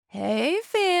Hey,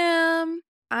 fam!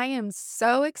 I am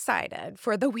so excited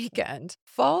for the weekend.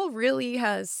 Fall really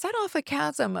has set off a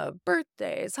chasm of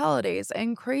birthdays, holidays,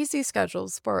 and crazy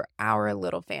schedules for our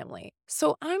little family.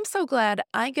 So I'm so glad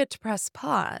I get to press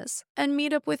pause and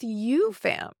meet up with you,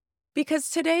 fam. Because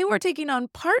today we're taking on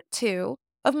part two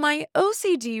of my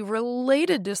OCD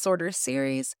related disorder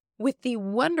series with the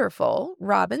wonderful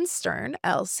Robyn Stern,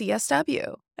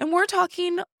 LCSW. And we're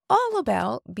talking all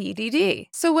about BDD.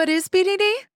 So, what is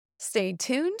BDD? Stay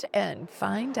tuned and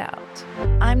find out.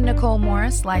 I'm Nicole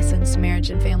Morris, licensed marriage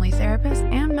and family therapist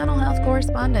and mental health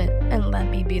correspondent. And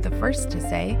let me be the first to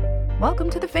say,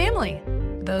 welcome to the family.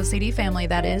 The OCD family,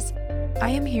 that is. I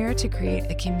am here to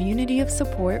create a community of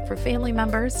support for family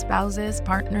members, spouses,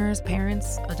 partners,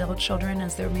 parents, adult children,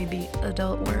 as there may be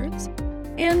adult words,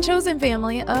 and chosen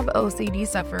family of OCD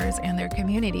sufferers and their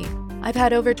community. I've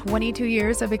had over 22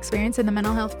 years of experience in the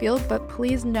mental health field, but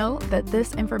please note that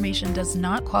this information does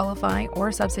not qualify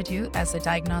or substitute as a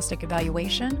diagnostic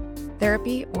evaluation,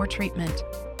 therapy, or treatment,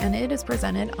 and it is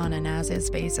presented on an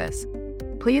as-is basis.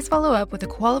 Please follow up with a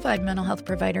qualified mental health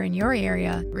provider in your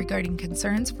area regarding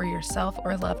concerns for yourself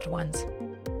or loved ones.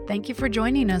 Thank you for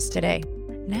joining us today.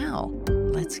 Now,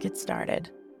 let's get started.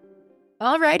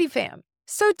 Alrighty, fam.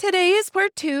 So today is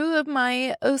part two of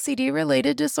my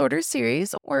OCD-related disorder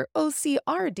series, or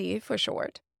OCRD for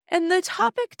short. And the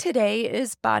topic today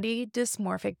is body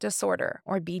dysmorphic disorder,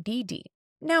 or BDD.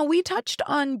 Now, we touched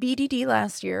on BDD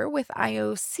last year with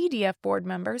IOCDF board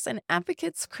members and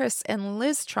advocates Chris and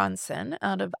Liz Tronson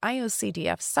out of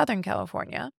IOCDF Southern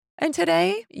California. And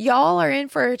today, y'all are in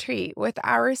for a treat with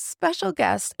our special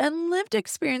guest and lived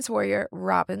experience warrior,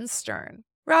 Robyn Stern.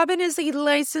 Robyn is a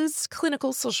licensed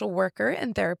clinical social worker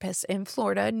and therapist in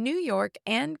Florida, New York,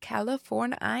 and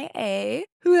California,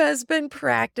 who has been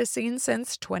practicing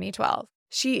since 2012.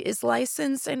 She is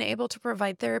licensed and able to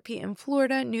provide therapy in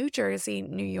Florida, New Jersey,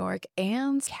 New York,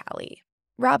 and Cali.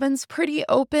 Robyn's pretty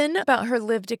open about her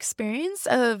lived experience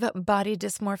of body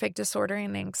dysmorphic disorder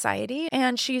and anxiety,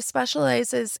 and she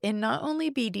specializes in not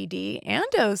only BDD and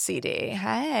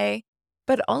OCD,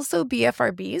 but also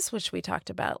BFRBs, which we talked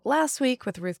about last week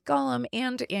with Ruth Gollum,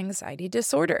 and anxiety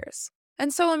disorders.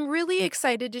 And so I'm really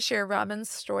excited to share Robyn's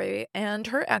story and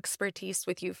her expertise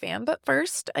with you, fam. But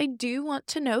first, I do want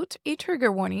to note a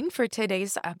trigger warning for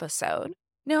today's episode.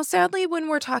 Now, sadly, when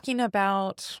we're talking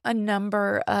about a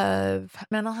number of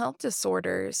mental health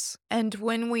disorders, and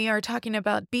when we are talking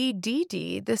about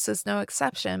BDD, this is no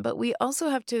exception, but we also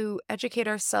have to educate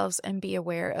ourselves and be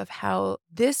aware of how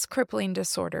this crippling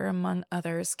disorder, among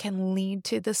others, can lead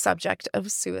to the subject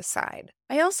of suicide.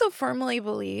 I also firmly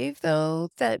believe, though,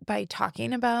 that by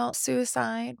talking about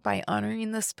suicide, by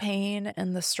honoring this pain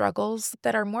and the struggles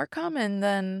that are more common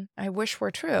than I wish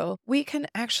were true, we can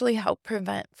actually help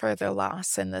prevent further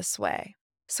loss in this way.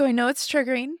 So I know it's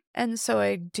triggering, and so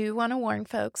I do want to warn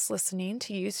folks listening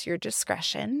to use your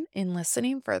discretion in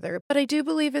listening further, but I do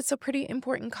believe it's a pretty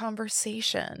important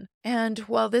conversation. And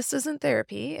while this isn't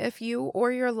therapy, if you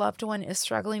or your loved one is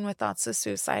struggling with thoughts of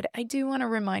suicide, I do want to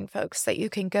remind folks that you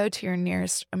can go to your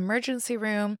nearest emergency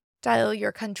room, dial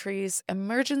your country's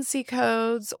emergency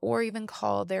codes, or even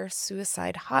call their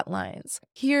suicide hotlines.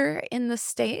 Here in the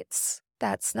States,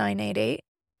 that's 988.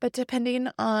 But depending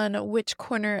on which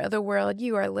corner of the world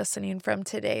you are listening from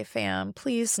today, fam,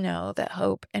 please know that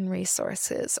hope and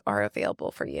resources are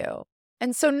available for you.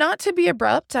 And so, not to be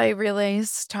abrupt, I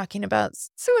realize talking about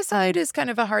suicide is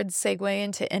kind of a hard segue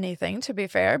into anything, to be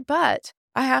fair, but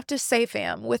I have to say,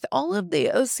 fam, with all of the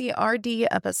OCRD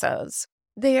episodes,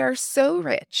 they are so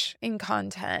rich in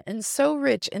content and so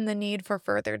rich in the need for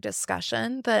further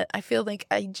discussion that I feel like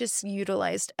I just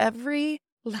utilized every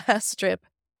last strip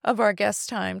of our guest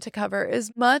time to cover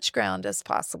as much ground as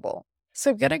possible. So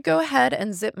I'm going to go ahead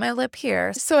and zip my lip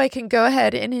here so I can go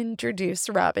ahead and introduce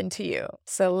Robyn to you.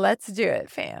 So let's do it,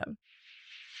 fam.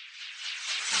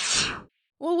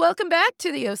 Well, welcome back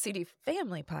to the OCD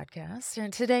Family Podcast.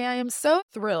 And today I am so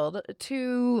thrilled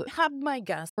to have my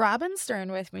guest, Robyn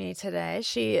Stern, with me today.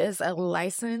 She is a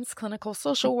licensed clinical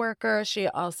social worker. She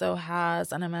also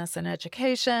has an MS in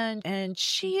education, and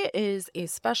she is a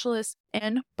specialist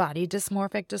in body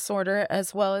dysmorphic disorder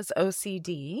as well as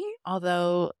OCD,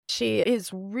 although she is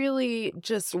really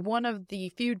just one of the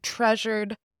few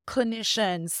treasured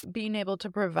clinicians being able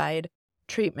to provide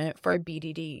treatment for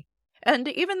BDD. And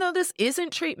even though this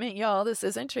isn't treatment, y'all, this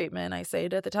isn't treatment. I say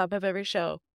it at the top of every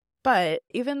show. But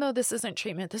even though this isn't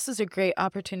treatment, this is a great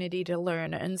opportunity to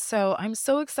learn. And so I'm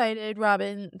so excited,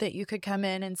 Robyn, that you could come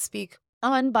in and speak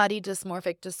on body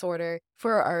dysmorphic disorder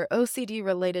for our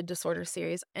OCD-related disorder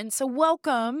series. And so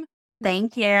welcome.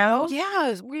 Thank you.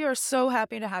 Yeah, we are so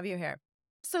happy to have you here.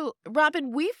 So,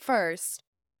 Robyn, we first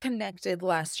connected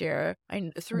last year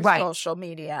through Right. social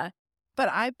media, but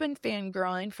I've been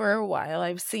fangirling for a while.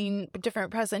 I've seen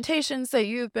different presentations that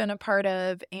you've been a part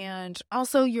of, and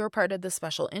also you're part of the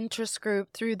special interest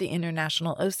group through the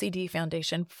International OCD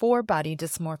Foundation for Body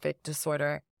Dysmorphic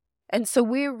Disorder. And so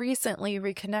we recently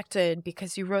reconnected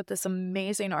because you wrote this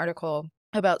amazing article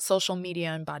about social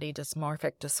media and body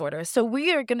dysmorphic disorder. So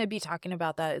we are going to be talking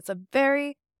about that. It's a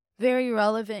very, very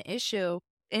relevant issue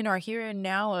in our here and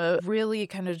now, really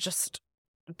kind of just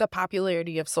the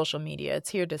popularity of social media. It's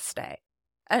here to stay.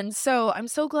 And so I'm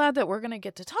so glad that we're going to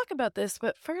get to talk about this.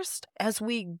 But first, as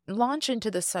we launch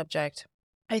into the subject,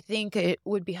 I think it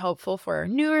would be helpful for our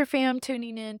newer fam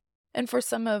tuning in and for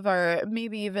some of our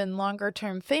maybe even longer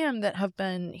term fam that have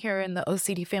been here in the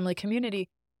OCD family community.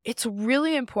 It's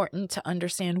really important to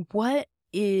understand what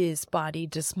is body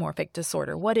dysmorphic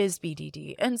disorder, what is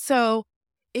BDD. And so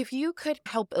if you could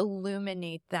help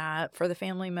illuminate that for the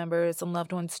family members and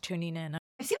loved ones tuning in.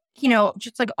 I feel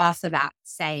just like off the bat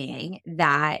saying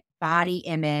that body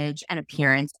image and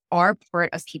appearance are part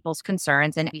of people's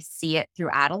concerns, and we see it through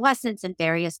adolescence and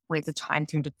various points of time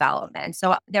through development.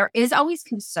 So there is always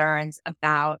concerns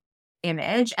about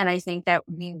image. And I think that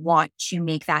we want to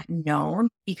make that known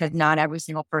because not every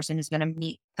single person is going to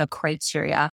meet the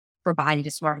criteria for body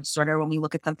dysmorphic disorder. When we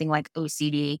look at something like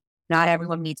OCD, not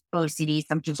everyone meets OCD.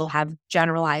 Some people have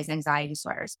generalized anxiety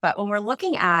disorders. But when we're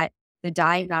looking at the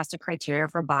diagnostic criteria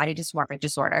for body dysmorphic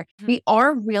disorder, we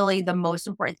are really the most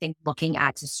important thing looking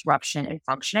at disruption in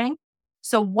functioning.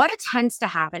 So what tends to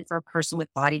happen for a person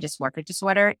with body dysmorphic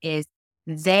disorder is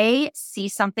they see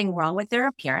something wrong with their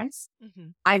appearance.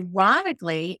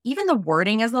 Ironically, even the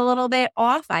wording is a little bit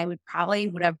off. I would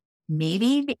have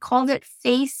maybe called it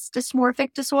face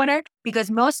dysmorphic disorder because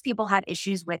most people have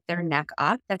issues with their neck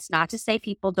up. That's not to say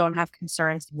people don't have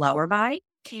concerns lower body,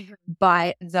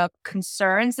 but the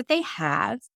concerns that they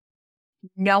have,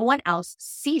 no one else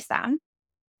sees them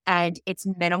and it's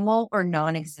minimal or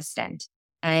non-existent.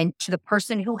 And to the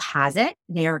person who has it,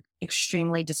 they're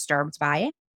extremely disturbed by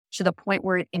it to the point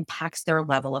where it impacts their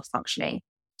level of functioning.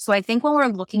 So I think when we're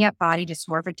looking at body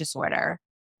dysmorphic disorder,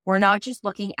 we're not just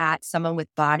looking at someone with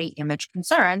body image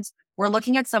concerns. We're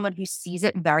looking at someone who sees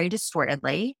it very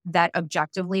distortedly that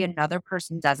objectively another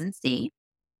person doesn't see.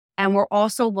 And we're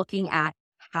also looking at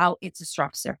how it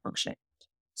disrupts their function.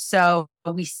 So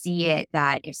we see it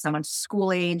that if someone's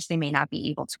school age, they may not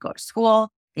be able to go to school.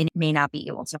 They may not be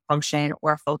able to function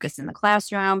or focus in the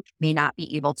classroom, may not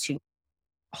be able to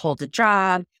hold a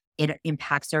job. It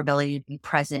impacts their ability to be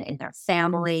present in their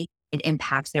family. It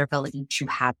impacts their ability to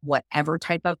have whatever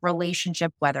type of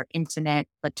relationship, whether intimate,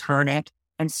 platonic,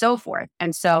 and so forth.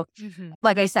 And so,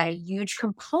 like I said, a huge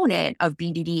component of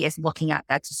BDD is looking at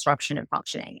that disruption in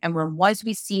functioning. And once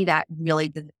we see that really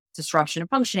the disruption of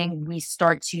functioning, we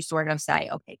start to sort of say,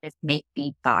 okay, this may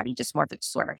be body dysmorphic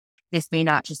disorder. This may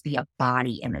not just be a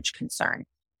body image concern.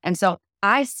 And so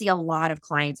I see a lot of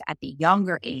clients at the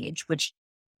younger age, which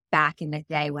back in the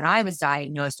day when I was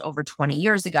diagnosed over 20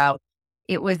 years ago,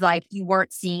 it was like you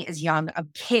weren't seeing as young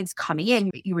of kids coming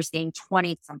in. You were seeing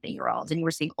 20-something-year-olds and you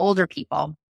were seeing older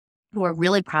people who are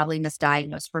really probably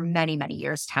misdiagnosed for many, many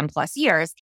years, 10 plus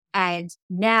years. And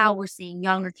now we're seeing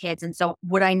younger kids. And so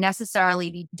would I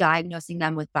necessarily be diagnosing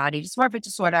them with body dysmorphic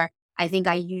disorder? I think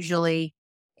I usually,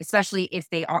 especially if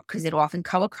they are, because it often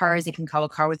co-occurs, it can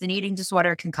co-occur with an eating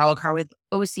disorder, it can co-occur with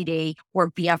OCD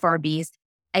or BFRBs.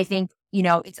 I think,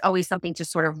 it's always something to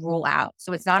sort of rule out.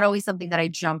 So it's not always something that I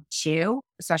jump to,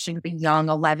 especially with the young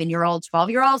 11-year-olds,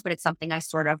 12-year-olds, but it's something I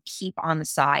sort of keep on the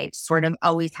side, sort of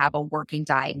always have a working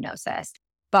diagnosis.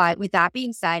 But with that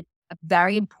being said, a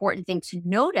very important thing to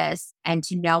notice and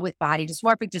to know with body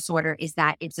dysmorphic disorder is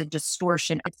that it's a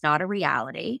distortion. It's not a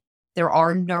reality. There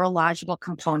are neurological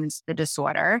components to the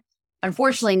disorder.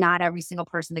 Unfortunately, not every single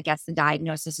person that gets the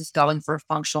diagnosis is going for a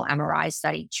functional MRI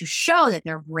study to show that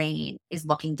their brain is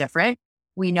looking different.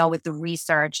 We know with the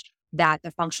research that the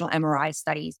functional MRI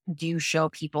studies do show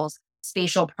people's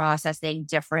spatial processing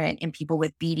different in people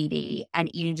with BDD and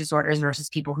eating disorders versus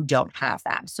people who don't have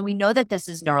them. So we know that this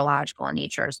is neurological in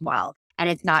nature as well.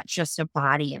 And it's not just a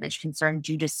body image concern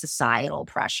due to societal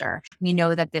pressure. We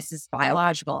know that this is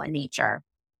biological in nature.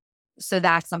 So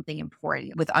that's something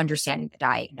important with understanding the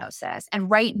diagnosis. And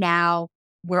right now,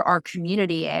 where our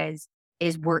community is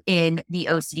we're in the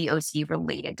OCD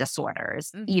related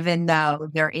disorders. Even though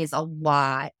there is a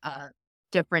lot of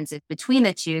differences between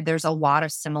the two, there's a lot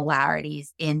of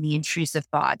similarities in the intrusive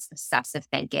thoughts, obsessive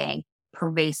thinking,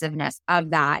 pervasiveness of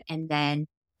that, and then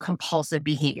compulsive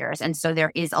behaviors. And so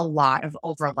there is a lot of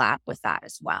overlap with that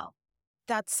as well.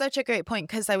 That's such a great point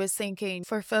because I was thinking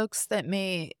for folks that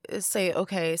may say,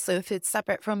 okay, so if it's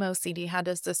separate from OCD, how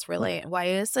does this relate? Why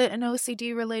is it an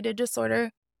OCD related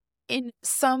disorder? In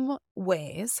some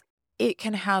ways, it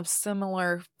can have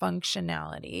similar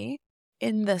functionality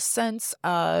in the sense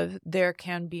of there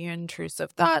can be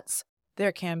intrusive thoughts,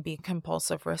 there can be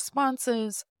compulsive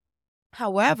responses.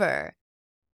 However,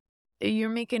 you're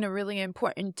making a really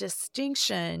important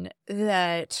distinction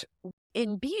that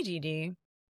in BDD,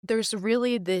 there's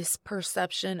really this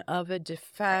perception of a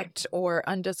defect or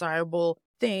undesirable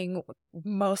thing,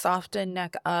 most often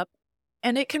neck up.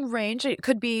 And it can range. It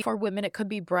could be for women, it could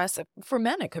be breasts. For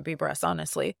men, it could be breasts,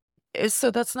 honestly.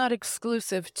 So that's not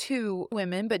exclusive to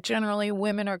women, but generally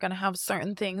women are going to have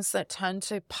certain things that tend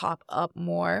to pop up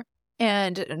more.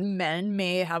 And men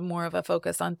may have more of a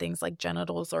focus on things like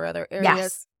genitals or other areas.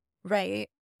 Yes. Right.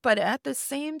 But at the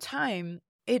same time,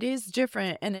 it is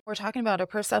different. And we're talking about a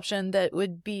perception that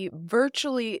would be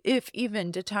virtually, if even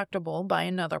detectable by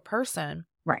another person,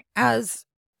 Right. as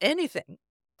anything.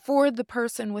 For the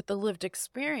person with the lived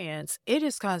experience, it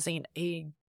is causing a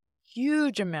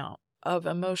huge amount of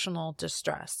emotional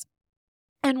distress.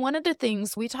 And one of the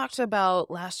things we talked about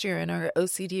last year in our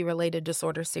OCD related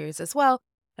disorder series as well,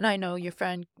 and I know your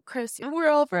friend Chris, we're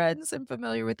all friends and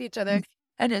familiar with each other,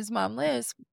 and his mom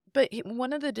Liz. But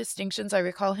one of the distinctions I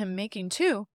recall him making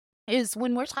too is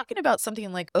when we're talking about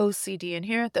something like OCD, and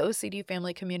here at the OCD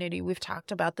family community, we've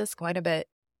talked about this quite a bit,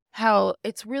 how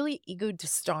it's really ego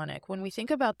dystonic. When we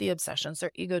think about the obsessions,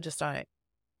 they're ego dystonic.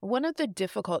 One of the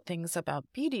difficult things about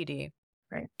BDD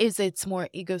is it's more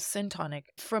ego syntonic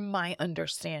from my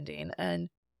understanding and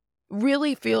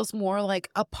really feels more like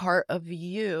a part of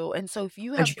you. And so if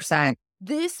you have 100%.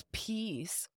 this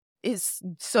piece is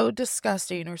so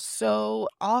disgusting or so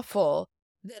awful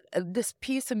that this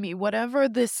piece of me, whatever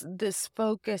this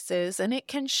focus is, and it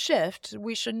can shift.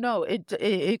 We should know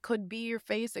it could be your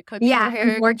face, it could be your hair.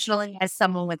 Unfortunately, as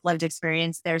someone with lived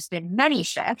experience, there's been many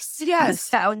shifts. Yes.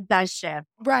 So it does shift.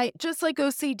 Right. Just like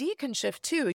OCD can shift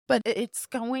too, but it's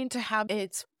going to have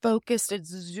its focused,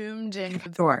 it's zoomed in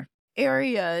Sure.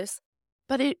 areas,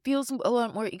 but it feels a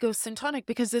lot more egocentric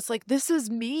because it's like, this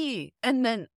is me. And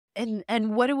then,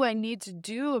 and what do I need to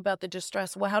do about the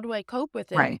distress? Well, how do I cope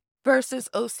with it? Right. Versus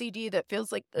OCD that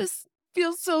feels like this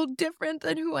feels so different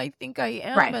than who I think I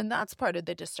am. Right. And that's part of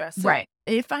the distress. So Right.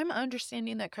 if I'm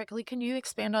understanding that correctly, can you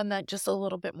expand on that just a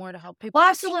little bit more to help people? Well,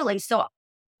 absolutely. So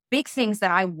big things that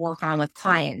I work on with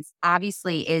clients,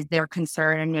 obviously, is their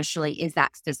concern initially is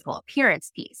that physical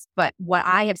appearance piece. But what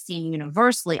I have seen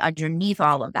universally underneath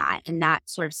all of that, and that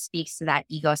sort of speaks to that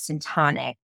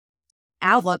egocentric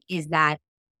outlook, is that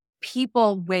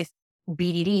people with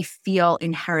BDD feel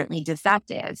inherently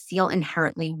defective, feel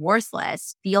inherently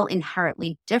worthless, feel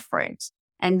inherently different.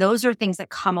 And those are things that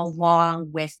come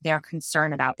along with their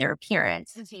concern about their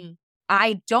appearance. Mm-hmm.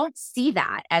 I don't see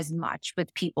that as much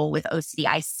with people with OCD.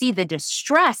 I see the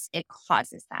distress it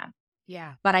causes them.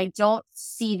 Yeah. But I don't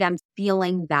see them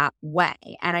feeling that way.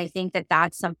 And I think that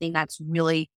that's something that's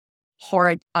really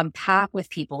hard to unpack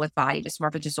with people with body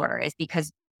dysmorphic disorder, is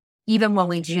because even when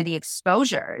we do the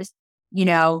exposures,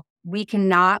 we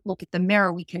cannot look at the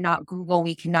mirror, we cannot Google,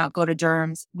 we cannot go to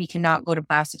derms, we cannot go to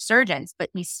plastic surgeons, but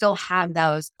we still have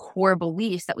those core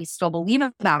beliefs that we still believe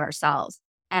about ourselves.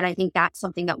 And I think that's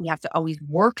something that we have to always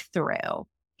work through.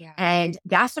 Yeah. And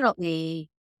definitely,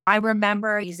 I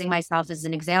remember using myself as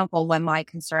an example when my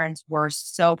concerns were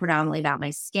so predominantly about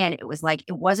my skin. It was like,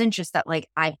 it wasn't just that like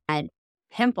I had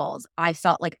pimples. I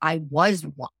felt like I was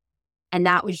one. And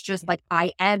that was just like,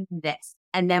 I am this.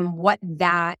 And then what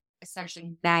that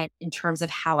essentially meant in terms of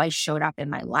how I showed up in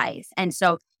my life. And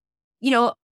so,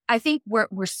 I think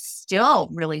we're still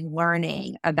really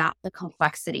learning about the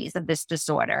complexities of this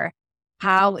disorder,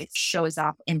 how it shows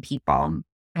up in people,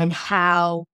 and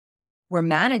how we're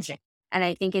managing. And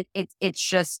I think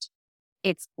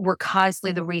we're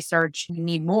constantly, the research, we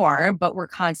need more, but we're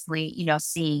constantly,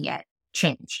 seeing it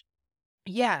change.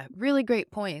 Yeah, really great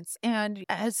points. And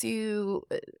as you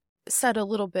said a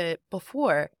little bit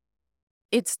before,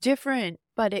 it's different,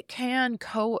 but it can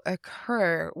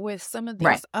co-occur with some of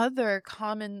these other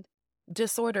common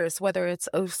disorders, whether it's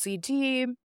OCD,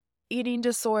 eating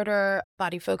disorder,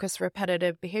 body focused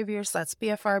repetitive behaviors, that's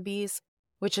BFRBs,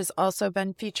 which has also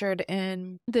been featured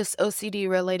in this OCD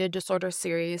related disorder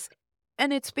series.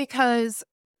 And it's because,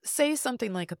 say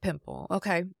something like a pimple,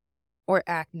 okay, or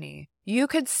acne. You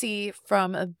could see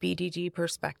from a BDD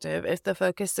perspective, if the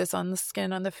focus is on the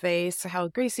skin, on the face, how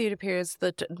greasy it appears,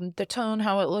 the tone,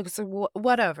 how it looks,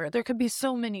 whatever. There could be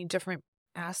so many different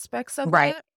aspects of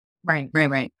that.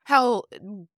 Right. How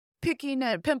picking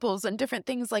at pimples and different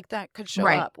things like that could show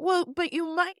Right. up. Well, but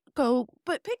you might go,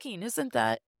 but picking, isn't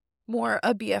that more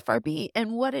a BFRB?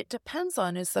 And what it depends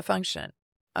on is the function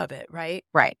of it, right?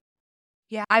 Right.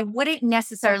 Yeah. I wouldn't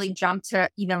necessarily jump to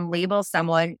even label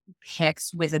someone who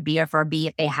picks with a BFRB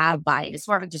if they have body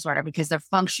dysmorphic disorder because their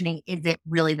functioning isn't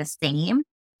really the same.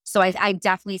 So I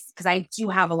definitely, because I do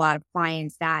have a lot of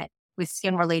clients that with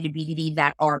skin related BDD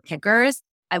that are pickers,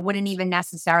 I wouldn't even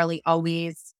necessarily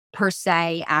always per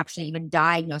se actually even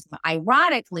diagnose them.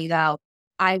 Ironically, though,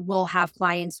 I will have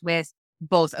clients with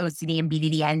both OCD and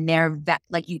BDD, and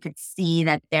like you could see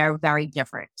that they're very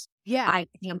different. Yeah. I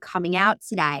am coming out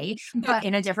today, but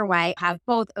in a different way, have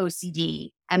both OCD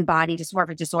and body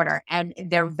dysmorphic disorder, and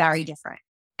they're very different.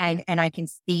 And I can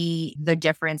see the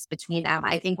difference between them.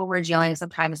 I think when we're dealing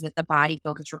sometimes with the body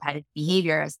focused repetitive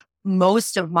behaviors,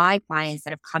 most of my clients that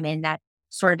have come in that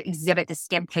sort of exhibit the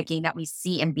skin picking that we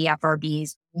see in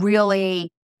BFRBs,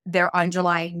 really their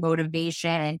underlying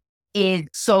motivation is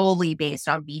solely based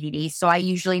on BDD. So I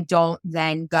usually don't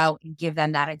then go and give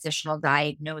them that additional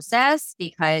diagnosis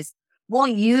because we'll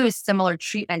use similar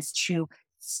treatments to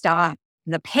stop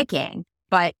the picking,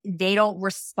 but they don't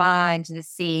respond to the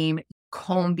same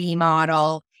Combi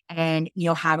model and,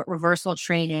 have reversal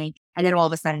training. And then all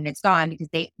of a sudden it's gone because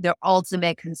their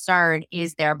ultimate concern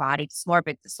is their body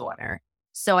dysmorphic disorder.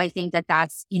 So I think that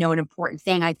that's, an important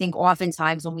thing. I think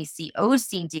oftentimes when we see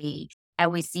OCD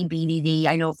and we see BDD,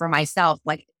 I know for myself,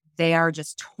 like they are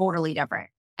just totally different.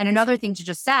 And another thing to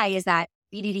just say is that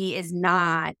BDD is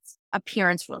not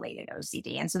appearance related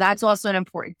OCD. And so that's also an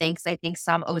important thing because I think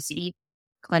some OCD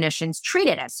clinicians treat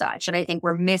it as such. And I think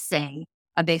we're missing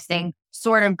a big thing,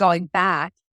 sort of going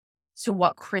back to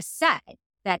what Chris said,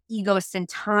 that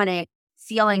egocentric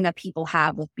feeling that people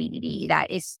have with BDD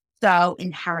that is so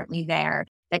inherently there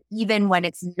that even when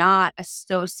it's not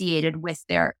associated with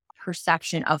their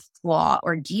perception of flaw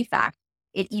or defect,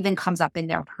 it even comes up in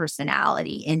their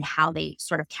personality, in how they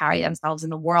sort of carry themselves in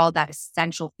the world. That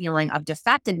essential feeling of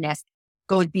defectiveness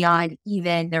goes beyond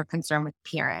even their concern with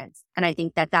appearance. And I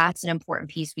think that that's an important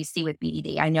piece we see with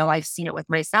BDD. I know I've seen it with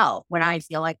myself when I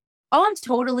feel like, oh, I'm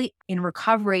totally in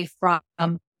recovery from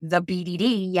the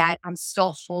BDD, yet I'm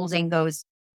still holding those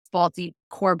faulty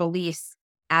core beliefs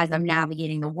as I'm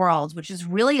navigating the world, which is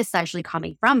really essentially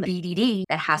coming from BDD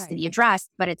that has to be addressed,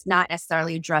 but it's not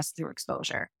necessarily addressed through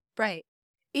exposure. Right.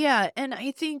 Yeah. And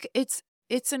I think it's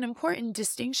an important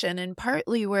distinction, and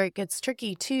partly where it gets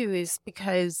tricky too is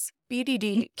because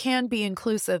BDD can be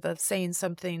inclusive of saying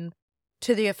something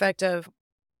to the effect of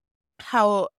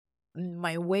how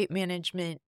my weight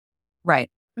management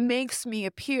Right. makes me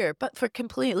appear, but for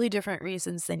completely different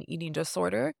reasons than eating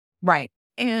disorder. Right.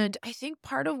 And I think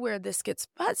part of where this gets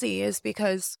fuzzy is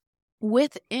because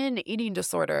within eating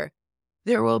disorder,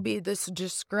 there will be this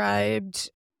described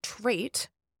trait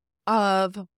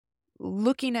of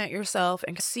looking at yourself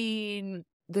and seeing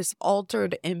this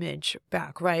altered image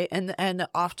back, right? And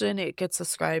often it gets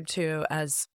ascribed to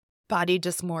as body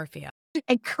dysmorphia.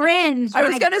 And cringe. I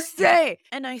was going to say,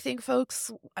 and I think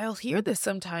folks, I'll hear this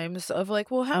sometimes of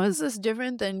like, well, how is this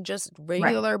different than just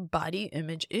regular body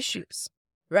image issues,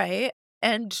 right?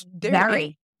 And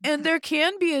there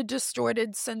can be a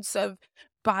distorted sense of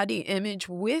body image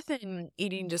within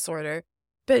eating disorder.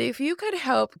 But if you could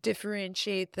help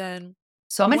differentiate, then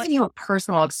so I'm going to give you a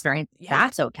personal experience. Yeah.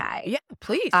 That's okay. Yeah,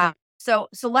 please. So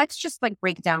let's just like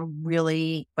break it down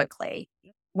really quickly.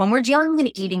 When we're dealing with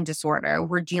an eating disorder,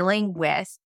 we're dealing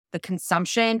with the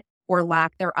consumption or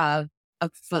lack thereof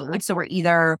of food. So we're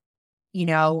either,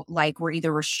 we're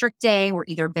either restricting, we're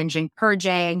either binging,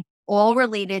 purging, all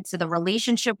related to the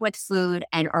relationship with food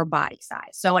and our body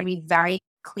size. So I want to be very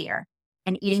clear.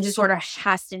 An eating disorder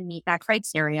has to meet that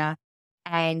criteria.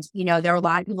 And, there are a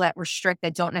lot of people that restrict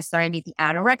that don't necessarily meet the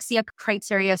anorexia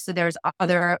criteria. So there's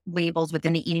other labels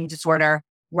within the eating disorder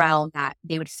realm that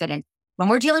they would fit in. When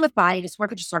we're dealing with body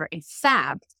dysmorphic disorder, in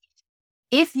fact,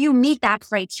 if you meet that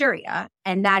criteria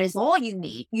and that is all you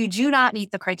meet, you do not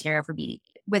meet the criteria for BDD.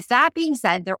 With that being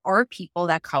said, there are people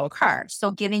that co-occur.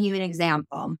 So giving you an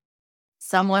example,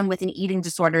 someone with an eating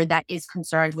disorder that is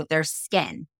concerned with their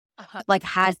skin, like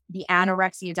has the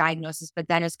anorexia diagnosis, but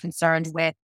then is concerned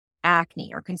with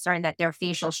acne or concerned that their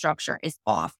facial structure is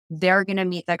off, they're going to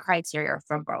meet the criteria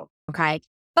from both. Okay.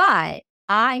 But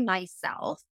I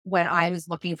myself, when I was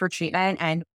looking for treatment,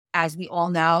 and as we all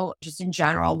know, just in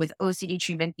general with OCD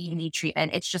treatment, BDD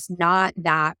treatment, it's just not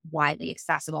that widely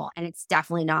accessible. And it's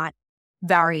definitely not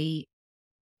very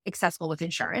accessible with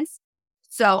insurance.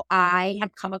 So I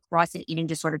had come across an eating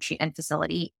disorder treatment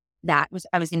facility I was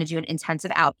going to do an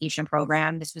intensive outpatient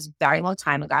program. This was a very long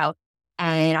time ago.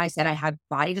 And I said, I have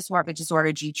body dysmorphic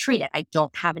disorder. Do you treat it? I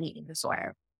don't have an eating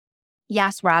disorder.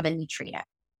 Yes, Robyn, we treat it.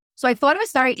 So I thought it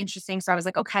was very interesting. So I was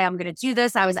like, okay, I'm going to do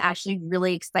this. I was actually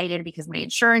really excited because my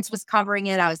insurance was covering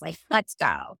it. I was like, let's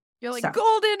go. You're like, So,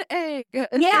 golden egg.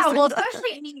 yeah, well,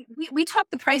 actually, I mean, we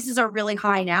talked, the prices are really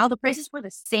high now. The prices were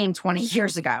the same 20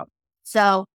 years ago.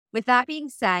 So with that being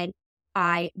said,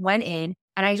 I went in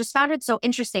and I just found it so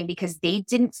interesting because they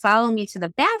didn't follow me to the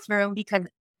bathroom because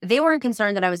they weren't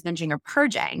concerned that I was binging or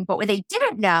purging. But what they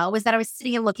didn't know was that I was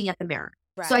sitting and looking at the mirror.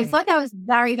 Right. So I thought that was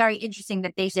very, very interesting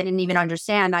that they didn't even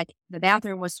understand that the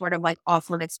bathroom was sort of like off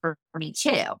limits for me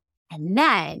too. And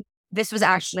then this was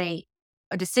actually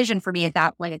a decision for me at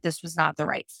that point, that this was not the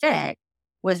right fit,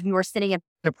 was we were sitting in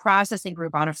the processing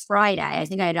group on a Friday. I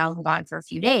think I had only gone for a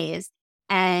few days,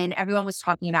 and everyone was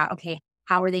talking about, okay,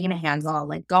 how are they going to handle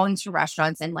like going to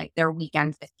restaurants and like their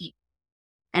weekends with people?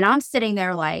 And I'm sitting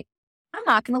there like, I'm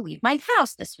not going to leave my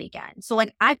house this weekend. So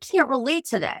like, I can't relate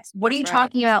to this. What are you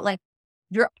talking about? Like,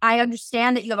 I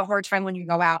understand that you have a hard time when you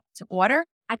go out to order.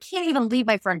 I can't even leave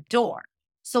my front door.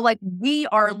 So like, we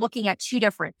are looking at two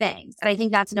different things. And I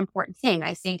think that's an important thing.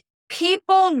 I think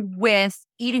people with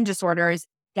eating disorders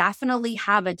definitely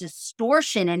have a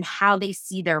distortion in how they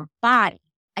see their body.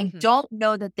 I don't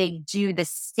know that they do the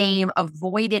same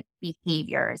avoidant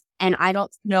behaviors. And I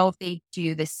don't know if they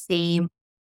do the same,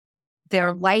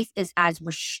 their life is as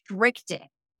restricted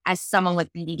as someone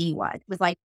with BDD was. It was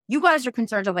like, you guys are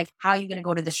concerned of like, how you're going to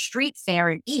go to the street fair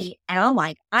and eat. And I'm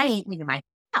like, I ain't leaving my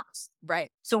house. Right.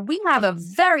 So we have a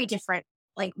very different,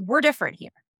 like, we're different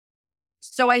here.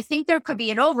 So I think there could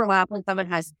be an overlap when someone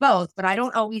has both, but I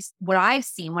don't always, what I've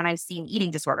seen when I've seen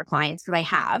eating disorder clients, because I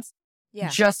have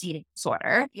just eating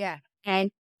disorder. Yeah. And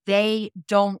they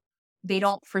don't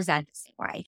present the same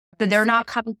way. So they're not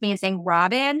coming to me and saying,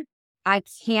 Robyn, I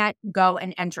can't go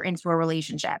and enter into a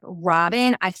relationship.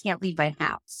 Robyn, I can't leave my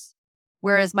house.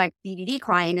 Whereas my BDD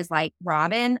client is like,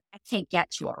 Robyn, I can't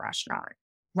get to a restaurant.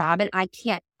 Robyn, I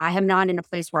am not in a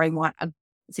place where I want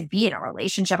to be in a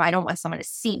relationship. I don't want someone to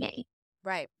see me.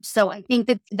 Right. So I think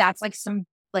that that's like some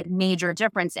like major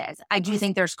differences. I do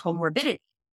think there's comorbidity.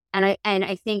 And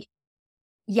I think,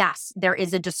 yes, there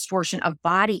is a distortion of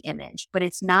body image, but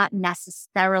it's not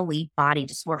necessarily body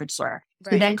dysmorphic disorder.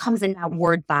 Right. So then comes in that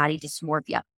word body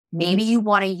dysmorphia. Maybe you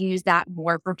want to use that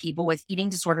more for people with eating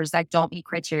disorders that don't meet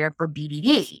criteria for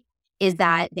BDD, is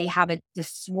that they have a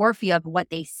dysmorphia of what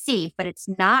they see, but it's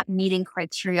not meeting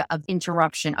criteria of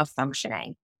interruption of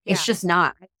functioning. It's just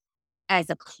not. As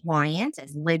a client,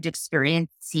 as lived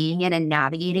experience, seeing it and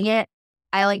navigating it,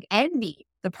 I like envy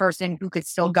the person who could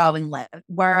still go and live.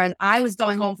 Whereas I was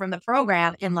going home from the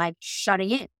program and like shutting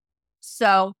in.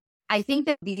 So I think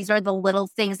that these are the little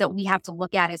things that we have to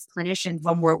look at as clinicians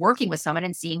when we're working with someone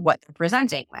and seeing what they're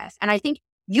presenting with. And I think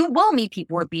you will meet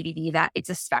people with BDD that it's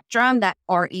a spectrum that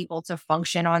are able to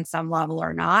function on some level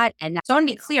or not. And so to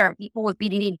be clear, people with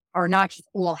BDD are not just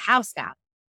all housebound.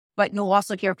 But you'll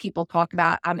also hear people talk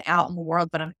about, I'm out in the world,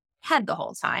 but I'm in head the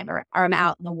whole time, or I'm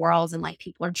out in the world and like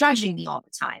people are judging me all the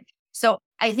time. So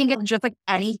I think it's just like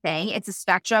anything, it's a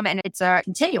spectrum and it's a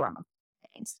continuum of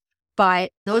things.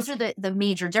 But those are the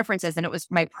major differences. And it was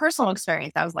my personal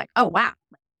experience. I was like, oh, wow,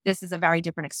 this is a very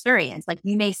different experience. Like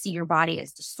you may see your body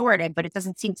as distorted, but it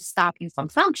doesn't seem to stop you from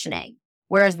functioning.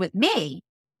 Whereas with me,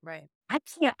 right, I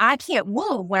can't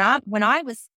move. When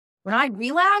I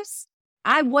relapsed,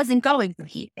 I wasn't going from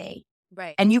E to B.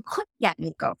 Right. And you couldn't get me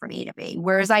to go from E to B.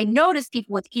 Whereas I noticed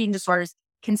people with eating disorders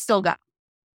can still go.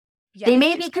 Yeah. They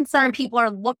may be concerned people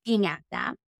are looking at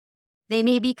them. They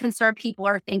may be concerned people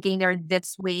are thinking they're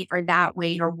this weight or that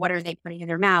weight or what are they putting in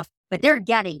their mouth, but they're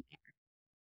getting there.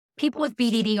 People with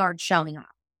BDD aren't showing up.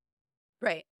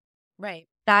 Right. Right.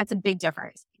 That's a big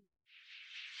difference.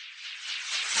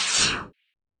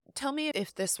 Tell me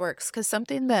if this works, because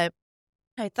something that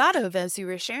I thought of as you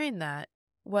were sharing that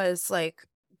was like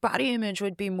body image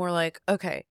would be more like,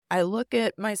 okay, I look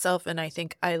at myself and I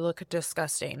think I look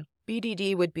disgusting.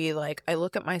 BDD would be like, I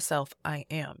look at myself, I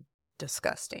am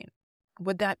disgusting.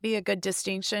 Would that be a good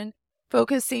distinction?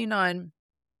 Focusing on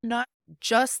not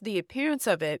just the appearance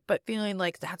of it, but feeling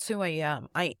like that's who I am.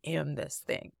 I am this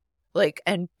thing. Like,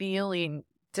 and feeling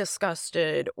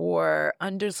disgusted or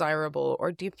undesirable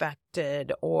or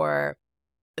defected or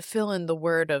fill in the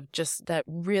word of just that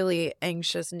really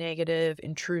anxious, negative,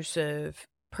 intrusive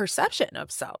perception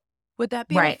of self. Would that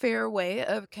be a fair way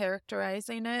of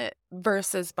characterizing it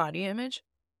versus body image?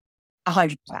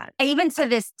 100%. Even to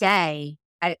this day,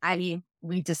 I mean,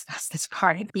 we discussed this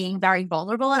part of being very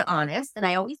vulnerable and honest. And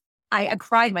I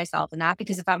pride myself in that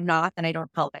because if I'm not, then I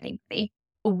don't help anybody.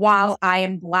 While I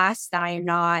am blessed that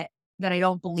I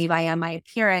don't believe I am my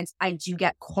appearance, I do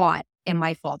get caught in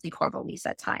my faulty core beliefs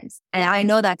at times. And I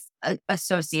know that's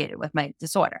associated with my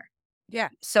disorder. Yeah.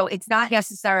 So it's not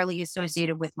necessarily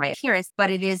associated with my appearance,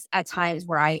 but it is at times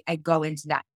where I go into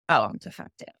that, oh, I'm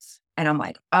defective. And I'm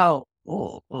like, oh,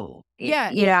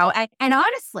 Yeah. and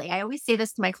honestly, I always say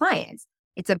this to my clients.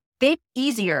 It's a bit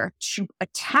easier to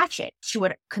attach it to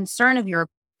a concern of your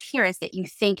appearance that you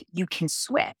think you can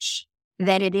switch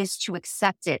than it is to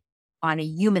accept it on a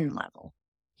human level.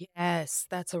 Yes,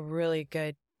 that's a really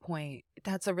good point.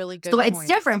 That's a really good So it's point.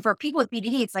 different for people with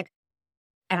BDD. It's like,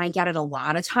 and I get it a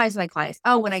lot of times with my clients.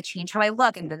 Oh, when I change how I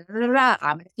look and I'm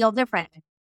going to feel different.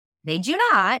 They do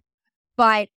not.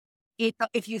 But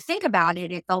if you think about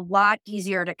it, it's a lot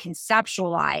easier to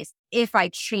conceptualize. If I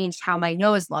changed how my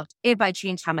nose looked, if I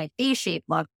changed how my face shape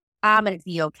looked, I'm going to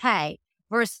be okay.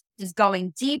 Versus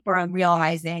going deeper and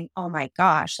realizing, oh my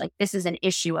gosh, like this is an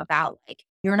issue about like,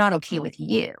 you're not okay with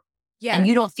you. Yeah. And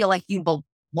you don't feel like you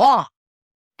belong.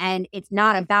 And it's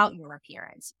not about your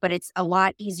appearance, but it's a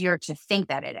lot easier to think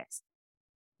that it is.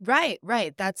 Right.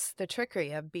 That's the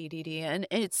trickery of BDD. And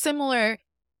it's similar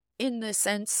in the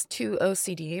sense to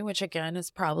OCD, which again is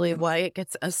probably why it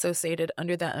gets associated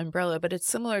under that umbrella. But it's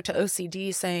similar to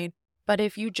OCD saying, but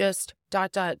if you just ...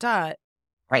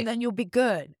 Right. then you'll be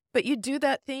good. But you do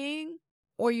that thing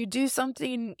or you do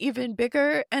something even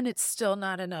bigger and it's still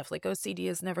not enough. Like OCD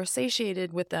is never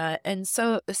satiated with that. And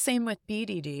so the same with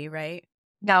BDD, right?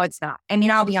 No, it's not. I mean,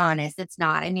 I'll be honest, it's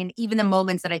not. I mean, even the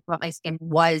moments that I thought my skin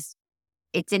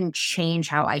it didn't change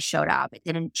how I showed up. It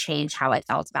didn't change how I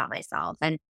felt about myself.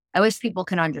 And I wish people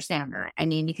can understand that. I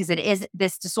mean, because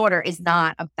this disorder is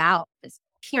not about this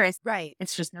appearance. Right.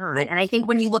 It's just not. And I think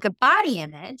when you look at body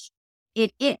image,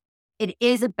 it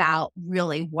is about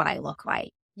really what I look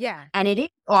like. Yeah. And it is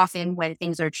often when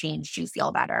things are changed, you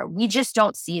feel better. We just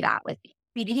don't see that with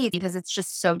BDD because it's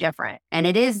just so different. And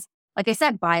it is, like I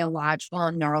said, biological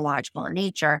and neurological in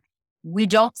nature. We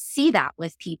don't see that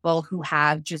with people who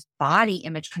have just body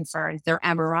image concerns. Their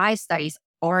MRI studies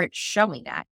aren't showing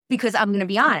that. Because I'm going to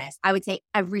be honest, I would say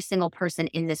every single person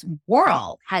in this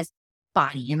world has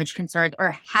body image concerns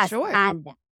or has had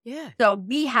them. Yeah. So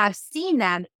we have seen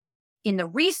them in the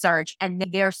research and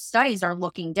their studies are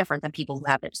looking different than people who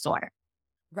have the disorder.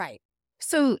 Right.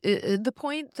 So the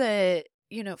point that,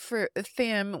 for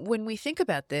fam, when we think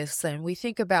about this and we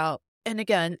think about, and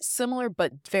again, similar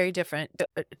but very different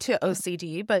to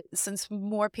OCD, but since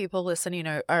more people listening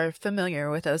are familiar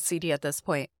with OCD at this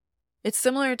point, it's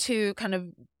similar to kind of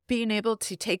being able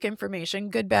to take information,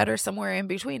 good, bad, or somewhere in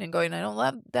between and going, I don't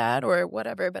love that or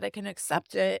whatever, but I can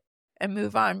accept it and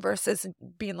move on versus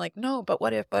being like, no, but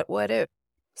what if?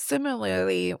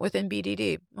 Similarly, within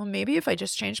BDD, well, maybe if I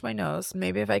just change my nose,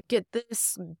 maybe if I get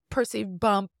this perceived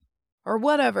bump or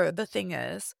whatever the thing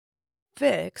is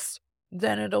fixed,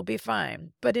 then it'll be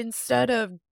fine. But instead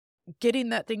of getting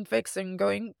that thing fixed and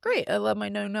going, great, I love my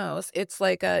no nose, it's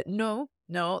like, no,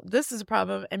 this is a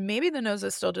problem. And maybe the nose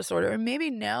is still disorder. And maybe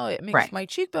now it makes my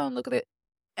cheekbone look at it.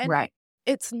 And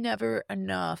it's never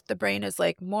enough. The brain is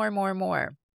like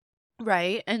more.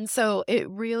 Right. And so it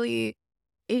really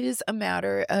is a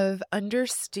matter of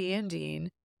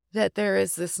understanding that there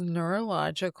is this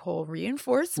neurological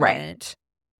reinforcement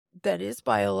that is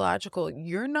biological.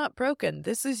 You're not broken.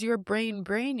 This is your brain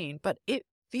braining, but it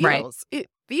feels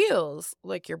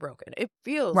like you're broken. It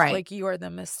feels like you are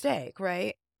the mistake.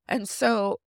 Right. And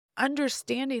so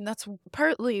understanding that's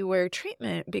partly where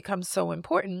treatment becomes so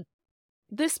important.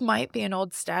 This might be an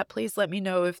old stat. Please let me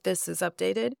know if this is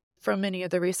updated from any of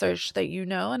the research that you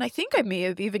know. And I think I may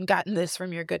have even gotten this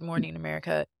from your Good Morning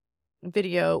America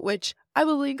video, which I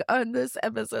will link on this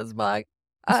episode's blog.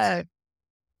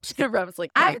 Robyn's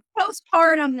like, I have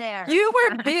postpartum there. You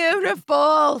were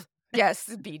beautiful. Yes,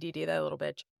 BDD, that little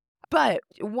bitch. But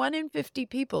 1 in 50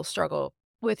 people struggle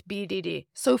with BDD.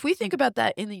 So if we think about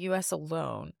that in the US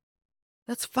alone,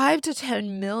 that's 5 to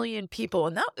 10 million people.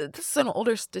 And this is an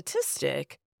older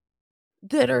statistic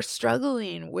that are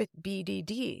struggling with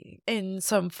BDD in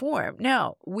some form.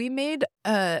 Now, we made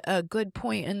a good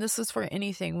point, and this is for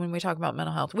anything when we talk about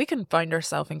mental health. We can find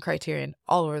ourselves in criterion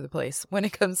all over the place when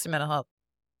it comes to mental health.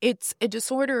 It's a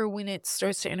disorder when it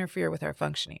starts to interfere with our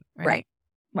functioning. Right.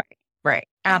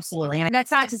 Absolutely. And that's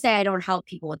not to say I don't help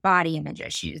people with body image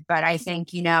issues, but I think,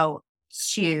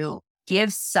 to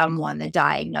give someone the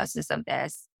diagnosis of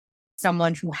this,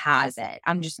 someone who has it,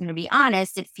 I'm just going to be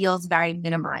honest, it feels very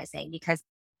minimizing because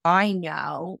I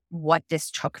know what this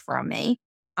took from me.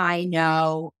 I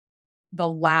know the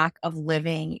lack of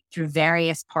living through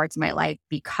various parts of my life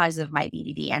because of my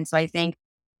BDD. And so I think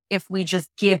if we just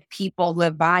give people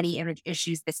with body image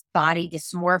issues, this body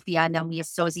dysmorphia, and then we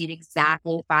associate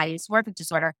exactly with body dysmorphic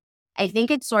disorder, I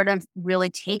think it sort of really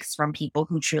takes from people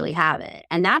who truly have it.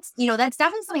 And that's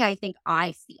definitely something I think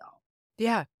I feel,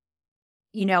 Yeah.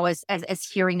 as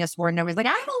hearing this word, and everybody's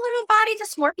like, I have a little body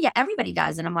dysmorphia. Everybody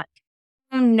does. And I'm like,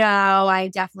 no, I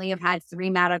definitely have had 3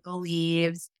 medical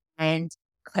leaves and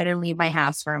couldn't leave my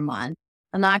house for a month.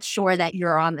 I'm not sure that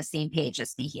you're on the same page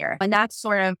as me here. And that's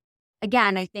sort of,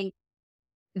 again, I think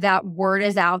that word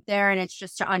is out there, and it's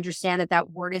just to understand that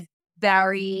that word is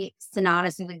very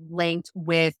synonymously linked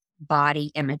with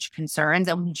body image concerns.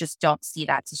 And we just don't see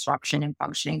that disruption in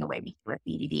functioning the way we do with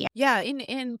BDD. Yeah,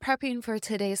 in prepping for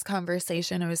today's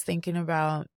conversation, I was thinking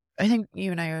about I think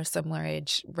you and I are a similar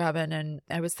age, Robyn, and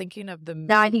I was thinking of the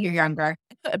No, I think you're younger.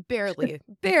 barely,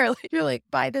 barely. You're like,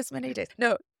 by this many days.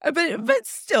 No, but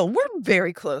still, we're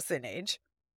very close in age.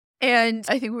 And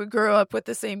I think we grew up with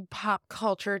the same pop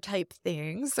culture type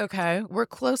things. Okay. We're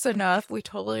close enough. We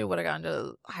totally would have gone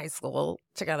to high school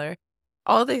together,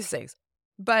 all these things.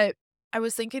 But I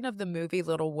was thinking of the movie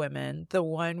Little Women, the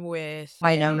one with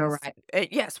Winona Ryder.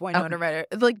 Yes, Okay. Winona Ryder.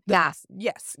 Like, Yes.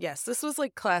 yes. This was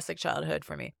like classic childhood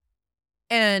for me.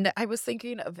 And I was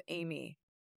thinking of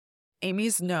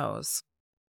Amy's nose.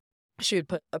 She would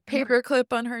put a paper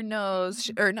clip on her nose,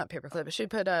 or not paper clip, but she'd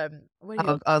put what do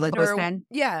you The clothespin.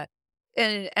 yeah,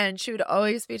 and she would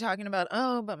always be talking about,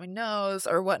 oh, but my nose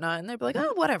or whatnot, and they'd be like,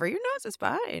 oh, whatever, your nose is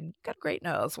fine, you got a great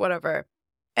nose, whatever.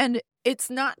 And it's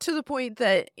not to the point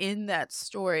that in that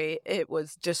story it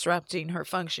was disrupting her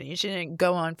functioning. She didn't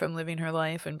go on from living her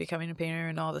life and becoming a painter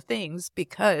and all the things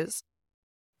because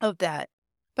of that.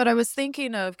 But I was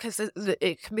thinking of, because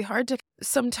it can be hard to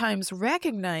sometimes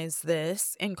recognize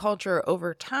this in culture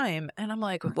over time. And I'm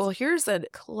like, well, here's a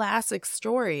classic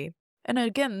story. And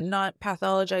again, not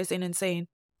pathologizing and saying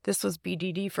this was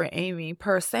BDD for Amy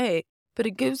per se, but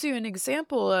it gives you an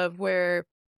example of where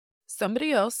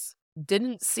somebody else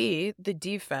didn't see the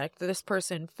defect that this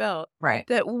person felt. Right.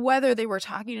 That whether they were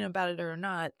talking about it or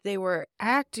not, they were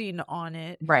acting on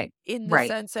it. Right. In the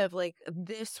sense of like,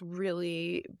 this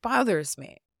really bothers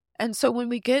me. And so when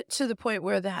we get to the point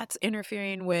where that's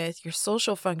interfering with your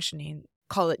social functioning,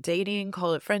 call it dating,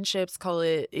 call it friendships, call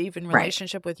it even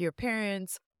relationship with your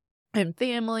parents and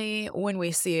family, when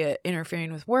we see it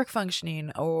interfering with work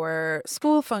functioning or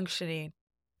school functioning,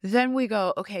 then we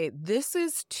go, okay, this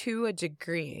is to a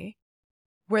degree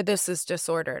where this is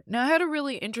disordered. Now, I had a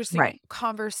really interesting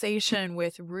conversation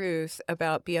with Ruth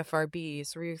about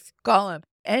BFRBs, Ruth Gollum.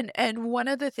 And one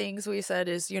of the things we said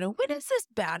is, when is this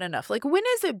bad enough? Like, when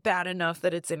is it bad enough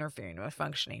that it's interfering with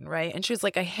functioning, right? And she was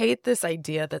like, I hate this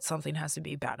idea that something has to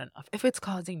be bad enough. If it's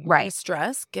causing you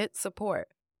stress, get support.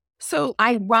 So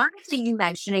ironically, you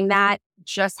mentioning that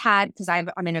just had, because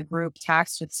I'm in a group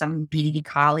text with some BDD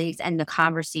colleagues, and the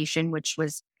conversation, which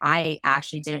was, I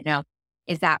actually didn't know,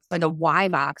 is that for the Y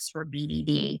box for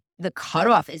BDD, the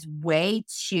cutoff is way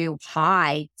too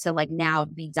high to like now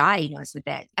be diagnosed with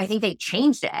it. I think they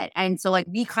changed it. And so like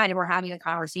we kind of were having a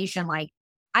conversation, like,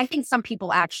 I think some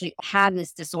people actually have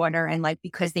this disorder, and like,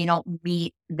 because they don't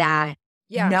meet that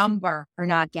number, are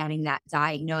not getting that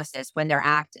diagnosis when they're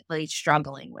actively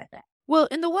struggling with it. Well,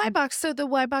 in the Y box, so the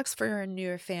Y box for our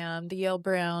newer fam, the Yale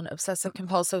Brown Obsessive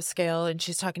Compulsive Scale, and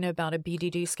she's talking about a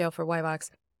BDD scale for Y box.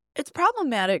 It's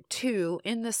problematic too,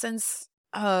 in the sense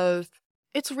of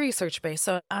it's research based.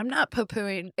 So I'm not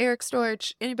poo-pooing Eric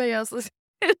Storch, anybody else listening.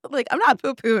 Like, I'm not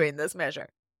poo-pooing this measure,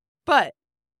 but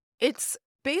it's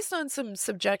based on some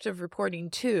subjective reporting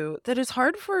too, that is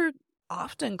hard for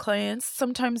often clients,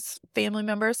 sometimes family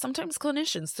members, sometimes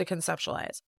clinicians to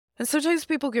conceptualize. And sometimes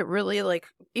people get really like,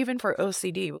 even for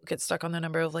OCD, get stuck on the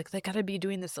number of like, they got to be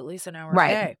doing this at least an hour a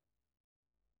day.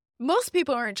 Most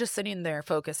people aren't just sitting there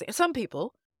focusing. Some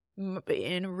people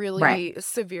in really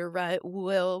severe rut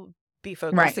will be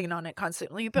focusing on it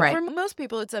constantly. But for most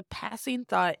people, it's a passing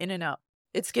thought in and out.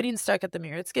 It's getting stuck at the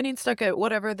mirror. It's getting stuck at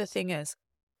whatever the thing is.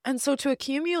 And so to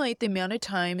accumulate the amount of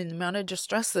time and the amount of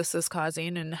distress this is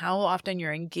causing and how often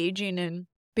you're engaging in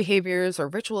behaviors or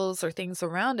rituals or things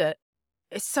around it,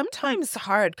 it's sometimes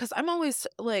hard, because I'm always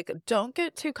like, don't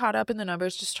get too caught up in the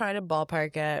numbers. Just try to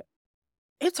ballpark it.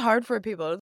 It's hard for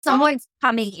people. Someone's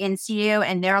coming into you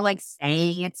and they're like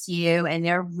saying it to you and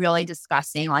they're really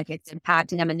discussing like it's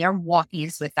impacting them and they're walking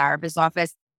into a therapist's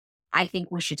office. I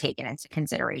think we should take it into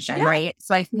consideration, right?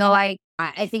 So I feel like,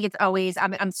 I think it's always,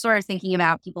 I'm sort of thinking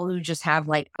about people who just have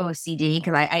like OCD,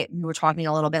 because we were talking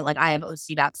a little bit, like I have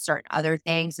OCD about certain other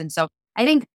things. And so I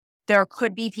think there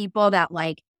could be people that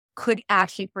like could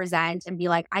actually present and be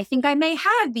like, I think I may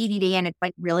have BDD. And it's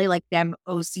like really like them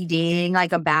OCDing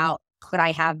like about, could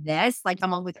I have this? Like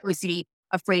someone with OCD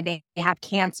afraid they have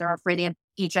cancer, afraid they have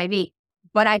HIV.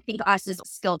 But I think us as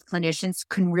skilled clinicians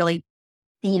can really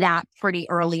see that pretty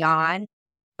early on.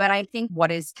 But I think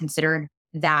what is considered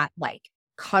that like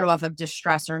cutoff of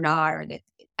distress or not, or that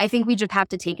I think we just have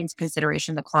to take into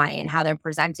consideration the client, how they're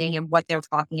presenting and what they're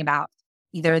talking about,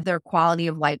 either their quality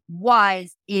of life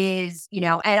is, and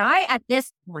I, at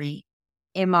this point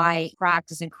in my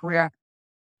practice and career,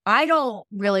 I don't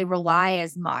really rely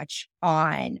as much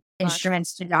on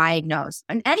instruments to diagnose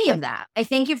on any of that. I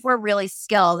think if we're really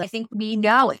skilled, I think we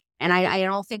know it. And I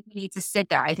don't think we need to sit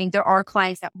there. I think there are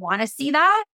clients that want to see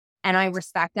that. And I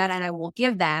respect that. And I will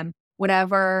give them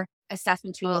whatever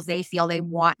assessment tools they feel they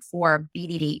want for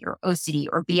BDD or OCD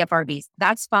or BFRBs.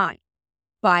 That's fine.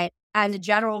 But as a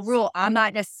general rule, I'm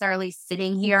not necessarily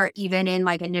sitting here, even in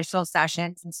like initial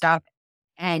sessions and stuff,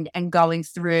 and going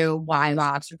through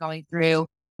YLOCs or going through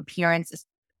appearance,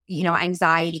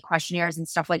 anxiety questionnaires and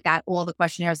stuff like that, all the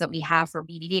questionnaires that we have for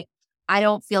BDD. I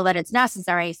don't feel that it's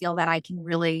necessary. I feel that I can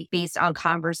really, based on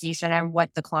conversation and what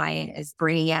the client is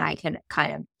bringing in, I can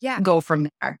kind of go from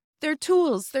there. They're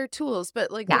tools,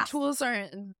 but like the tools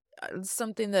aren't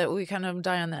something that we kind of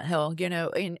die on that hill,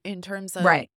 in terms of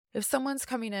if someone's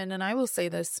coming in, and I will say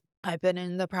this, I've been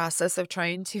in the process of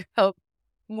trying to help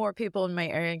more people in my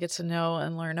area get to know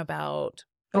and learn about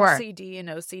OCD and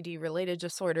OCD related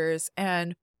disorders.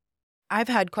 And I've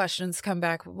had questions come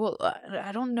back, well,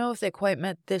 I don't know if they quite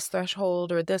met this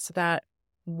threshold or this, that.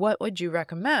 What would you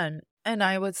recommend? And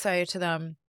I would say to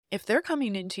them, if they're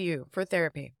coming into you for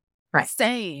therapy,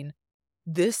 saying,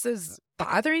 this is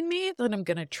bothering me, then I'm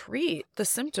going to treat the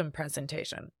symptom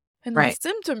presentation. And the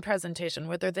symptom presentation,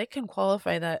 whether they can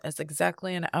qualify that as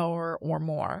exactly an hour or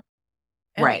more.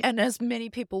 And as many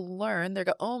people learn, they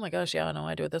go, oh my gosh, yeah, I know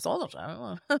I do this all the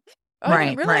time. I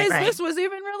didn't realize this was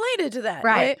even related to that.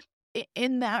 Right.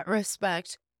 In that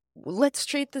respect, let's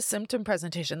treat the symptom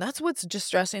presentation. That's what's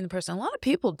distressing the person. A lot of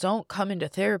people don't come into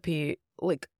therapy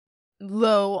like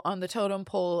low on the totem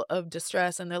pole of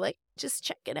distress, and they're like, just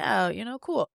check it out,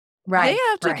 cool. They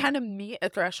have to kind of meet a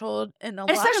threshold, and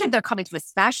especially if they're coming to a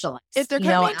specialist. If they're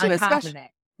coming to a specialist.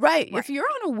 If you're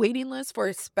on a waiting list for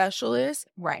a specialist,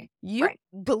 you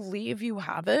believe you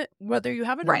have it, whether you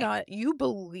have it or not, you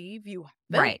believe you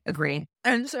have it. Agreed.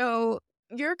 And so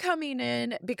you're coming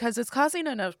in because it's causing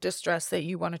enough distress that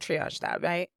you want to triage that,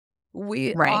 right?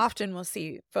 We often will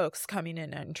see folks coming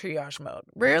in triage mode.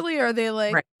 Rarely are they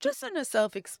like just in a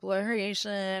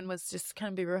self-exploration, was just kind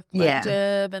of be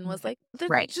reflective and was like,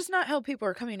 that's just not how people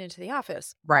are coming into the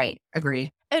office.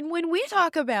 Agree. And when we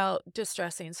talk about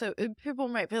distressing, so people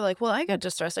might be like, well, I get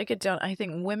distressed. I get down. I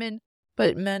think women,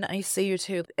 but men, I see you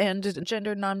too. And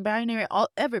gender non-binary,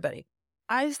 everybody.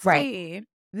 I see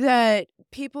that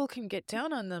people can get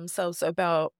down on themselves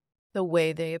about the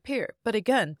way they appear. But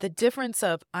again, the difference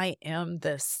of I am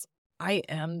this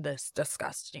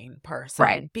disgusting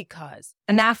person because.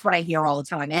 And that's what I hear all the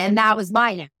time. And that was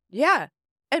mine. Yeah.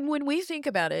 And when we think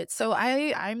about it, so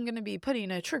I'm going to be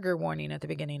putting a trigger warning at the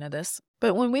beginning of this,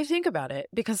 but when we think about it,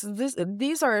 because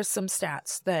these are some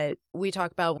stats that we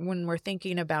talk about when we're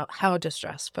thinking about how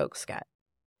distressed folks get.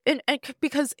 And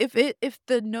because if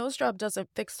the nose job doesn't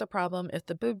fix the problem, if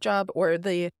the boob job or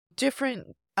the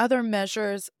different other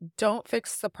measures don't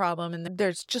fix the problem, and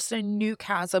there's just a new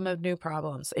chasm of new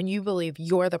problems, and you believe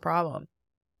you're the problem,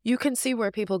 you can see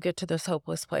where people get to this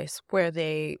hopeless place where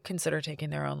they consider taking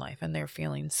their own life and they're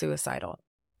feeling suicidal.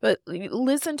 But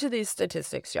listen to these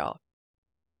statistics, y'all.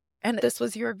 And this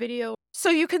was your video. So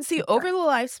you can see over the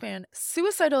lifespan,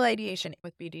 suicidal ideation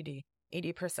with BDD,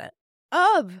 80%.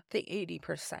 Of the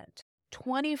 80%,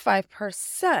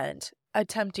 25%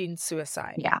 attempting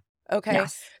suicide. Yeah. Okay.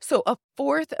 Yes. So a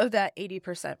fourth of that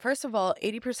 80%. First of all,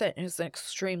 80% is an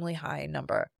extremely high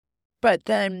number. But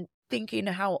then thinking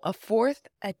how a fourth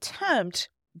attempt,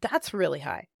 that's really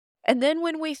high. And then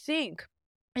when we think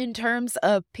in terms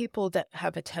of people that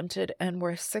have attempted and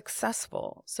were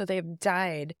successful, so they've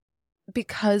died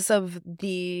because of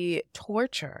the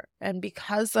torture and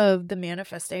because of the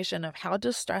manifestation of how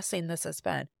distressing this has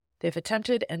been, they've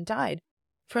attempted and died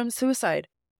from suicide.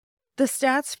 The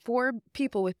stats for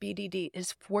people with BDD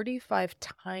is 45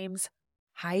 times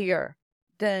higher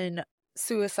than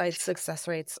suicide success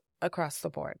rates across the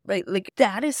board. Right? Like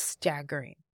that is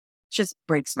staggering. Just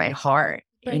breaks my heart.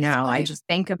 I just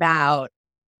think about,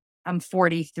 I'm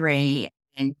 43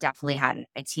 and definitely had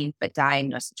a teen, but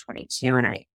diagnosed at 22.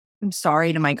 And I'm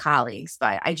sorry to my colleagues,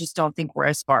 but I just don't think we're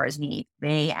as far as we need to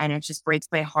be. And it just breaks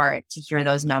my heart to hear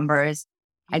those numbers.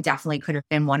 I definitely could have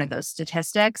been one of those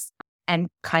statistics. And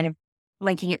kind of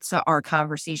linking it to our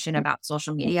conversation about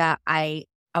social media, I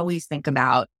always think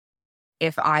about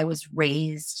if I was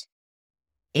raised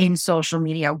in social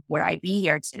media, would I be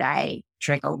here today?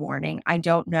 Trigger warning. I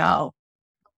don't know.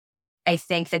 I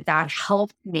think that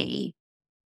helped me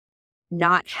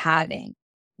not having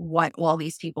what all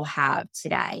these people have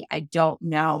today. I don't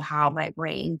know how my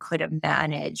brain could have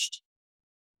managed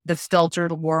the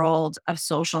filtered world of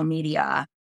social media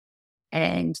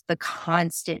and the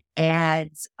constant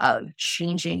ads of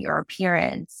changing your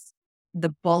appearance,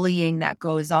 the bullying that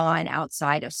goes on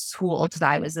outside of school, because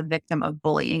I was a victim of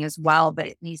bullying as well, but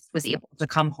at least was able to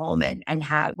come home and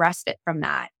have respite from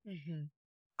that. Mm-hmm.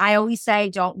 I always say,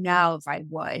 don't know if I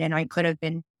would, and I could have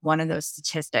been one of those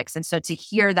statistics. And so to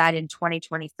hear that in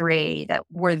 2023, that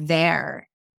we're there,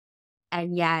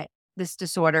 and yet this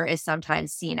disorder is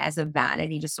sometimes seen as a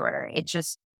vanity disorder. It's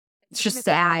just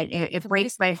sad. It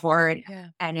breaks my heart. Yeah.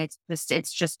 And it's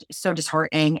just so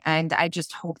disheartening. And I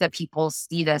just hope that people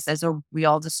see this as a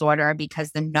real disorder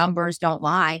because the numbers don't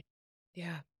lie.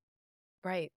 Yeah.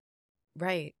 Right.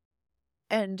 Right.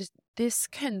 And this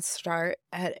can start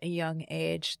at a young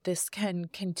age. This can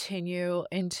continue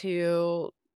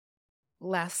into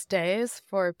last days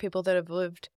for people that have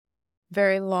lived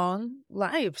very long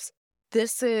lives.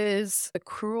 This is a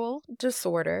cruel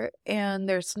disorder, and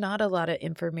there's not a lot of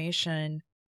information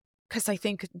because I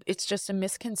think it's just a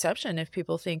misconception if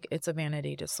people think it's a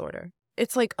vanity disorder.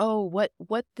 It's like, oh,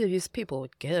 what these people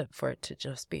would give for it to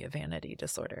just be a vanity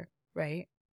disorder, right?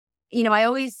 I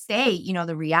always say,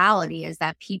 the reality is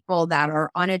that people that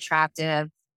are unattractive,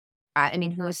 I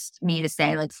mean, who's me to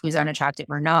say like who's unattractive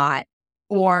or not,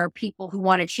 or people who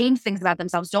want to change things about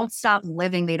themselves don't stop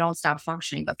living, they don't stop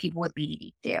functioning, but people with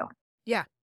BDD do. Yeah.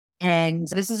 And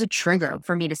this is a trigger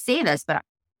for me to say this, but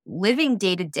living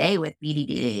day to day with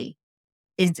BDD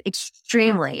is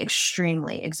extremely,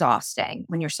 extremely exhausting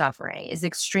when you're suffering. Is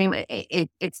extremely,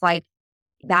 it's like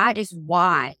that is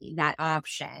why that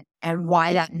option and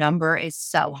why that number is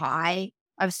so high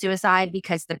of suicide,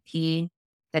 because the pain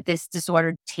that this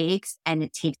disorder takes, and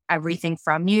it takes everything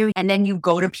from you. And then you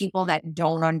go to people that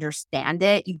don't understand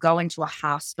it. You go into a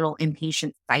hospital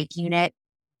inpatient psych unit,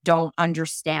 don't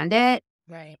understand it.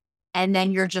 Right. And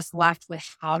then you're just left with,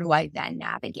 how do I then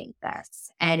navigate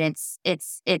this? And it's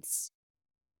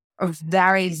a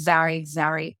very, very,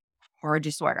 very hard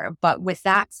disorder. But with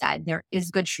that said, there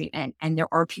is good treatment. And there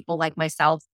are people like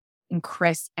myself and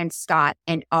Chris and Scott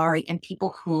and Ari and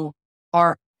people who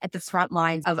are at the front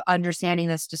lines of understanding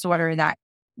this disorder that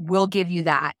will give you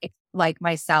that, like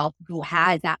myself, who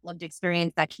has that lived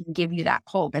experience that can give you that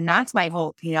hope. And that's my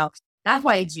hope, that's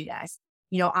why I do this.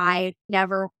 I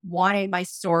never wanted my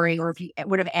story, or if you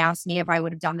would have asked me if I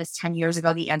would have done this 10 years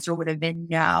ago, the answer would have been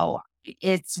no.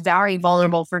 It's very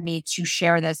vulnerable for me to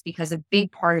share this because a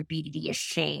big part of BDD is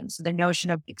shame. So the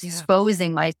notion of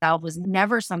exposing myself was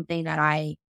never something that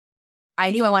I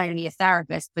knew I wanted to be a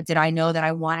therapist, but did I know that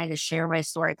I wanted to share my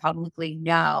story publicly?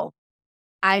 No.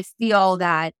 I feel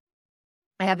that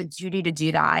I have a duty to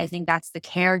do that. I think that's the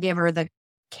caregiver, the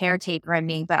caretaker in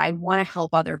me, but I want to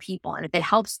help other people. And if it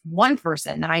helps one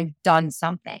person, then I've done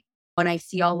something. When I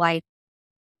feel like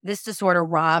this disorder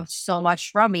robbed so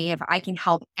much from me, if I can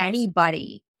help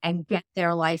anybody and get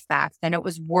their life back, then it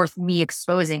was worth me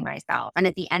exposing myself. And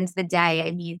at the end of the day,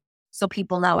 I mean, so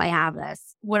people know I have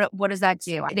this. What does that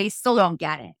do? They still don't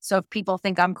get it. So if people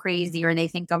think I'm crazy or they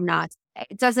think I'm nuts,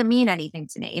 it doesn't mean anything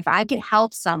to me. If I can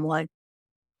help someone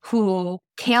who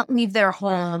can't leave their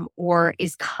home or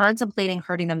is contemplating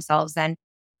hurting themselves, then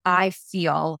I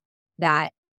feel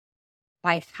that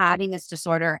by having this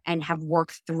disorder and have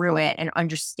worked through it and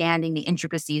understanding the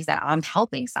intricacies, that I'm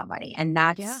helping somebody. And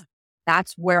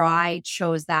that's where I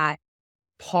chose that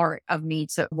part of me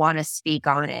to want to speak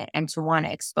on it and to want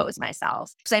to expose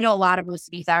myself. Because I know a lot of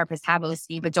OCD therapists have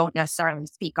OCD, but don't necessarily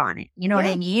speak on it. You know what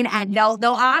I mean? And they'll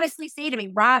honestly say to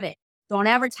me, Robyn, don't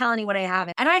ever tell anyone I have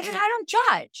it. And I don't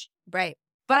judge. Right.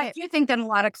 But I do think that a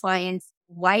lot of clients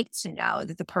like to know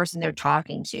that the person they're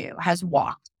talking to has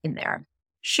walked in their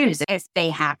shoes if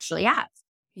they actually have.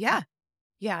 Yeah.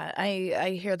 Yeah.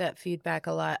 I hear that feedback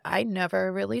a lot. I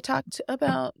never really talked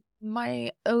about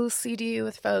my OCD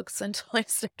with folks until I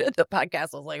started the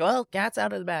podcast. I was like, well, cat's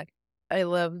out of the bag. I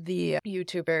love the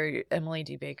YouTuber Emily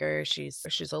D. Baker. She's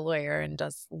a lawyer and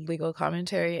does legal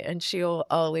commentary, and she'll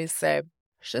always say,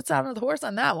 shit's out of the horse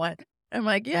on that one. I'm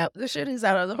like, yeah, the shit is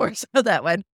out of the horse on that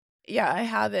one. Yeah, I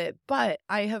have it, but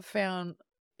I have found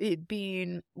it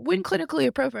being, when clinically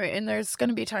appropriate, and there's going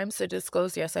to be times to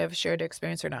disclose, yes, I have a shared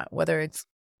experience or not, whether it's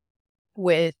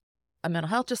with a mental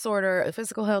health disorder, a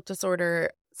physical health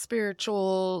disorder,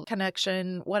 spiritual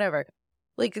connection, whatever.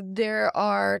 Like, there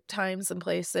are times and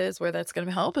places where that's going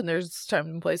to help, and there's times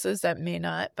and places that may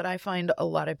not. But I find a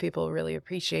lot of people really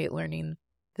appreciate learning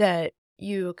that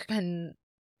you can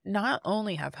not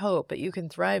only have hope, but you can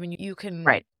thrive and you can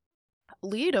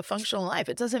lead a functional life.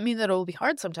 It doesn't mean that it will be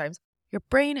hard sometimes. Your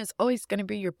brain is always going to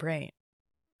be your brain.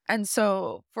 And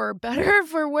so for better or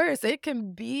for worse, it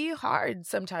can be hard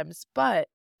sometimes, but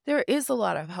there is a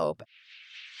lot of hope.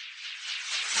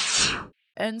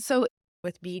 And so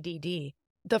with BDD,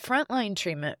 the frontline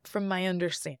treatment, from my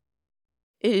understanding,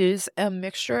 is a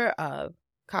mixture of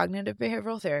cognitive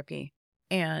behavioral therapy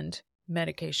and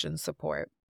medication support.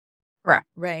 Correct.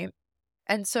 Right.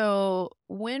 And so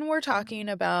when we're talking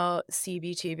about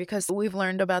CBT, because we've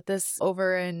learned about this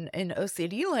over in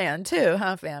OCD land too,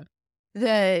 huh, fam?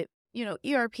 That,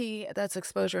 ERP, that's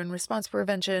exposure and response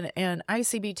prevention, and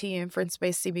ICBT,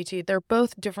 inference-based CBT, they're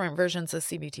both different versions of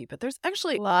CBT, but there's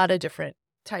actually a lot of different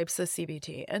types of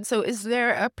CBT. And so is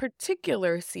there a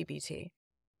particular CBT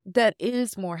that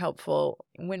is more helpful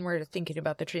when we're thinking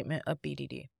about the treatment of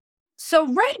BDD? So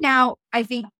right now, I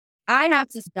think I have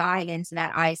to dive into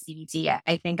that ICBT.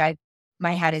 I think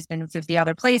my head has been 50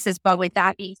 other places. But with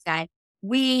that being said,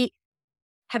 we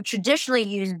have traditionally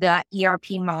used the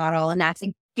ERP model, and that's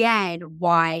again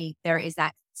why there is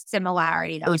that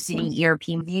similarity to OCD ERP.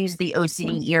 We use the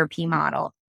OCD ERP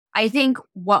model. I think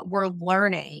what we're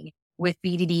learning with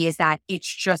BDD is that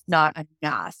it's just not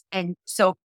enough. And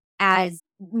so as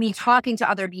me talking to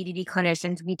other BDD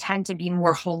clinicians, we tend to be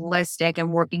more holistic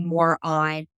and working more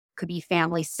on, could be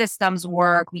family systems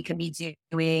work. We could be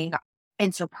doing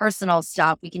interpersonal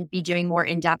stuff. We can be doing more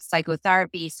in-depth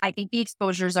psychotherapy. So I think the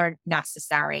exposures are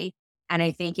necessary. And I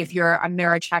think if you're a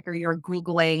mirror checker, you're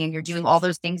Googling and you're doing all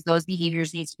those things, those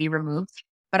behaviors need to be removed.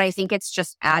 But I think it's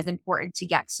just as important to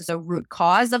get to the root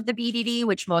cause of the BDD,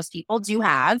 which most people do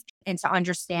have, and to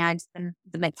understand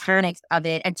the mechanics of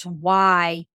it and to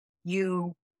why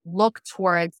you look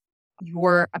towards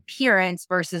your appearance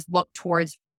versus look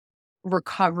towards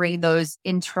recovering those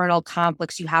internal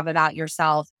conflicts you have about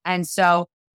yourself. And so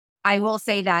I will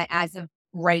say that as of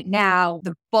right now,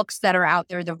 the books that are out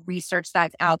there, the research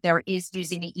that's out there is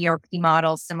using the ERP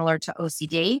model similar to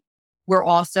OCD. We're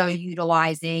also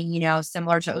utilizing,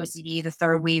 similar to OCD, the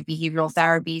third wave behavioral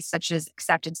therapies such as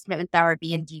acceptance commitment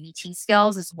therapy and DBT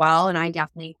skills as well. And I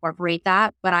definitely incorporate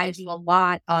that. But I do a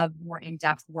lot of more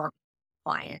in-depth work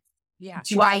with clients. Yeah.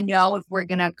 Do I know if we're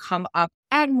going to come up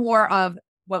and more of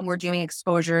when we're doing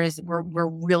exposures, we're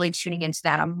really tuning into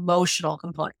that emotional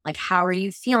component. Like, how are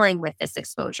you feeling with this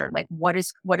exposure? Like, what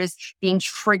is being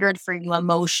triggered for you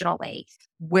emotionally?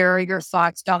 Where are your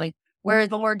thoughts going? Whereas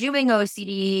when we're doing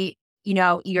OCD,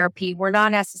 ERP, we're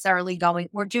not necessarily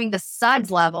we're doing the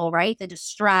SUDS level, right? The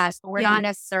distress, but we're not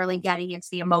necessarily getting into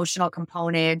the emotional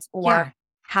components or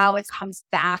how it comes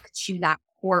back to that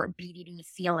core BDD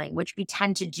feeling, which we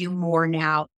tend to do more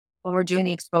now when we're doing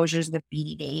the exposures with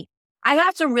BDD. I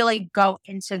have to really go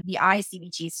into the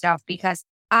ICBT stuff because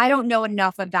I don't know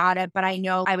enough about it, but I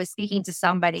know I was speaking to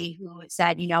somebody who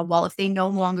said, well, if they no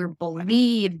longer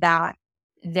believe that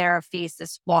their face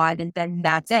is flawed, then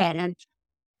that's it. And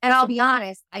I'll be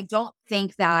honest, I don't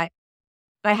think that,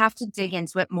 but I have to dig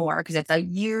into it more because it's a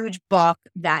huge book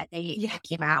that they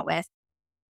came out with.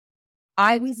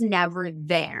 I was never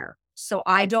there. So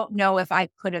I don't know if I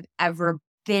could have ever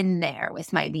been there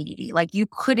with my BDD. Like, you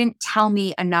couldn't tell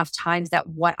me enough times that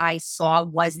what I saw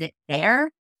wasn't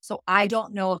there. So I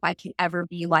don't know if I can ever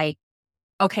be like,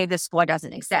 okay, this flaw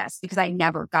doesn't exist because I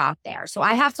never got there. So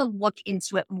I have to look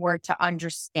into it more to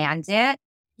understand it,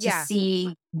 to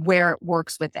see where it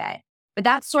works with it. But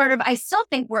that's sort of, I still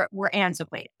think we're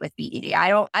antiquated with BDD.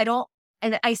 I don't,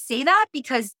 and I say that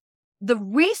because the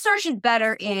research is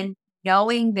better in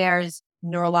knowing there's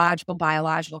neurological,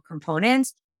 biological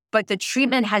components, but the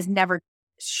treatment has never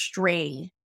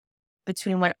strayed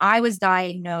between when I was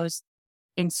diagnosed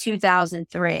in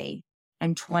 2003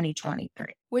 and 2023.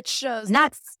 Which shows...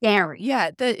 Not scary.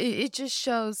 Yeah, it just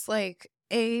shows I'm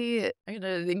going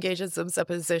to engage in some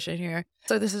supposition here.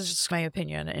 So this is just my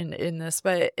opinion in this,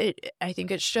 but I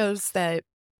think it shows that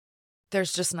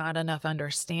there's just not enough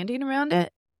understanding around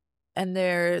it. And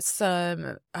there's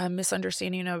some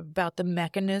misunderstanding about the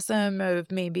mechanism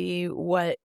of maybe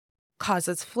what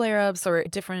causes flare-ups or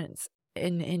difference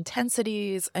in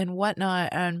intensities and whatnot.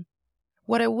 And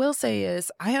what I will say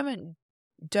is I haven't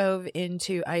dove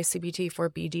into ICBT for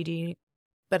BDD,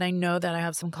 but I know that I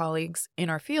have some colleagues in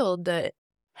our field that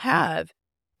have.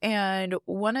 And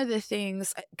one of the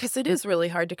things, because it is really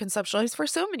hard to conceptualize for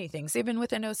so many things, even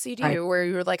within OCD, where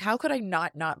you're like, how could I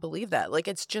not believe that? Like,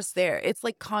 it's just there. It's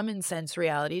like common sense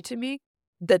reality to me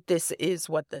that this is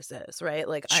what this is, right?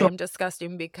 Like, I am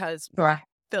disgusting because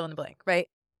fill in the blank, right?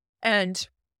 And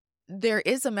there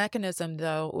is a mechanism,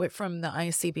 though, from the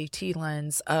ICBT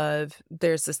lens of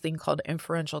there's this thing called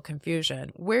inferential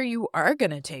confusion, where you are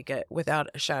going to take it without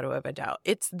a shadow of a doubt.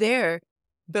 It's there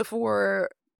before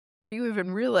you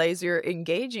even realize you're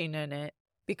engaging in it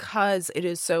because it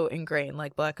is so ingrained,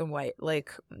 like black and white,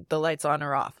 like the light's on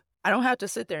or off. I don't have to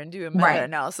sit there and do a Right.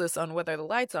 meta-analysis on whether the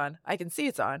light's on. I can see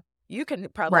it's on. You can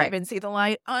probably Right. even see the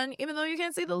light on, even though you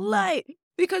can't see the light,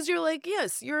 because you're like,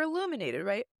 yes, you're illuminated,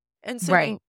 right? And so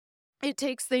Right. it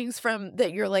takes things from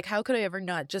that you're like, how could I ever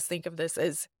not just think of this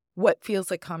as what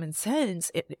feels like common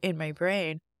sense in my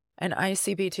brain? And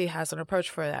ICBT has an approach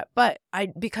for that. But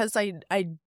because I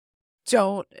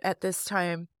don't at this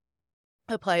time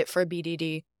apply it for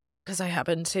BDD, because I've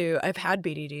had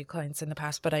BDD clients in the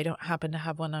past, but I don't happen to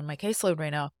have one on my caseload right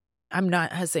now. I'm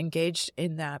not as engaged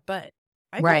in that, but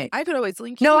Right. I could always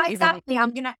link No, you even. exactly.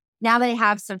 Now that I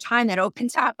have some time that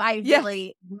opens up, I Yeah.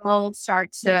 really will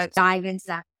start to dive into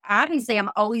that. Obviously,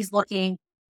 I'm always looking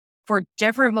for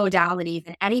different modalities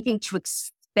and anything to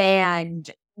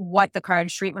expand what the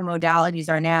current treatment modalities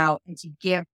are now and to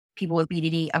give people with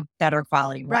BDD a better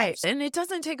quality of Right. life. And it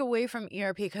doesn't take away from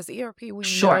ERP, because ERP we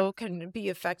Sure. know can be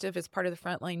effective as part of the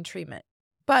frontline treatment.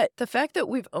 But the fact that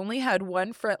we've only had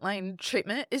one frontline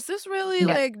treatment, is this really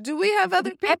Yeah. like, do we have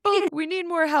other people? We need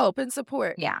more help and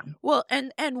support. Yeah. Well,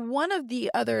 and one of the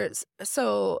others,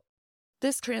 so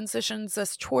this transitions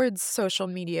us towards social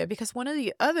media, because one of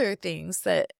the other things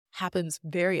that happens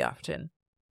very often,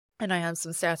 and I have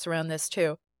some stats around this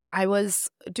too. I was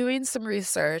doing some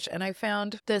research and I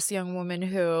found this young woman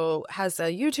who has a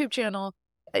YouTube channel.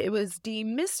 It was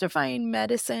Demystifying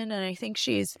Medicine, and I think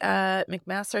she's at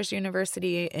McMaster's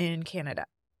University in Canada.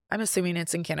 I'm assuming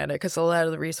it's in Canada because a lot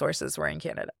of the resources were in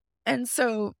Canada. And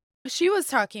so she was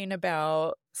talking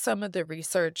about some of the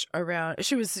research around,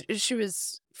 she was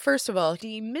first of all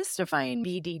demystifying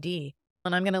BDD.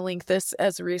 And I'm going to link this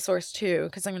as a resource too,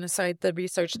 because I'm going to cite the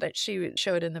research that she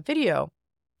showed in the video.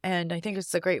 And I think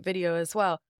it's a great video as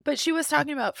well. But she was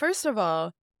talking about, first of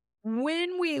all,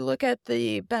 when we look at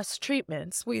the best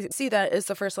treatments, we see that as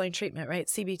the first line treatment, right?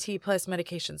 CBT plus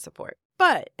medication support.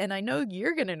 But, and I know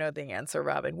you're going to know the answer,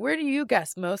 Robyn, where do you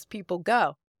guess most people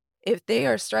go if they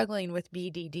are struggling with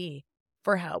BDD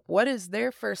for help? What is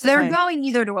their first They're line? going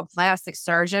either to a plastic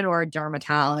surgeon or a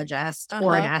dermatologist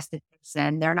or an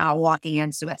esthetician. They're not walking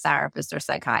into a therapist or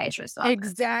psychiatrist office.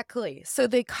 Exactly. So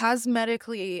they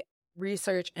cosmetically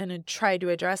research and try to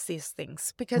address these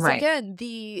things, because Right. again,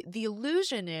 the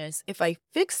illusion is, if I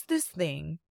fix this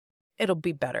thing, it'll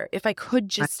be better. If I could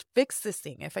just fix this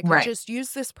thing, if I could Right. just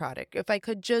use this product, if I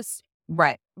could just,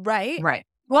 Right. right? Right.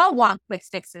 We all want quick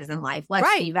fixes in life. Let's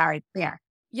Right. be very clear.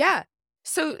 Yeah.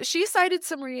 So she cited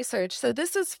some research. So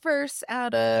this is first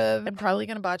out of, I'm probably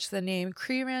going to botch the name,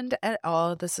 Creerand et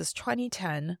al. This is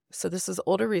 2010. So this is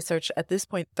older research, at this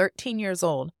point, 13 years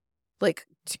old. Like,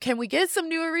 can we get some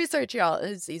newer research, y'all?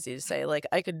 It's easy to say. Like,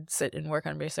 I could sit and work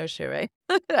on research too, right?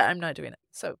 I'm not doing it.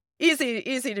 So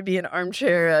easy to be an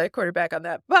armchair quarterback on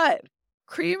that. But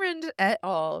Creerand et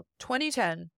al.,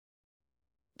 2010,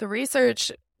 the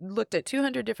research looked at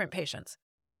 200 different patients.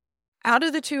 Out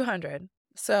of the 200,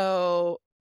 so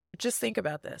just think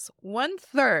about this.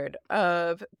 1/3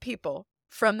 of people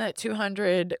from that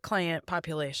 200 client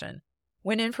population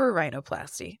went in for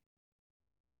rhinoplasty.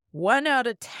 1 out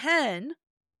of 10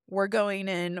 were going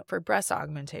in for breast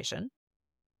augmentation.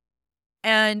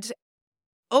 And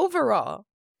overall,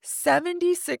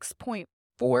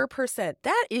 76.4%,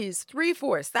 that is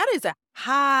 3/4. That is a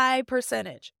high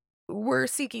percentage. We're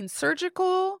seeking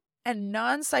surgical and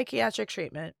non-psychiatric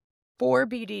treatment for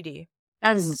BDD.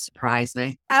 That doesn't surprise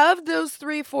me. Of those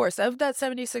 3/4, of that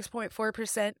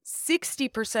 76.4%,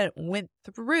 60% went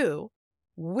through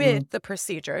with the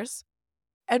procedures.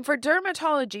 And for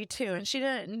dermatology too, and she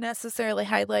didn't necessarily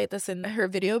highlight this in her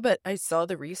video, but I saw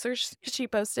the research she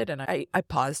posted and I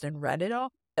paused and read it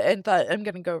all and thought, I'm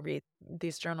going to go read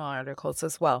these journal articles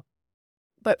as well.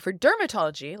 But for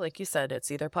dermatology, like you said, it's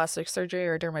either plastic surgery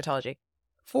or dermatology.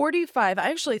 45, I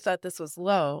actually thought this was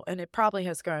low, and it probably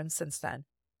has grown since then.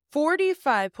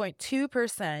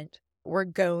 45.2% were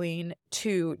going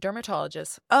to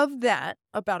dermatologists. Of that,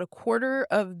 about a quarter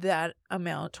of that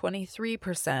amount,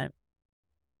 23%,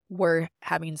 were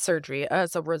having surgery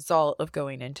as a result of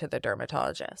going into the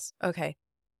dermatologist. Okay.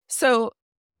 So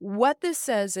what this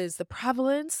says is the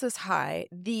prevalence is high.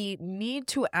 The need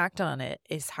to act on it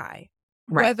is high.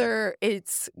 Right. Whether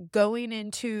it's going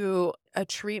into a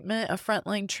treatment, a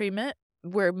frontline treatment,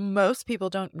 where most people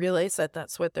don't realize that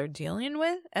that's what they're dealing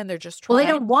with, and they're just trying. Well,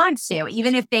 they don't want to.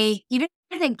 Even if they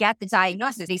get the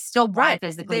diagnosis, they still want to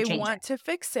physically They change want to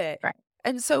fix it. Right.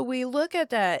 And so we look at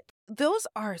that. Those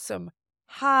are some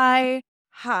high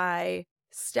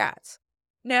stats.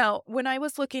 Now, when I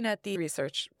was looking at the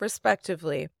research,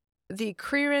 respectively, the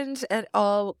Creerand et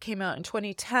al. Came out in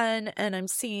 2010, and I'm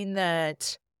seeing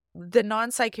that the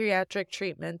non-psychiatric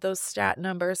treatment, those stat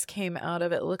numbers came out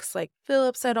of, it looks like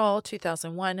Phillips et al.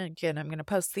 2001. Again, I'm going to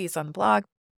post these on the blog.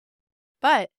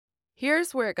 But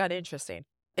here's where it got interesting.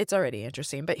 It's already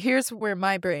interesting, but here's where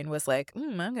my brain was like,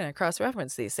 I'm going to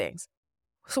cross-reference these things.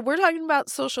 So we're talking about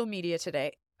social media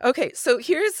today. Okay, so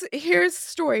here's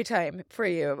story time for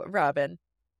you, Robyn.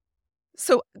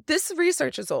 So this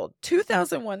research is old.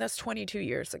 2001, that's 22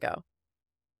 years ago.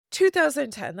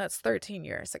 2010, that's 13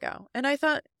 years ago. And I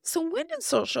thought, so when did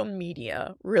social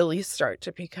media really start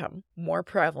to become more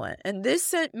prevalent? And this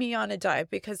sent me on a dive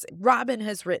because Robyn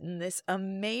has written this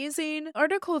amazing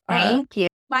article. Thank you.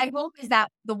 My hope is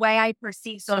that the way I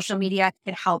perceive social media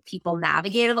can help people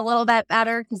navigate it a little bit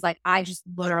better. Cause like, I just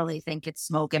literally think it's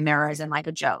smoke and mirrors and like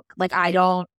a joke. Like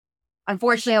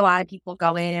unfortunately, a lot of people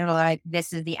go in and are like,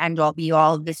 this is the end all be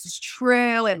all. This is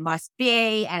true. It must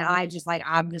be. And I'm just like,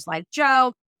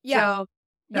 joke. Yeah. Joke.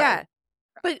 Yeah.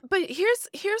 But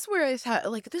here's where I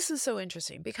thought, like, this is so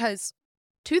interesting because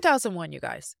 2001, you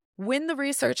guys, when the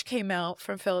research came out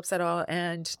from Phillips et al.,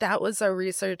 and that was our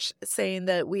research saying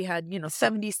that we had,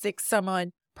 76 some odd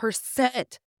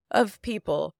 % of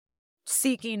people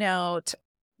seeking out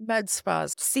med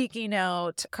spas, seeking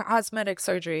out cosmetic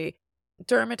surgery,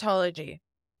 dermatology.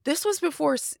 This was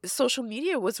before social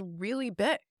media was really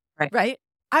big, right?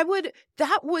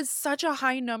 That was such a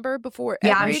high number before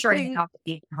I'm sure everything.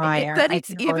 it's not higher. That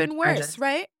it's even worse,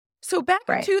 right? So back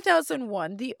in Right.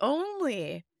 2001, the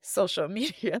only social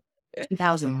media.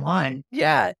 2001.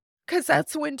 Yeah, because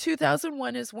that's when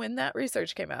 2001 is when that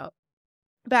research came out.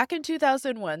 Back in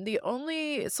 2001, the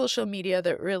only social media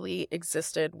that really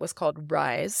existed was called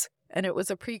Rise, and it was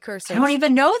a precursor. I don't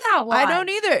even know that one. I don't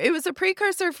either. It was a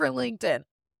precursor for LinkedIn.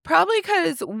 Probably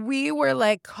because we were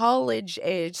like college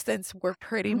age, since we're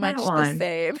pretty much the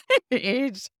same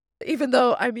age, even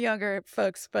though I'm younger,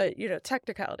 folks, but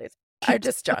technicalities. I'm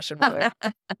just Josh and Boy.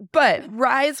 But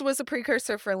Rise was a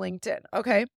precursor for LinkedIn.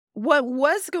 Okay. What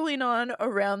was going on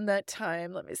around that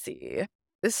time? Let me see.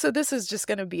 So this is just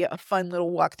going to be a fun little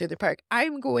walk through the park.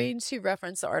 I'm going to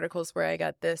reference the articles where I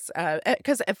got this,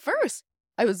 because at first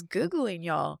I was Googling,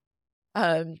 y'all.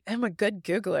 I'm a good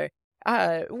Googler.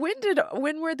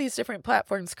 When were these different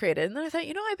platforms created? And then I thought,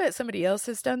 I bet somebody else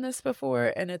has done this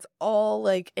before, and it's all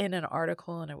like in an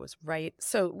article, and I was right.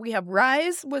 So we have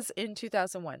Rise was in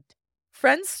 2001.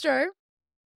 Friendster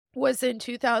was in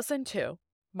 2002,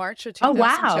 March of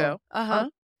 2002. Oh,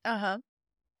 wow.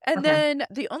 And then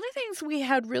the only things we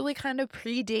had really kind of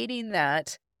predating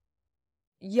that,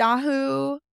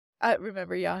 Yahoo,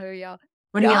 remember Yahoo, y'all?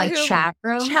 What do you mean, like chat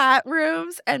rooms? Chat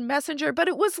rooms and Messenger, but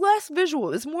it was less visual.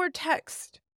 It was more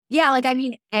text. Yeah, like, I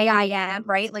mean, AIM,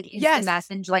 right? Like instant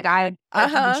message. Like you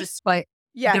would just put,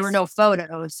 there were no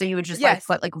photos. So you would just like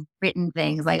put like written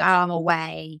things like, I'm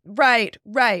away. Right.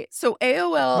 So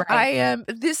AOL, IM,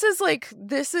 this is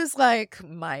like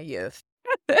my youth.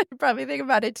 Probably think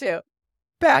about it too.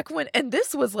 Back when, and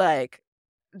this was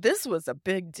a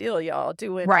big deal, y'all,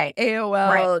 doing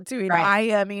AOL, doing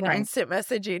IMing, instant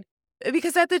messaging.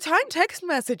 Because at the time, text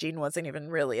messaging wasn't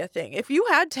even really a thing. If you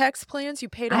had text plans, you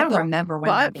paid I don't remember when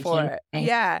that for it.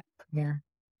 Yeah.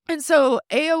 And so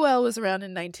AOL was around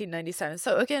in 1997.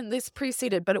 So again, this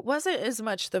preceded, but it wasn't as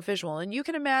much the visual. And you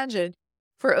can imagine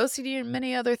for OCD and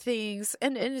many other things,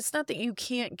 and it's not that you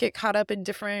can't get caught up in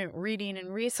different reading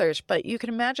and research, but you can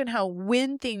imagine how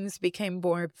when things became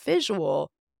more visual,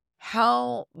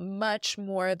 how much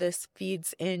more this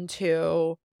feeds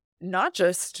into not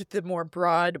just the more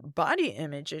broad body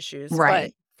image issues,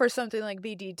 but for something like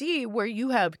BDD, where you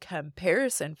have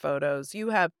comparison photos, you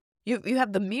have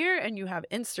the mirror, and you have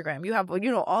Instagram, you have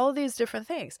all of these different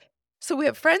things. So we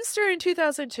have Friendster in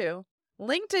 2002,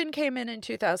 LinkedIn came in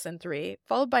 2003,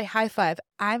 followed by High Five.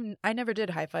 I never did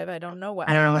High Five. I don't know what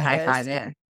High Five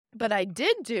is, but I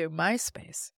did do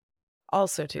MySpace,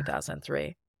 also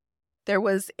 2003. There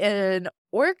was an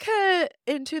Orca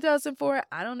in 2004.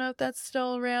 I don't know if that's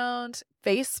still around.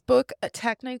 Facebook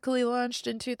technically launched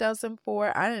in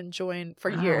 2004. I didn't join for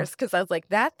years because I was like,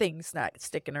 that thing's not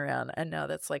sticking around. And now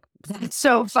that's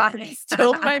so funny.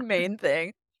 Still my main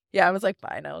thing. Yeah, I was like,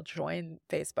 fine, I'll join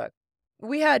Facebook.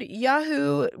 We had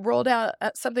Yahoo rolled out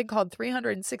something called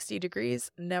 360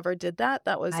 Degrees. Never did that.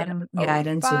 That was I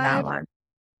didn't see that one.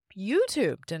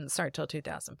 YouTube didn't start till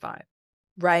 2005,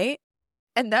 right?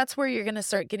 And that's where you're going to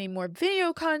start getting more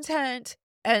video content.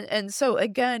 And so,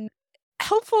 again,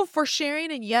 helpful for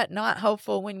sharing and yet not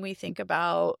helpful when we think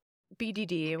about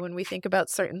BDD, when we think about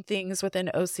certain things within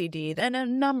OCD, and a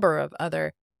number of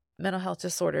other mental health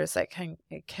disorders that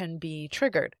can be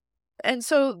triggered. And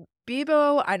so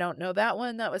Bebo, I don't know that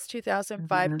one. That was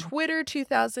 2005. Mhm. Twitter,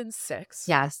 2006.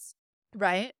 Yes.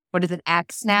 Right? What is it,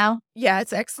 X now? Yeah,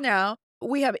 it's X now.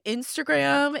 We have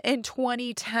Instagram in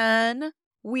 2010.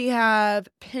 We have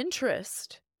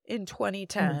Pinterest in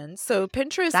 2010. So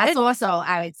Pinterest, That's and also,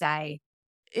 I would say,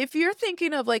 if you're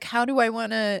thinking of like, how do I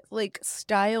want to like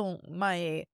style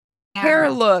my hair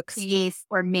hair, looks, face,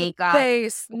 or makeup.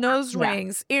 face, nose Yeah.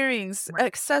 rings, earrings, Right.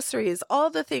 accessories, all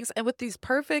the things, and with these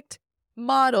perfect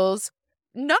models,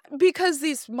 not because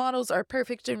these models are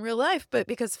perfect in real life, but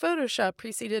because Photoshop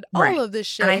preceded all Right. of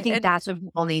this And I shit. think And that's what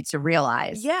people need to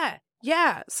realize. yeah,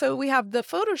 yeah. So we have the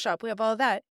Photoshop, we have all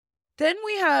that. Then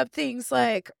we have things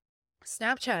like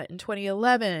Snapchat in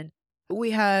 2011.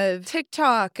 We have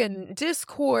TikTok and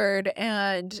Discord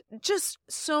and just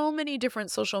so many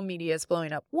different social medias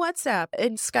blowing up. WhatsApp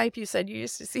and Skype. You said you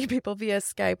used to see people via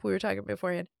Skype. We were talking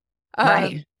beforehand.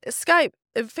 Right. Skype,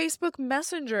 Facebook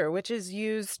Messenger, which is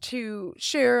used to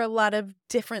share a lot of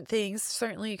different things.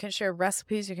 Certainly, you can share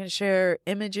recipes, you can share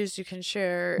images, you can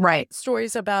share Right.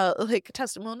 stories about like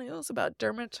testimonials about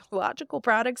dermatological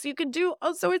products. You can do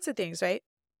all sorts of things, right?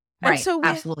 And Right. so we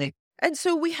Absolutely. and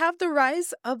so we have the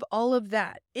rise of all of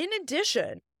that. In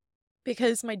addition,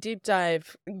 because my deep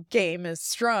dive game is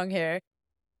strong here,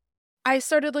 I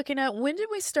started looking at when did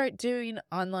we start doing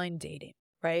online dating,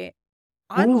 right?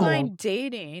 Ooh. Online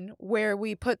dating where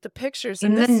we put the pictures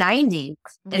In the 90s.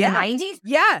 In the Yeah. 90s?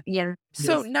 Yeah. Yeah.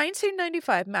 So Yes.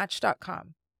 1995,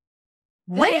 Match.com.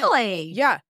 Really?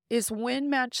 Yeah, is when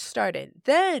Match started.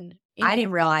 Then I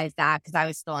didn't realize that because I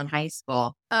was still in high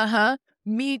school.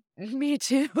 Me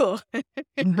too.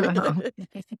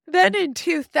 Then in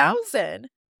 2000,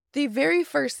 the very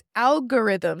first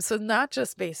algorithm, so not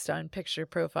just based on picture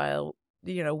profile,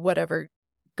 whatever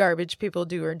garbage people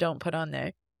do or don't put on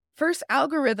there. First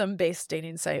algorithm-based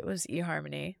dating site was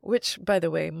eHarmony, which, by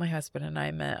the way, my husband and I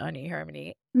met on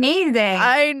eHarmony.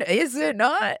 Amazing. Is it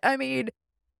not? I mean,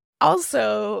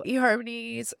 also,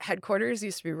 eHarmony's headquarters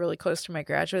used to be really close to my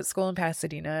graduate school in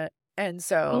Pasadena. And Oh,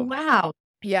 so, wow.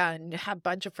 yeah, and have a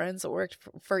bunch of friends that worked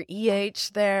for EH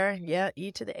there. Yeah,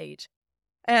 E to the H.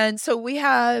 And so we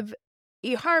have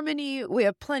eHarmony, we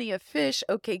have Plenty of Fish,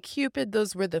 OkCupid.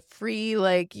 Those were the free,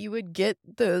 like you would get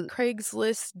the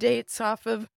Craigslist dates off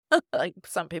of, like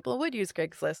some people would use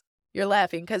Craigslist. You're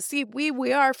laughing because see,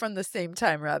 we are from the same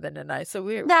time, Robyn and I. So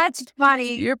That's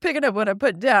funny. you're picking up what I'm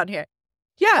putting down here.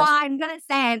 Yeah. Well, I'm going to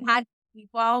say I've had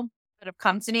people that have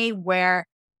come to me where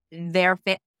their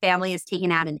family is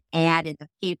taking out an ad in the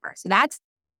paper. So that's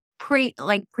pre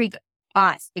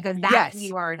us because that Yes.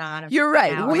 you are not. You're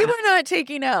right. We were not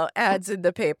taking out ads in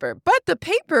the paper, but the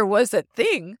paper was a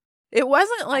thing. It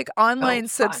wasn't like online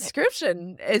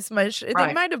subscription as much.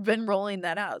 They might have been rolling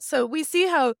that out. So we see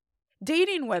how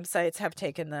dating websites have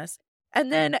taken this.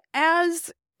 And then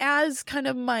as kind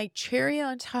of my cherry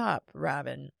on top,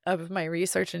 Robyn, of my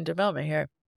research and development here,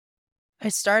 I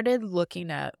started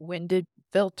looking at when did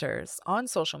filters on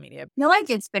social media. I feel like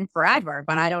it's been forever,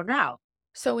 but I don't know.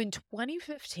 So in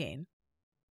 2015.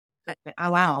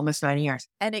 Oh, wow. Almost 9 years.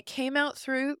 And it came out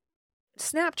through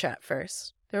Snapchat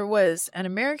first. There was an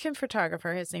American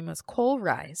photographer. His name was Cole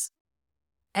Rise.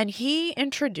 And he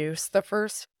introduced the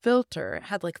first filter. It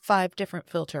had like 5 different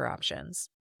filter options.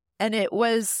 And it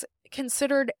was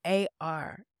considered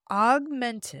AR,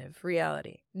 augmented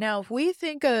reality. Now, if we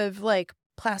think of like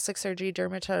plastic surgery,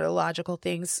 dermatological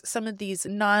things, some of these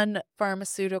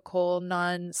non-pharmaceutical,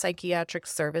 non-psychiatric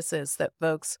services that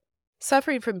folks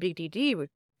suffering from BDD would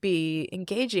be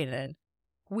engaging in,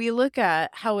 we look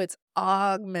at how it's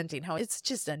augmenting, how it's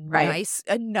just a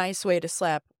nice way to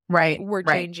slap. We're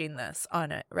changing this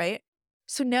on it, right?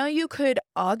 So now you could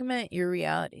augment your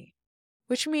reality,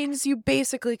 which means you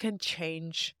basically can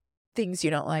change things you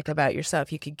don't like about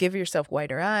yourself. You could give yourself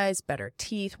whiter eyes, better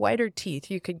teeth, whiter teeth.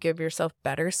 You could give yourself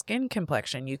better skin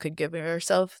complexion. You could give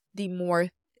yourself the more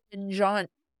jaunt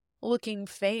looking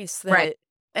face.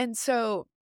 And so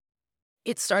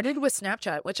it started with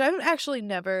Snapchat, which I've actually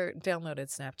never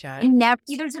downloaded Snapchat.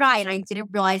 Neither did I. And I didn't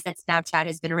realize that Snapchat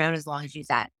has been around as long as you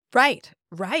said. Right.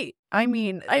 I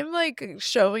mean, I'm like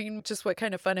showing just what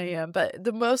kind of fun I am, but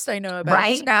the most I know about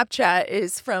Snapchat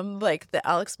is from like the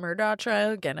Alex Murdaugh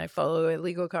trial. Again, I follow a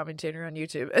legal commentator on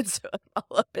YouTube, and so I'm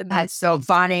all up in that. That's so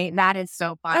funny. That is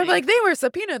so funny. I'm like, they were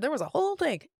subpoenaed. There was a whole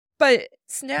thing. But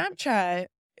Snapchat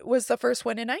was the first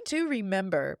one, and I do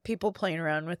remember people playing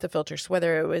around with the filters,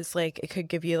 whether it was like, it could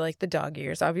give you like the dog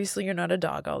ears. Obviously, you're not a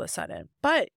dog all of a sudden.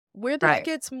 But where that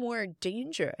gets more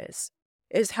dangerous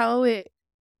is how it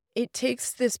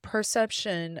takes this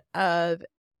perception of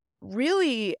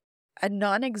really a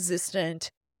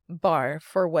non-existent bar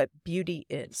for what beauty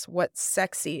is, what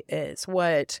sexy is,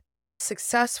 what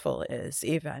successful is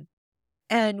even.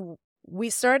 And we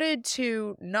started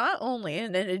to not only,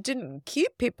 and it didn't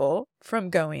keep people from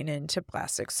going into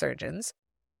plastic surgeons,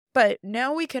 but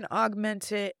now we can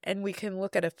augment it and we can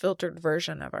look at a filtered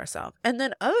version of ourselves. And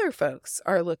then other folks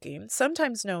are looking,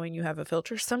 sometimes knowing you have a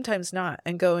filter, sometimes not,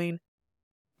 and going,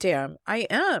 damn,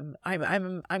 I'm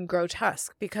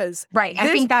grotesque because Right.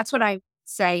 I think that's what I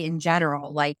say in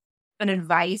general, like an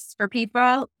advice for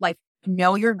people, like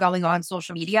know you're going on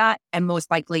social media and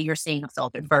most likely you're seeing a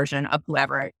filtered version of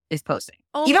whoever is posting.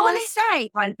 Even when they say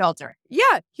unfiltered.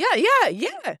 Yeah.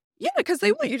 Because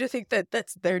they want you to think that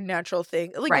that's their natural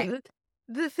thing. Like Right.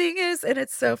 the thing is, and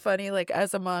it's so funny, like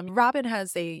as a mom, Robyn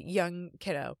has a young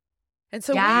kiddo. And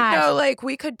so we know, like,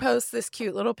 we could post this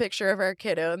cute little picture of our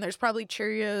kiddo, and there's probably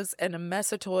Cheerios and a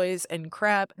mess of toys and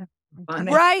crap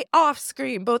right off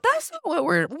screen. But that's not what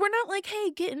we're not like,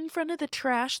 hey, get in front of the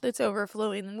trash that's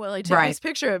overflowing while I take this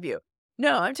picture of you.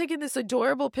 No, I'm taking this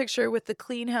adorable picture with the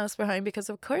clean house behind because,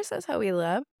 of course, that's how we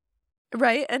love.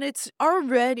 Right. And it's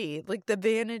already like the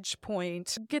vantage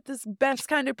point, get this best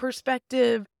kind of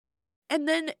perspective. And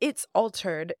then it's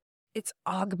altered. It's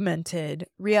augmented.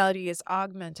 Reality is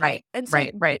augmented. Right. And so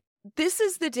right. This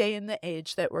is the day and the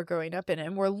age that we're growing up in.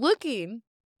 And we're looking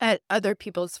at other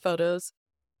people's photos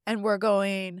and we're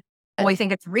going, we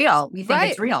think it's real. We think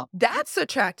it's real. That's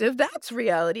attractive. That's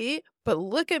reality. But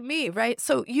look at me. Right.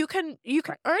 So you can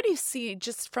already see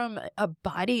just from a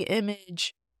body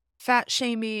image, fat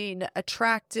shaming,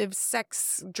 attractive,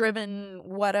 sex driven,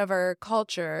 whatever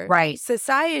culture,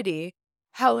 society,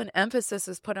 how an emphasis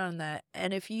is put on that.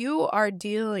 And if you are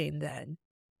dealing then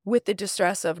with the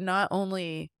distress of not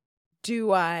only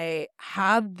do I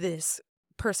have this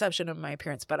perception of my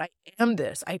appearance, but I am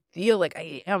this, I feel like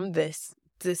I am this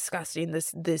disgusting,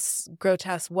 this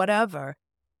grotesque, whatever,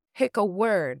 pick a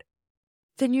word,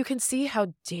 then you can see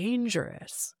how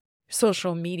dangerous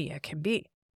social media can be,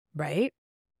 right?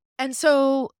 And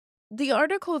so the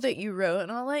article that you wrote,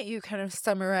 and I'll let you kind of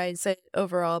summarize it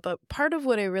overall, but part of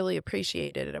what I really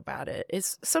appreciated about it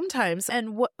is sometimes,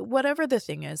 and whatever the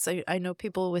thing is, I know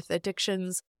people with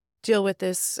addictions deal with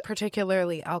this,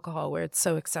 particularly alcohol, where it's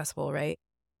so accessible, right?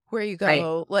 Where you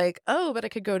go like, oh, but I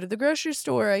could go to the grocery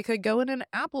store. I could go in an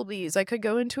Applebee's. I could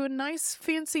go into a nice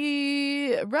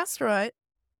fancy restaurant.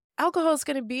 Alcohol is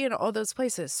going to be in all those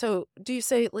places. So do you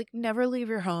say like never leave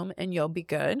your home and you'll be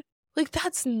good? Like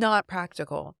that's not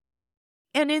practical.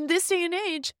 And in this day and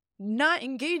age, not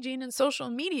engaging in social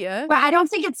media. Well, I don't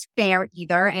think it's fair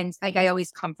either. And like I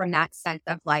always come from that sense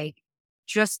of like,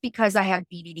 just because I have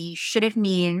BDD shouldn't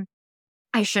mean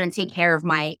I shouldn't take care of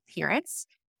my appearance.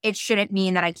 It shouldn't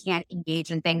mean that I can't engage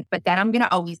in things. But then I'm going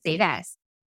to always say this,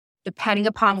 depending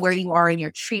upon where you are in your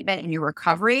treatment and your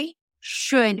recovery,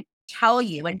 should tell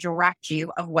you and direct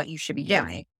you of what you should be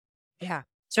doing. Yeah.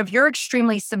 So if you're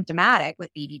extremely symptomatic with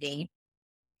BDD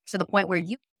to the point where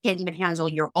you can't even handle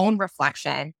your own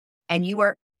reflection and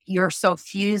you're so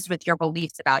fused with your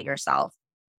beliefs about yourself,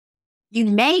 you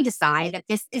may decide that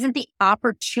this isn't the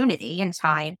opportunity in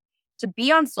time to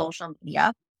be on social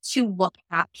media to look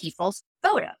at people's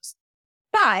photos.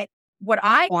 But what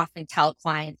I often tell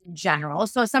clients in general,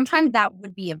 so sometimes that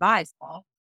would be advisable,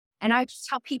 and I just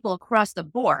tell people across the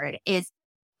board is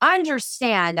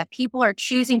understand that people are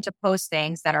choosing to post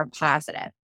things that are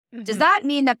positive. Mm-hmm. Does that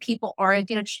mean that people aren't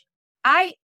going to,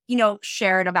 I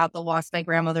shared about the loss of my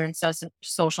grandmother in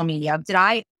social media. Did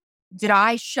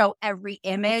I show every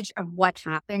image of what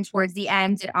happened towards the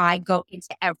end? Did I go into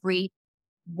every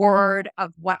word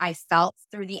of what I felt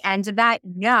through the end of that?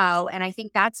 No. And I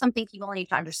think that's something people need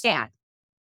to understand.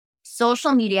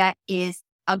 Social media is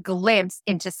a glimpse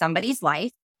into somebody's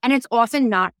life, and it's often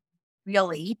not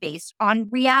really based on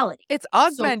reality. It's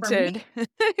augmented,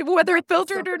 whether it's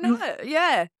filtered or not.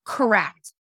 Yeah.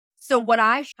 Correct. So what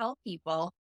I tell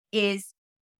people is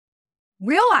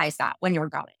realize that when you're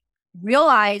going.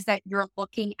 Realize that you're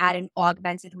looking at an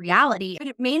augmented reality, but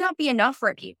it may not be enough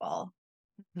for people.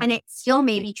 Mm-hmm. And it still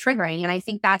may be triggering. And I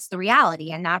think that's the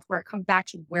reality. And that's where it comes back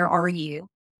to where are you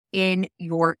in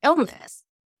your illness?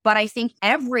 But I think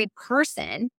every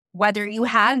person, whether you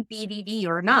have BDD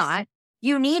or not,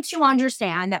 you need to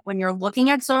understand that when you're looking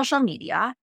at social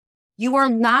media, you are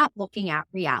not looking at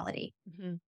reality.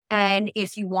 Mm-hmm. And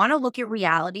if you want to look at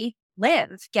reality,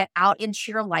 live, get out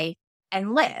into your life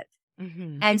and live.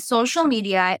 Mm-hmm. And social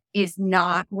media is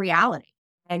not reality.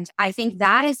 And I think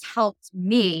that has helped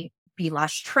me be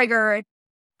less triggered.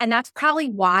 And that's probably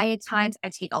why at times I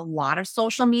take a lot of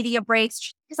social media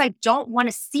breaks because I don't want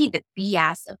to see the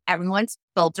BS of everyone's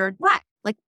filtered life.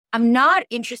 Like I'm not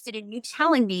interested in you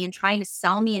telling me and trying to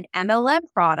sell me an MLM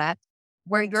product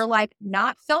where you're like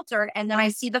not filtered. And then I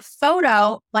see the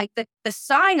photo, like the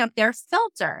sign up there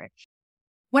filtered.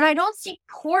 When I don't see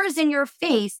pores in your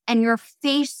face and your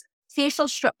facial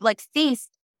strip, like face,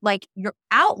 like your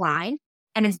outline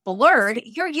and it's blurred,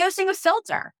 you're using a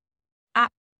filter.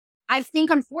 I think,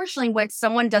 unfortunately, when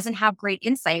someone doesn't have great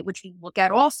insight, which we look at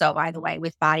also, by the way,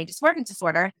 with body dysmorphic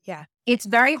disorder, Yeah. it's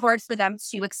very hard for them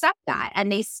to accept that.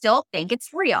 And they still think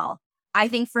it's real. I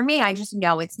think for me, I just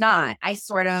know it's not. I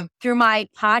sort of, through my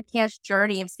podcast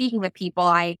journey of speaking with people,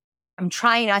 I'm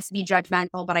trying not to be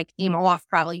judgmental, but I came off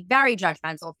probably very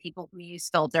judgmental of people who use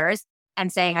filters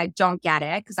and saying, I don't get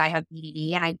it because I have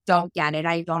BDD and I don't get it.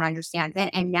 I don't understand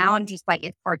it. And now I'm just like,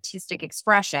 it's artistic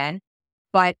expression.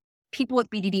 But people with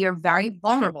BDD are very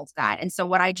vulnerable to that. And so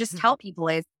what I just tell people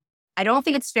is, I don't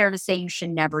think it's fair to say you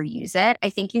should never use it. I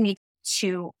think you need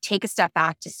to take a step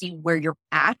back to see where you're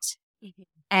at.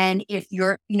 And if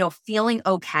you're, feeling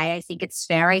okay, I think it's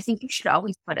fair. I think you should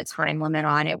always put a time limit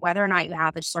on it, whether or not you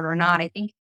have a disorder or not. I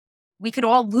think we could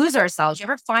all lose ourselves. You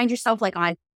ever find yourself like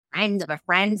on friends of a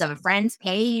friend's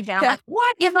page? And I'm like,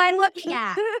 what am I looking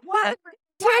at? What?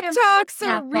 TikToks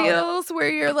or reels where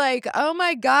you're like, oh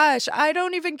my gosh, I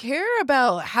don't even care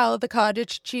about how the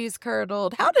cottage cheese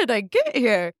curdled. How did I get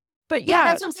here? But yeah,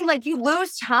 that's what I'm saying. Like you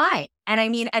lose time. And I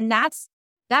mean, and that's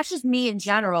just me in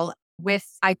general with,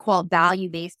 I call it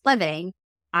value-based living.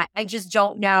 I just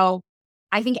don't know.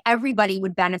 I think everybody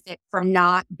would benefit from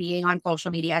not being on social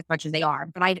media as much as they are.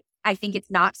 But I think it's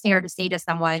not fair to say to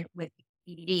someone with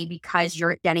BDD because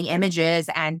you're getting images.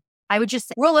 And I would just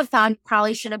say, rule of thumb,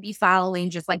 probably shouldn't be following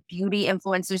just like beauty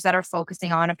influencers that are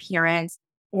focusing on appearance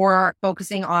or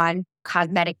focusing on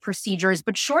cosmetic procedures.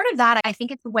 But short of that, I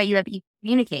think it's the way you have to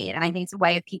communicate. And I think it's a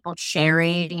way of people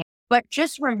sharing. But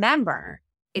just remember,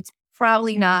 it's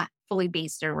probably not fully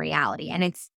based in reality. And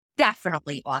it's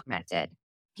definitely augmented.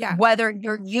 Yeah. Whether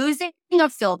you're using a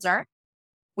filter,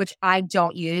 which I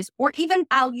don't use, or even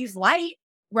I'll use light,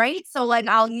 right? So like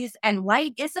and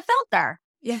light is a filter.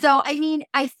 Yeah. So, I mean,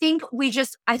 I think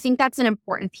that's an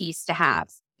important piece to have.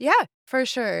 Yeah, for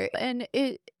sure. And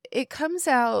it comes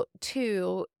out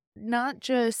too, not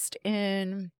just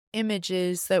in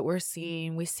images that we're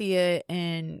seeing. We see it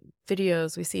in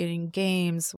videos. We see it in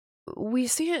games. We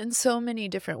see it in so many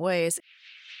different ways.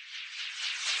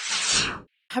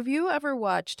 Have you ever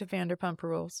watched Vanderpump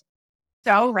Rules?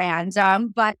 So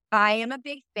random, but I am a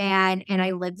big fan and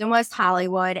I lived in West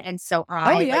Hollywood. And so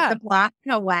I like the block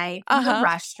away from the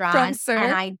restaurant.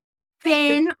 And I've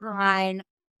been on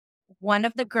one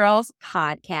of the girls'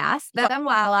 podcasts,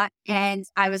 and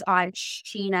I was on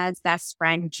Sheena's best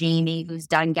friend, Jamie, who's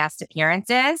done guest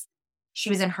appearances.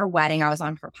 She was in her wedding. I was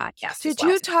on her podcast. Did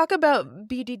you talk about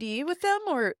BDD with them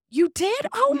or you did?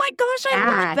 Oh my gosh, I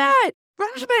love that.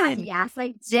 Robyn. Yes,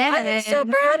 I did. I'm so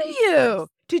proud of you.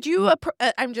 Did you,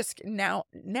 I'm just, now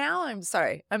I'm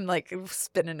sorry. I'm like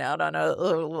spinning out on a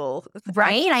little.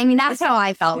 Right? I mean, that's how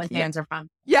I felt with Vanderpump.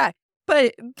 Yeah.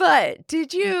 But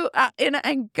did you,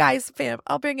 and guys, fam,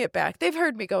 I'll bring it back. They've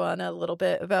heard me go on a little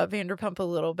bit about Vanderpump a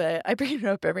little bit. I bring it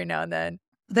up every now and then.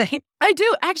 I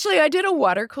do. Actually, I did a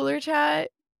water cooler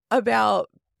chat about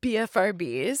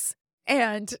BFRBs.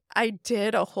 And I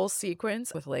did a whole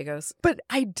sequence with Legos, but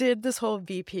I did this whole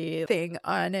VP thing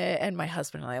on it. And my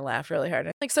husband and I laughed really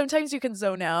hard. Like sometimes you can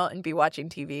zone out and be watching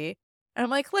TV. And I'm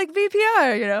like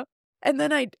VPR, And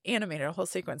then I animated a whole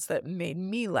sequence that made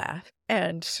me laugh.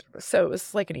 And so it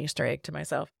was like an Easter egg to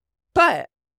myself. But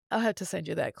I'll have to send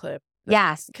you that clip.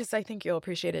 Yes. Because I think you'll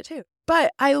appreciate it too.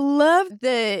 But I love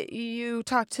that you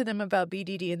talked to them about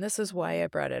BDD, and this is why I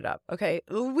brought it up. Okay.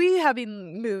 We,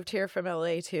 having moved here from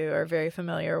LA too, are very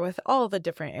familiar with all the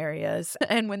different areas.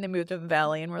 And when they moved to the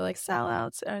Valley and we're like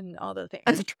sellouts and all the things.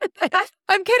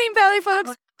 I'm kidding, Valley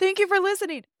folks. Thank you for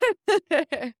listening.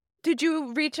 Did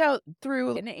you reach out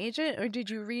through an agent or did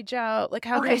you reach out? Like,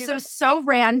 how? Okay, so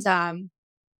random.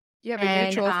 You have a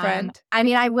mutual friend? I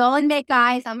mean, I will admit,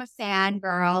 guys, I'm a fan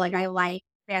girl. Like, I like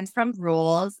Vanderpump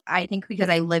Rules. I think because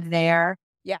I live there.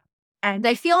 Yeah. And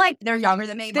they feel like they're younger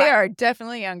than me. They are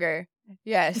definitely younger.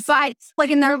 Yes. But like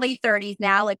in their late 30s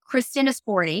now, like Kristen is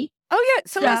 40. Oh,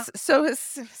 yeah. So is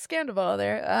Scandal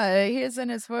there. He is in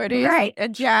his 40s. Right.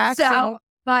 And Jack. So,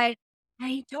 but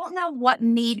I don't know what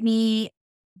made me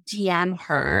DM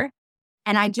her.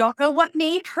 And I don't know what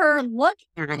made her look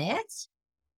at it.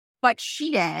 But she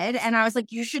did. And I was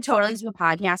like, you should totally do a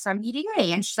podcast on BDD.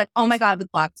 And she's like, oh my God, would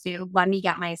love to. Let me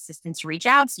get my assistant to reach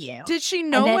out to you. Did she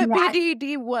know what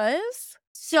BDD was?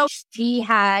 So she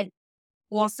had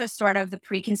also sort of the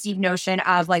preconceived notion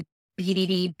of like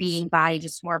BDD being body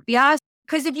dysmorphia.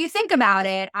 Because if you think about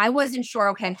it, I wasn't sure,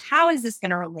 okay, how is this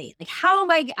going to relate? Like, how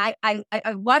am I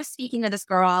love speaking to this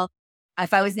girl.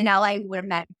 If I was in LA, we would have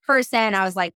met in person. I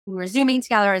was like, we were Zooming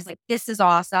together. I was like, this is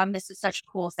awesome. This is such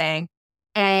a cool thing.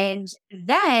 And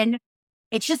then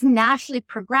it just naturally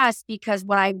progressed because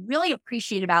what I really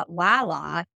appreciate about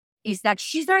Lala is that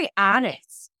she's very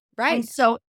honest. Right. And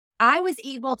so I was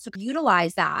able to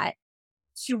utilize that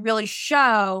to really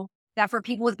show that for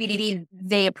people with BDD,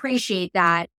 they appreciate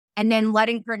that. And then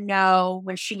letting her know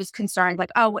when she was concerned, like,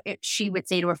 she would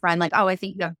say to a friend, like, I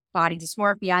think you have body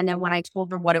dysmorphia. And then when I told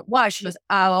her what it was, she goes,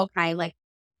 oh, okay. Like,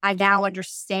 I now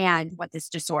understand what this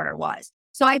disorder was.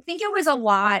 So I think it was a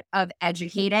lot of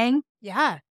educating.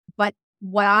 Yeah. But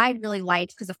what I really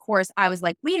liked, because of course I was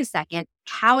like, wait a second,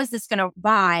 how is this going to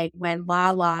vibe when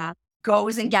Lala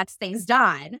goes and gets things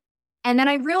done? And then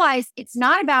I realized it's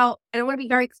not about, and I want to be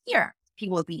very clear,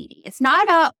 people with BDD, it's not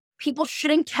about people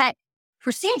shouldn't get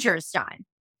procedures done.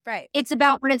 Right. It's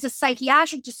about when it's a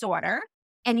psychiatric disorder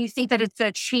and you think that it's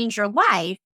going to change your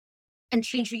life and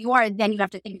change who you are, then you have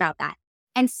to think about that.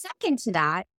 And second to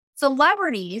that,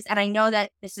 celebrities, and I know that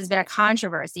this has been a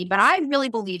controversy, but I really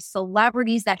believe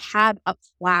celebrities that have a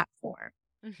platform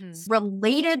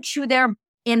related to their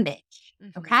image,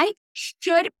 okay,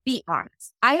 should be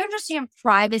honest. I understand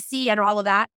privacy and all of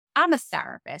that. I'm a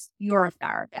therapist. You're a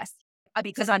therapist.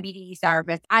 Because I'm BDD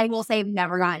therapist, I will say I've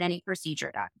never gotten any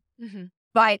procedure done.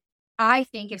 But I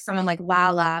think if someone like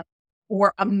Lala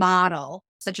or a model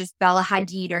such as Bella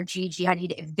Hadid or Gigi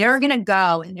Hadid, if they're going to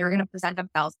go and they're going to present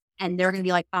themselves and they're going to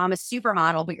be like, I'm a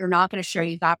supermodel, but you're not going to show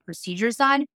you got procedures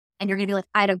done, and you're going to be like,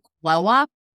 I had a glow up,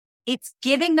 it's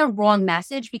giving the wrong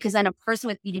message because then a person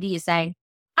with BDD is saying,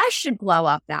 I should glow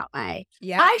up that way.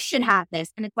 Yeah. I should have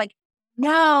this. And it's like,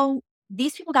 no,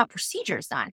 these people got procedures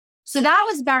done. So that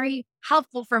was very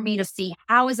helpful for me to see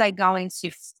how was I going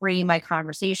to frame my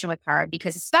conversation with her,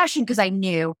 because especially because I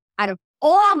knew out of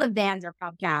all the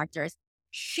Vanderpump characters,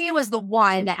 she was the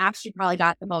one that actually probably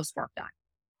got the most work done.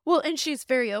 Well, and she's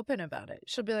very open about it.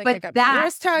 She'll be like, but I got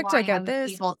breast tucked, I got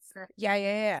this.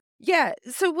 Yeah. Yeah.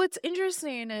 So what's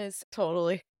interesting is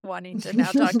totally wanting to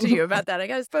now talk to you about that. I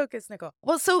got to focus, Nicole.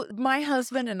 Well, so my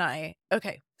husband and I,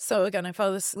 so again, I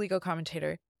follow this legal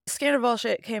commentator. Scandal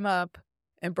shit came up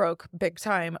and broke big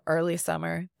time early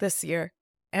summer this year.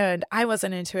 And I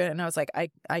wasn't into it. And I was like,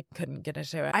 I couldn't get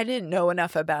into it. I didn't know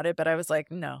enough about it, but I was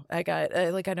like, no, I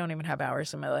don't even have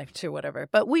hours in my life to whatever.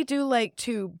 But we do like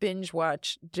to binge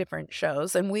watch different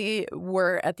shows. And we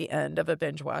were at the end of a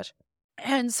binge watch.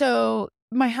 And so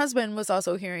my husband was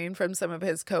also hearing from some of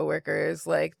his coworkers,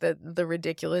 like the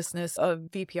ridiculousness of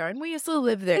VPR. And we used to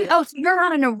live there. Oh, so you're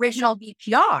not an original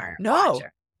VPR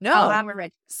watcher. No. Oh, I'm a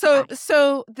rich.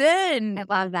 So then I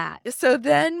love that. So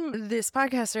then this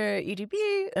podcaster,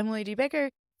 EDB, Emily D.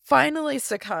 Baker, finally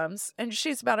succumbs, and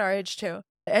she's about our age too.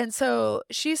 And so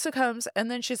she succumbs,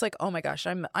 and then she's like, oh my gosh,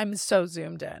 I'm so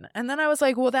zoomed in. And then I was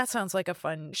like, well, that sounds like a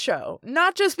fun show.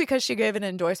 Not just because she gave an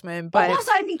endorsement, but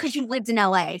also I think because you lived in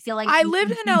LA. I feel like I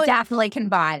lived in LA. Definitely can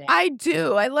buy it. I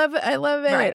do. I love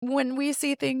it. Right. When we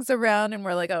see things around and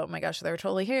we're like, oh my gosh, they're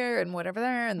totally here and whatever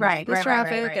there and right, this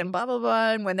traffic right. and blah, blah,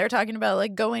 blah. And when they're talking about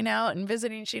like going out and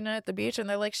visiting Sheena at the beach and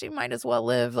they're like, she might as well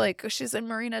live like she's in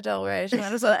Marina Del Rey. She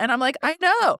might as well. And I'm like, I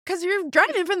know, because you're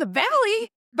driving from the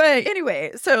valley. But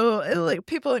anyway, so like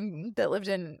people that lived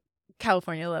in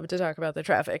California love to talk about the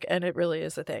traffic, and it really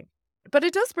is a thing. But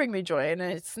it does bring me joy, and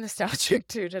it's nostalgic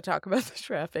too to talk about the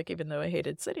traffic, even though I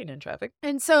hated sitting in traffic.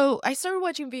 And so I started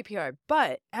watching VPR,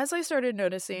 but as I started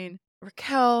noticing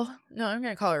Raquel, no, I'm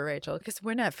going to call her Rachel because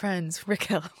we're not friends,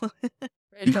 Raquel.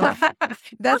 Rachel.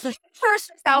 That's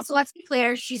first. Also, let's be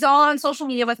clear. She's all on social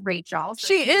media with Rachel. So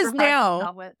she is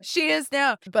now. She is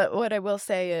now. But what I will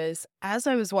say is, as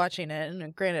I was watching it,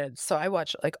 and granted, so I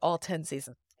watched like all 10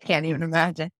 seasons. Can't even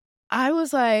imagine. I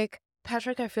was like,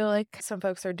 Patrick, I feel like some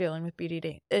folks are dealing with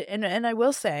BDD. And I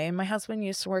will say, my husband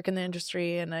used to work in the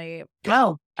industry, and I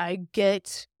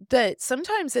get that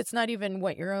sometimes it's not even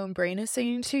what your own brain is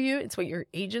saying to you. It's what your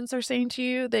agents are saying to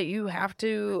you, that you have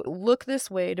to look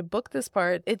this way to book this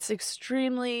part. It's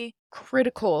extremely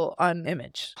critical on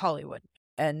image, Hollywood,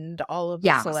 and all of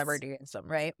the celebrity and stuff,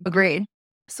 right? Agreed.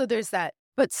 So there's that.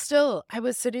 But still, I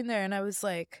was sitting there and I was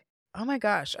like, oh my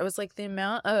gosh. I was like, the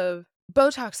amount of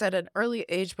Botox at an early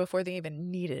age before they even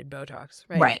needed Botox,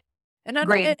 right? Right. And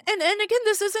again,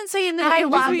 this isn't saying that I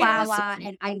love Lala,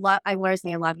 and I want to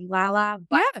say I love you, Lala.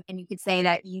 But, and you could say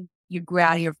that you grew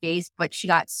out of your face, but she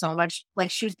got so much,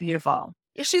 like she was beautiful.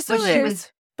 Yeah, she still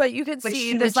is. But you can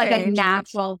see she was like a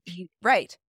natural beauty.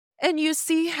 Right. And you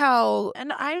see how,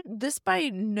 and this by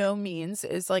no means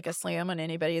is like a slam on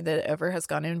anybody that ever has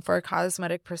gone in for a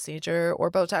cosmetic procedure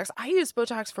or Botox. I use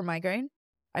Botox for migraine.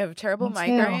 I have terrible Me too.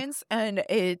 migraines, and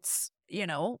it's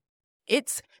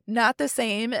not the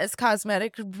same as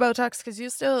cosmetic Botox because you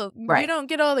Right. don't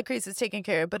get all the creases taken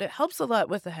care of, but it helps a lot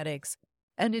with the headaches.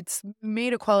 And it's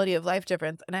made a quality of life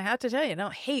difference. And I have to tell you, I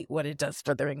don't hate what it does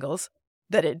for the wrinkles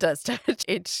that it does to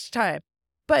each time.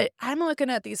 But I'm looking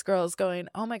at these girls going,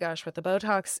 oh my gosh, with the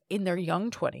Botox in their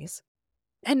young 20s.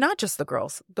 And not just the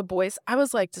girls, the boys. I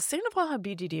was like, does Sandoval have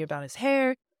BDD about his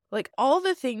hair? Like all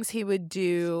the things he would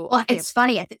do. Well, it's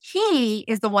funny. I think he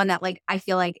is the one that like I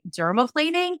feel like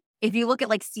dermaplaning. If you look at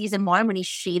like season 1 when he's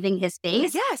shaving his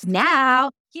face, Yes.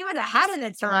 now he was ahead of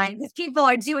the time because people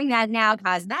are doing that now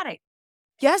cosmetic.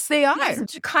 Yes, they are. Yeah, so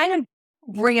to kind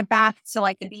of bring it back to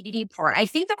like the BDD part, I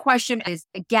think the question is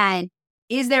again,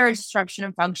 is there a disruption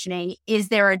of functioning? Is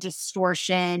there a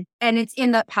distortion? And it's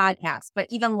in the podcast, but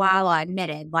even Lala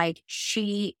admitted like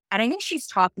and I think she's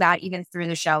talked about even through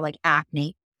the show, like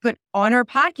acne, but on her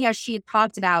podcast, she had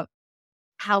talked about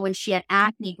how when she had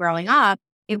acne growing up,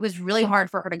 it was really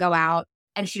hard for her to go out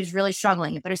and she was really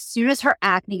struggling. But as soon as her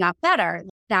acne got better,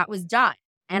 that was done.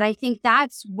 And I think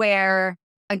that's where,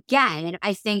 again,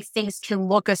 I think things can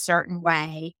look a certain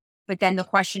way. But then the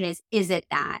question is it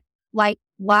that? Like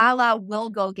Lala will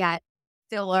go get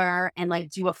filler and like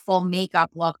do a full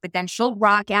makeup look, but then she'll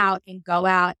rock out and go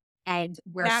out and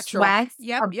wear Natural. sweats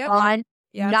Yep, or yep. bun,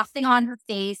 Yep. nothing on her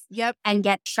face, Yep. and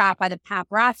get shot by the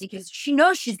paparazzi because she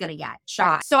knows she's going to get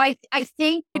shot. So I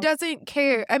think He doesn't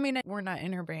care. I mean, we're not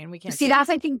in her brain. We can't see I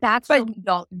think that's what we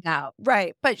don't know.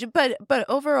 Right. But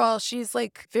overall, she's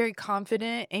like very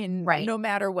confident in no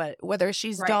matter what, whether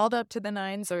she's dolled up to the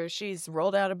nines or she's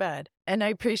rolled out of bed. And I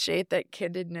appreciate that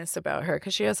kiddedness about her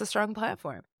because she has a strong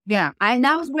platform. Yeah. And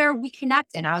that was where we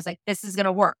connected. And I was like, this is going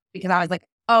to work because I was like,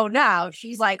 oh, no,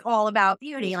 she's like all about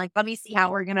beauty. Like, let me see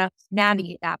how we're going to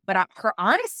navigate that. But her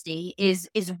honesty is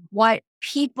what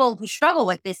people who struggle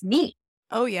with this need.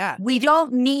 Oh, yeah. We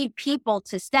don't need people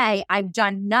to say, I've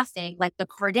done nothing like the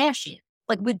Kardashians.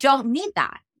 Like, we don't need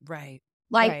that. Right.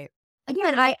 Like, right.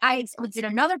 again, I did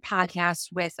another podcast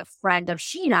with a friend of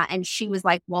Sheena, and she was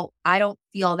like, well, I don't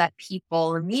feel that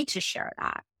people need to share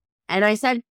that. And I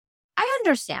said, I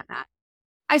understand that.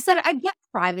 I said, I get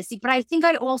privacy, but I think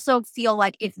I also feel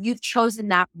like if you've chosen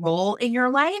that role in your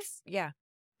life, yeah,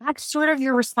 that's sort of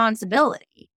your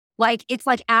responsibility. Like, it's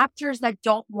like actors that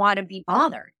don't want to be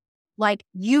bothered. Like,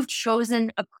 you've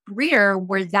chosen a career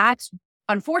where that's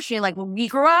unfortunately, like when we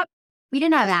grew up, we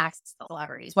didn't have access to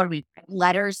celebrities. What do we write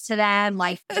letters to them?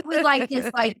 Like, it was like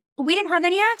this, like, we didn't have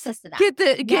any access to that. Get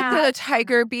the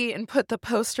tiger beat and put the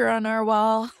poster on our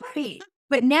wall. Right.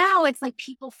 But now it's like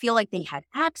people feel like they have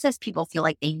access. People feel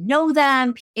like they know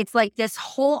them. It's like this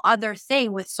whole other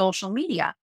thing with social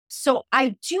media. So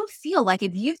I do feel like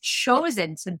if you've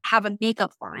chosen to have a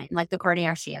makeup line like the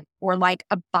Kardashians or like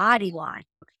a body line,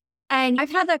 and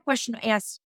I've had that question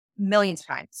asked millions of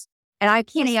times, and I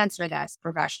can't answer this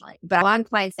professionally, but a lot of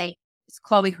clients say, it's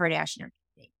Khloe Kardashian or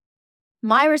Kim.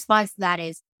 My response to that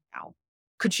is, no.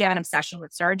 Could she have an obsession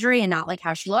with surgery and not like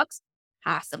how she looks?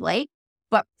 Possibly.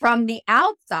 But from the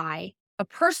outside, a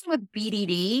person with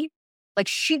BDD, like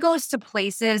she goes to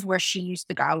places where she used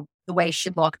to go the way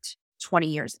she looked 20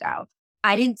 years ago.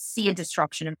 I didn't see a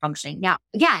disruption in functioning. Now,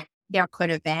 again, there could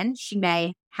have been, she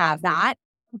may have that,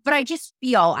 but I just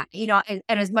feel, and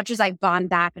as much as I've gone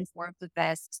back and forth with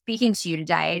this, speaking to you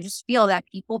today, I just feel that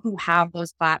people who have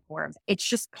those platforms, it's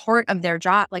just part of their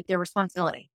job, like their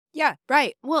responsibility. Yeah,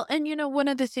 right. Well, and one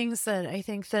of the things that I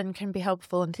think then can be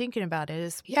helpful in thinking about it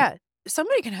is,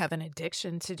 somebody can have an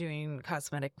addiction to doing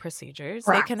cosmetic procedures.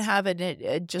 Correct. They can have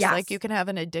like you can have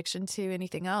an addiction to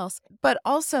anything else. But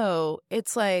also,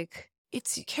 it's like,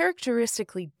 it's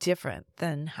characteristically different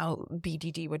than how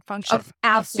BDD would function.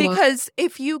 Absolutely. Because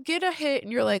if you get a hit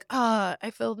and you're like,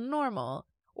 I feel normal,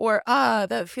 or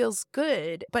that feels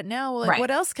good, but now like,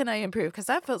 what else can I improve? Because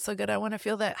that felt so good. I want to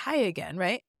feel that high again,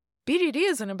 right? BDD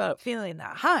isn't about feeling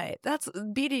that high.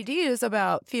 BDD is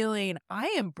about feeling I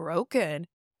am broken.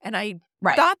 And I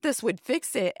thought this would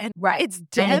fix it. And it's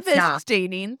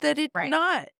devastating that it's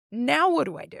not. Now what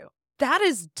do I do? That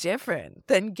is different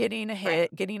than getting a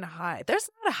hit, getting a high. There's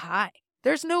not a high.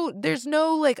 There's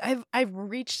no like, I've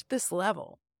reached this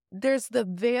level. There's the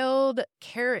veiled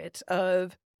carrot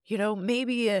of,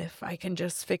 maybe if I can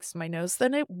just fix my nose,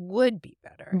 then it would be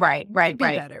better. Right.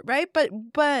 Better, right?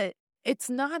 But it's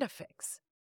not a fix.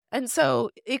 And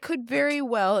so it could very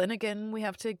well, and again, we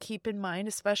have to keep in mind,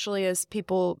 especially as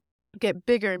people get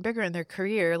bigger and bigger in their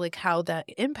career, like how that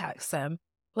impacts them.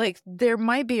 Like, there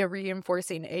might be a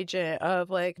reinforcing agent of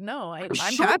like, no, I'm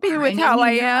Sure. happy I with how mean,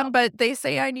 I you know, am, but they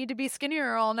say I need to be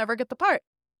skinnier or I'll never get the part.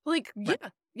 Like, right. yeah,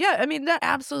 yeah. I mean, that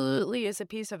absolutely is a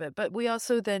piece of it. But we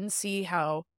also then see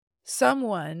how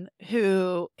someone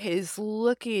who is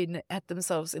looking at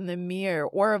themselves in the mirror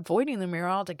or avoiding the mirror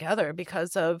altogether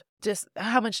because of just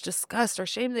how much disgust or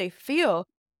shame they feel,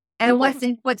 And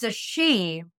people, what's a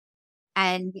shame,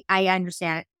 and I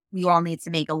understand we all need to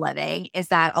make a living, is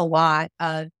that a lot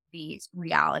of these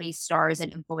reality stars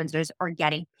and influencers are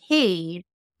getting paid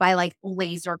by like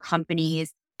laser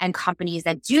companies and companies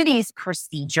that do these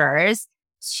procedures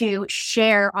to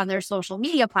share on their social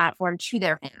media platform to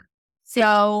their fans.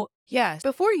 So yeah,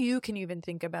 before you can even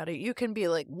think about it, you can be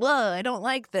like, well, I don't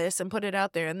like this and put it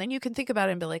out there. And then you can think about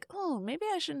it and be like, oh, maybe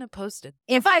I shouldn't have posted.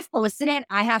 if I've posted it,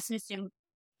 I have to assume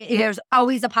there's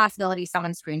always a possibility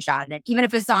someone screenshotted it, even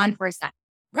if it's on for a second.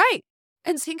 Right.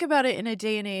 And think about it in a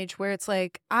day and age where it's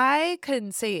like, I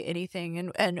can say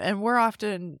anything and we're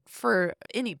often, for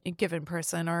any given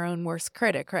person, our own worst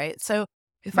critic, right? So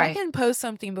if I Right. can post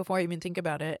something before I even think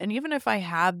about it, and even if I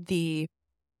have the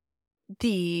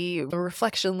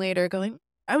reflection later going,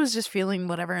 I was just feeling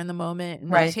whatever in the moment,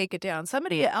 and I Right. take it down.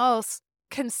 Somebody else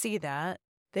can see that.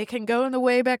 They can go in the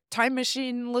Wayback Time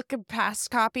Machine, look at past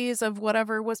copies of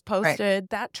whatever was Right. posted.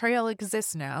 That trail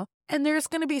exists now. And there's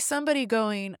going to be somebody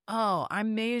going, oh,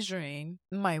 I'm measuring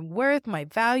my worth, my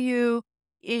value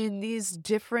in these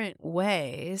different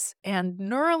ways and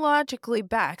neurologically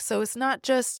backed. So it's not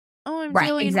just, oh, I'm Right.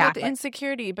 dealing with Exactly.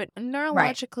 insecurity, but Right.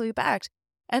 neurologically backed.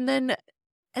 And then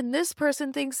and this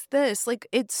person thinks this, like,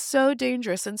 it's so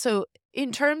dangerous. And so,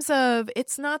 in terms of,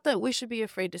 it's not that we should be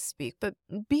afraid to speak, but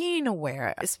being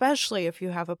aware, especially if you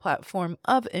have a platform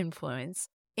of influence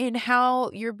in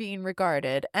how you're being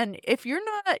regarded. And if you're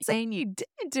not saying you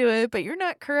didn't do it, but you're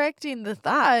not correcting the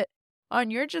thought on,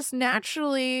 you're just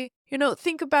naturally,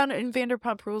 think about it in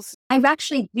Vanderpump Rules. I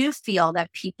actually do feel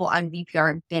that people on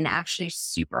VPR have been actually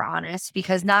super honest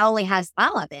because not only has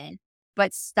Lala been,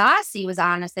 but Stassi was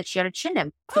honest that she had a chin Oh,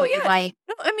 implant. yeah. Like,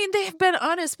 No, I mean, they've been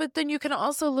honest, but then you can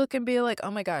also look and be like, oh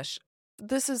my gosh,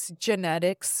 this is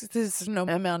genetics. This is no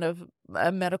amount of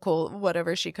medical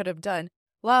whatever she could have done.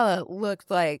 Lala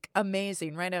looked like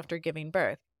amazing right after giving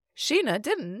birth. Sheena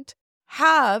didn't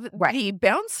have right, the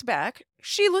bounce back.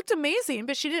 She looked amazing,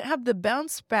 but she didn't have the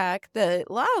bounce back that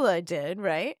Lala did,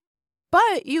 right?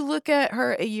 But you look at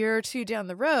her a year or two down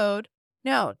the road.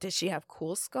 Now, did she have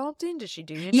cool sculpting? Did she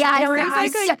do yeah, I interesting don't know.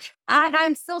 things? Like,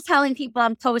 I'm still telling people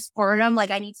I'm postpartum, like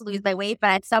I need to lose my weight,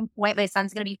 but at some point, my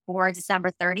son's going to be 4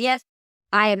 December 30th.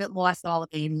 I haven't lost all the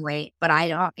baby weight, but I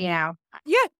don't, yeah.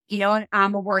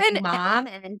 I'm a working And mom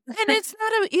and And it's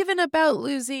not even about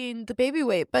losing the baby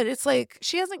weight, but it's like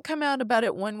she hasn't come out about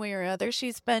it one way or other.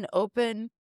 She's been open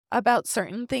about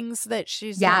certain things that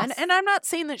she's done. yes, And I'm not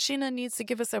saying that Sheena needs to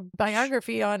give us a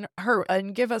biography on her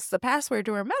and give us the password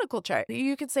to her medical chart.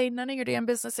 You could say none of your damn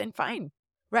business and fine.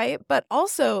 Right. But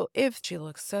also, if she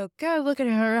looks so good, look at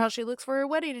her, how she looks for her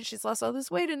wedding and she's lost all this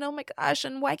weight. And oh my gosh,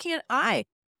 and why can't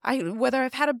whether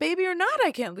I've had a baby or not,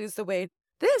 I can't lose the weight.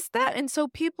 This, that. And so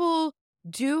people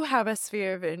do have a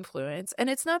sphere of influence. And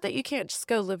it's not that you can't just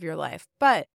go live your life,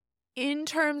 but in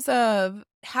terms of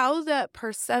how that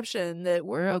perception that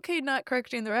we're okay not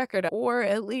correcting the record or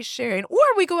at least sharing, or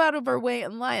we go out of our way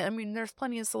and lie. I mean, there's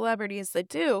plenty of celebrities that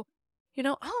do, oh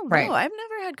no, right. I've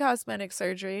never had cosmetic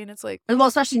surgery. And it's like, Well,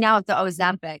 especially now with the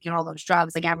Ozempic and all those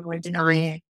drugs, like everyone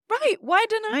denying. right, why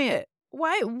deny it?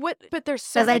 Why? What? But there's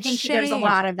so Because I much think there's a shame.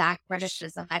 lot of that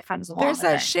criticism that comes along There's with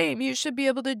that it. shame. You should be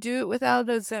able to do it without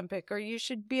Ozempic, or you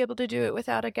should be able to do it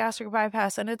without a gastric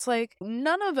bypass. And it's like,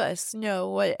 none of us know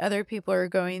what other people are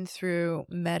going through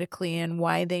medically and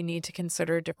why they need to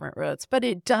consider different roads. But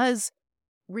it does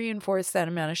reinforce that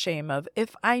amount of shame of,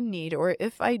 if I need or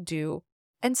if I do.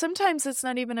 And sometimes it's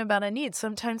not even about a need.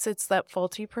 Sometimes it's that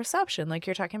faulty perception, like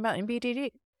you're talking about in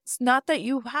BDD. It's not that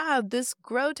you have this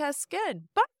grotesque skin,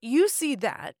 but you see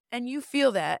that and you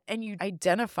feel that and you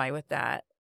identify with that.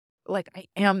 Like, I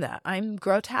am that. I'm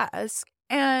grotesque.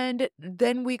 And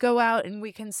then we go out and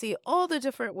we can see all the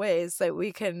different ways that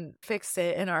we can fix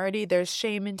it. And already there's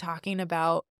shame in talking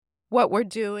about what we're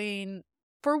doing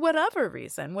for whatever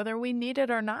reason, whether we need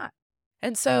it or not.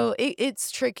 And so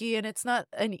it's tricky and it's not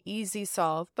an easy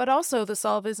solve, but also the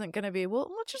solve isn't going to be,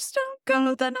 well, just don't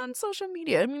go then on social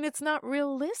media. I mean, it's not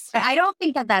realistic. I don't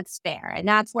think that that's fair. And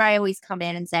that's where I always come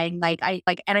in and saying,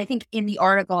 and I think in the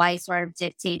article, I sort of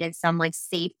dictated some like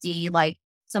safety, like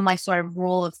some like sort of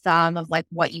rule of thumb of like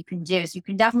what you can do. So you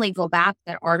can definitely go back to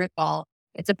that article.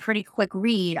 It's a pretty quick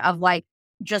read of like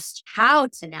just how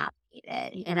to navigate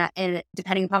it and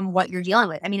depending upon what you're dealing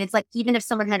with. I mean, it's like even if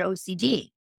someone had OCD,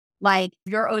 Like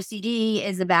your OCD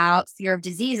is about fear of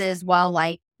diseases, while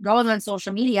like going on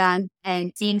social media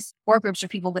and seeing support groups for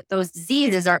people with those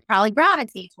diseases are probably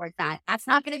gravitate towards that. That's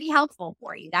not going to be helpful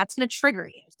for you. That's going to trigger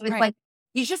you. So it's Right. like,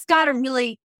 you just got to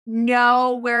really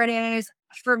know where it is.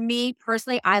 For me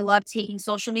personally, I love taking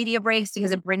social media breaks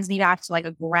because it brings me back to like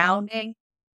a grounding.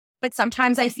 But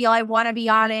sometimes I feel I want to be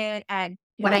on it. And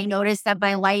when I notice that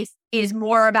my life is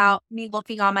more about me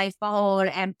looking on my phone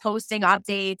and posting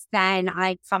updates than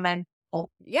I come in.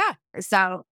 Yeah.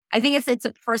 So I think it's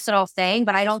a personal thing,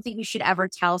 but I don't think you should ever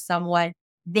tell someone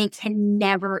they can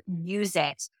never use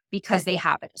it because they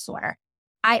have a disorder.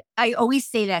 I always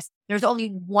say this, there's only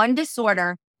one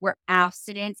disorder where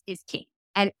abstinence is key.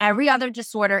 And every other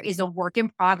disorder is a work in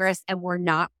progress, and we're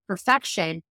not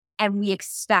perfection. And we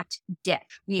expect dip.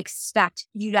 We expect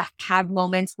you to have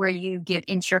moments where you give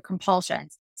into your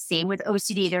compulsions. Same with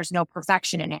OCD, there's no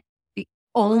perfection in it. The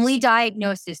only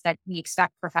diagnosis that we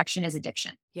expect perfection is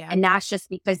addiction. Yeah. And that's just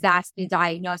because that's the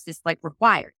diagnosis like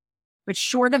required. But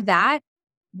short of that,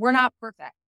 we're not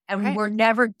perfect. And we're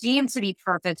never deemed to be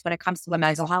perfect when it comes to a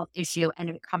mental health issue and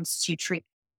when it comes to treatment.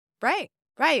 Right.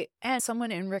 Right. And someone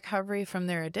in recovery from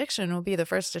their addiction will be the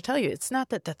first to tell you it's not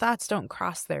that the thoughts don't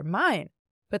cross their mind,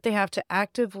 but they have to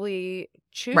actively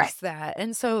choose that.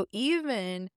 And so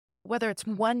even whether it's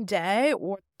one day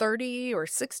or 30 or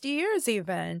 60 years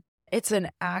even, it's an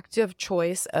active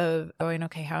choice of going,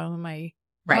 okay, how am I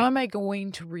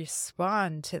going to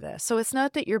respond to this? So it's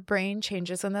not that your brain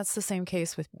changes, and that's the same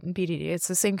case with BDD. It's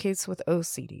the same case with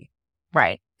OCD.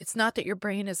 Right. It's not that your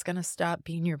brain is going to stop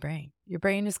being your brain. Your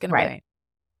brain is going to brain.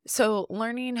 So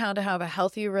learning how to have a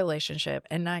healthy relationship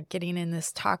and not getting in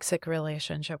this toxic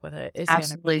relationship with it is going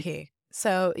to be key.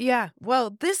 So yeah,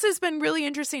 well, this has been really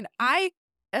interesting. I,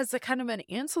 as a kind of an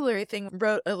ancillary thing,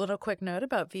 wrote a little quick note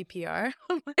about VPR.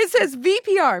 It says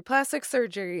VPR, plastic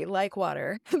surgery, like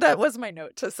water. That was my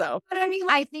note to self. But I mean,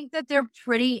 I think that they're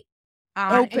pretty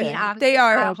open. I mean, they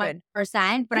are open.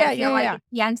 100%. But I feel like at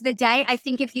the end of the day, I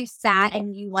think if you sat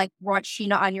and you like brought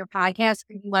Sheena on your podcast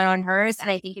or you went on hers, and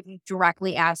I think if you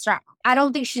directly asked her, I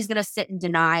don't think she's going to sit and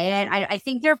deny it. I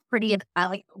think they're pretty,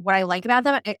 like what I like about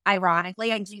them,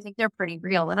 ironically, I do think they're pretty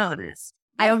real and honest.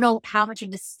 I don't know how much of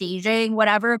the staging,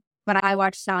 whatever, but I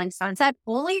watched Selling Sunset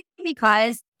only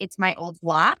because it's my old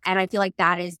vlog. And I feel like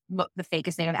that is the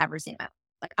fakest thing I've ever seen in my life.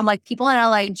 Like, I'm like, people in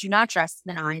LA do not dress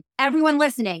in the nines. Everyone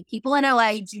listening, people in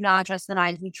LA do not dress in the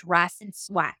nines. We dress in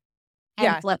sweat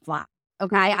and flip-flop.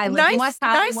 Okay. I live in West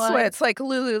Hollywood. Nice sweats, like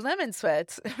Lululemon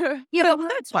sweats. Yeah, but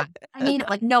that's why. I mean,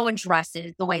 like, no one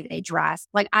dresses the way they dress.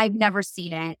 Like, I've never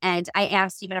seen it. And I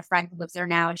asked even a friend who lives there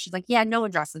now, and she's like, yeah, no one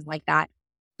dresses like that.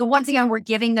 So once again, we're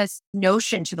giving this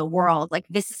notion to the world, like,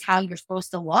 this is how you're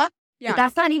supposed to look. Yeah. But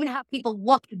that's not even how people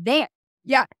look there.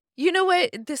 Yeah. You know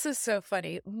what? This is so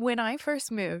funny. When I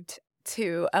first moved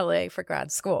to LA for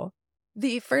grad school,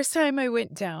 the first time I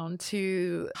went down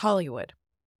to Hollywood,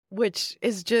 which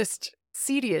is just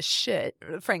seedy as shit,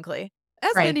 frankly,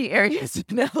 as many areas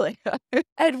in LA,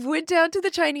 and went down to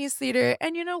the Chinese theater.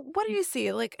 And you know, what do you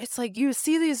see? Like, it's like you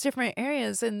see these different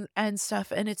areas and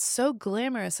stuff, and it's so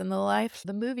glamorous in the life of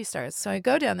the movie stars. So I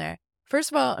go down there. First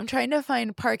of all, I'm trying to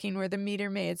find parking where the meter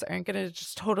maids aren't going to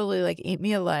just totally like eat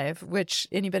me alive, which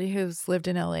anybody who's lived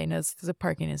in LA knows the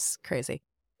parking is crazy.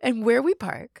 And where we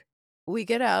park, we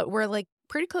get out, we're like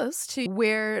pretty close to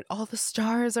where all the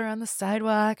stars are on the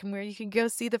sidewalk and where you can go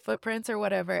see the footprints or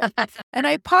whatever. And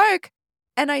I park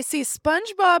and I see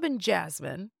SpongeBob and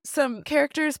Jasmine, some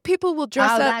characters. People will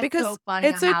dress up because so funny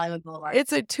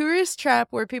it's a tourist trap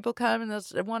where people come and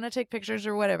they'll want to take pictures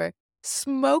or whatever.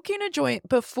 Smoking a joint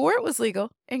before it was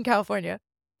legal in California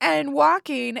and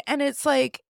walking, and it's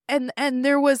like and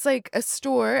there was like a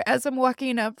store as I'm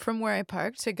walking up from where I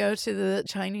parked to go to the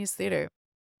Chinese theater.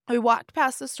 We walked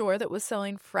past the store that was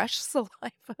selling fresh saliva.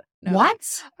 No,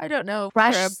 what? I don't know.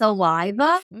 Fresh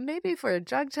saliva? Maybe for a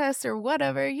drug test or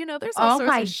whatever. You know, there's all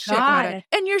sorts of shit going on.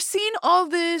 And you're seeing all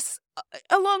this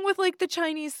along with like the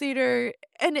Chinese theater,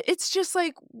 and it's just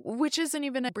like, which isn't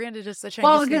even branded as the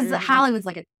Chinese theater. Well, because Hollywood's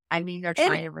like they're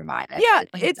trying to revive it. Yeah,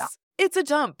 it's a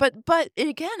dump. But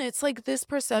again, it's like this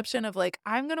perception of like,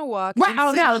 I'm going to walk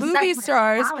and see movie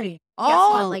stars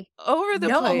all like over the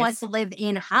place. No one wants to live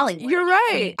in Hollywood. You're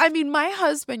right. I mean, my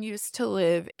husband used to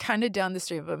live kind of down the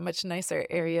street of a much nicer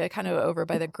area, kind of over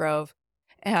by the Grove.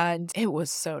 And it was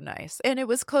so nice. And it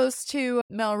was close to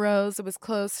Melrose. It was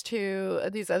close to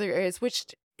these other areas, which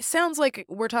sounds like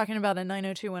we're talking about a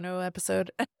 90210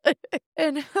 episode.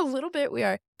 And a little bit we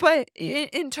are. But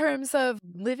in terms of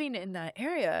living in that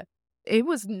area, it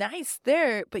was nice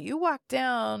there. But you walk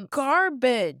down,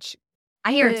 garbage.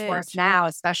 I hear it's worse now,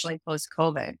 especially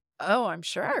post-COVID. Oh, I'm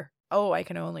sure. Oh, I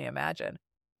can only imagine.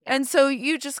 And so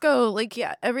you just go like,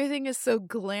 yeah, everything is so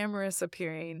glamorous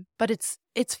appearing, but it's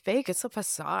fake. It's a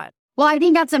facade. Well, I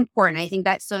think that's important. I think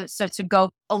that so to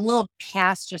go a little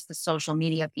past just the social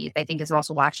media piece, I think is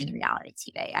also watching reality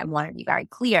TV. I want to be very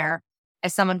clear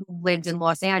as someone who lived in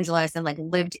Los Angeles and like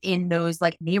lived in those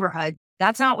like neighborhoods,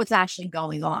 that's not what's actually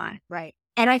going on. Right.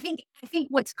 And I think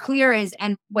what's clear is,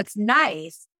 and what's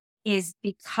nice is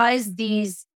because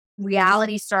these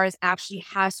reality stars actually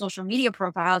have social media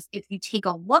profiles, if you take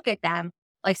a look at them,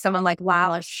 like someone like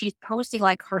Lala, she's posting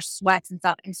like her sweats and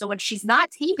stuff. And so when she's not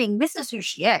taping, this is who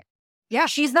she is. Yeah.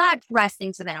 She's not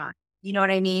dressing to that. You know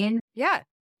what I mean? Yeah.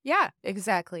 Yeah,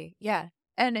 exactly. Yeah.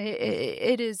 And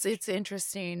it's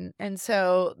interesting. And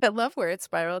so I love where it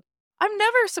spiraled. I'm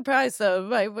never surprised though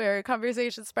by where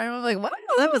conversations spiral. I'm like, wow,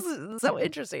 that was so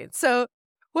interesting. So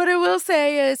what I will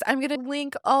say is I'm going to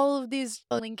link all of these,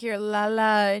 link your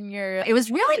Lala and your, It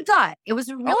was really good. It was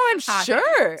really oh, I'm good talking.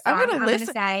 sure. So I'm going to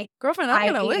listen. Gonna say, Girlfriend,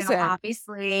 I'm going to listen.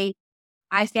 Obviously,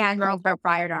 I fangirled her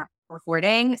prior to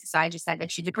recording. So I just said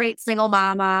that she's a great single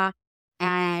mama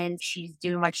and she's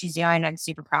doing what she's doing. I'm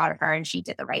super proud of her and she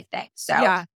did the right thing. So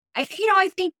Yeah. I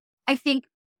think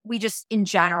we just in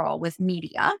general with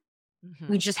media, Mhm.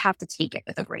 we just have to take it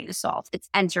with a grain of salt. It's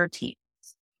entertainment.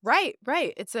 Right.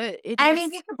 I mean,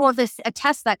 we can both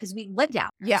attest that because we lived out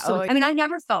there. Yeah. So, Oh, I mean, I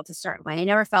never felt a certain way. I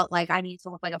never felt like I need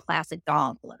to look like a plastic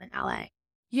doll to live in LA.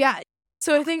 yeah.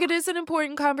 So I think it is an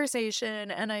important conversation,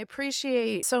 and I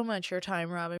appreciate so much your time,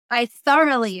 Robyn. I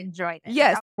thoroughly enjoyed it.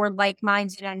 Yes. We're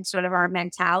like-minded in sort of our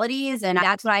mentalities. And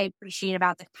that's what I appreciate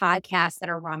about the podcasts that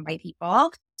are run by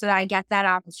people. So that I get that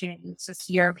opportunity to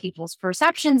hear people's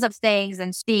perceptions of things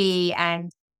and see.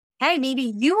 And hey,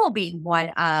 maybe you will be one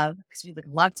of, because we would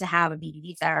love to have a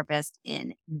BDD therapist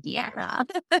in Indiana.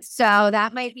 So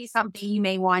that might be something you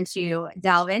may want to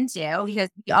delve into because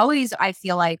we always, I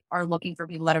feel like, are looking for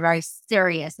people that are very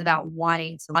serious about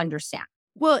wanting to understand.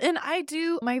 Well, and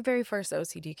my very first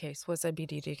OCD case was a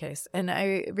BDD case. And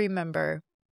I remember,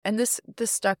 and this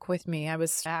stuck with me. I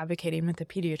was advocating with a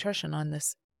pediatrician on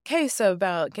this case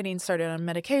about getting started on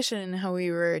medication and how we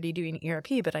were already doing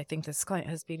ERP, but I think this client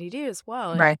has BDD as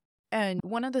well. Right. And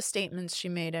one of the statements she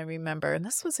made, I remember, and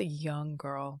this was a young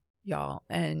girl, y'all,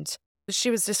 and she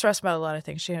was distressed about a lot of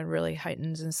things. She had really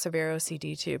heightened and severe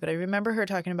OCD too. But I remember her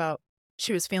talking about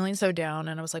she was feeling so down,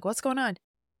 and I was like, what's going on?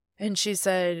 And she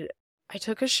said, I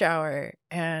took a shower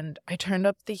and I turned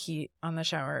up the heat on the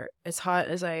shower as hot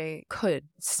as I could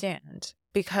stand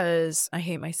because I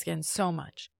hate my skin so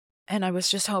much. And I was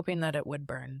just hoping that it would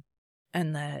burn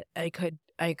and that I could,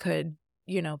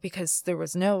 because there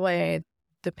was no way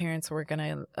the parents were going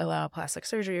to allow plastic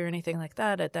surgery or anything like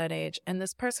that at that age. And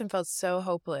this person felt so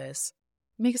hopeless.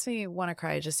 Makes me want to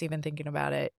cry just even thinking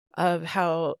about it, of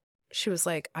how she was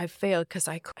like, I failed because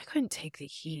I couldn't take the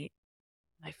heat.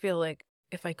 I feel like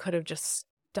if I could have just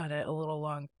done it a little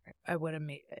longer, I would have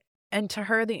made it. And to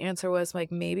her, the answer was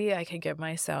like, maybe I could give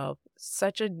myself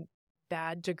such a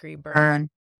bad degree burn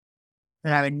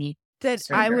that I would need that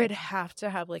surgery. I would have to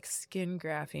have like skin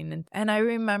grafting. And I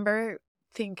remember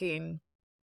thinking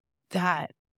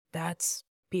that's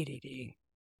BDD.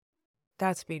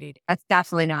 That's BDD. That's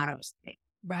definitely not OCD.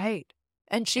 Right.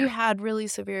 And she had really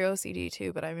severe OCD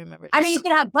too, but I remember. I mean, you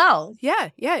can have both. Yeah.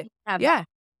 Both.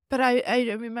 But I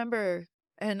remember,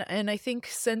 and I think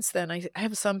since then, I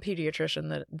have some pediatrician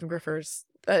that refers,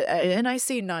 and I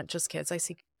see not just kids, I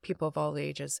see people of all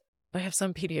ages. I have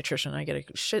some pediatrician I get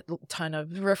a shit ton of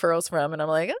referrals from, and I'm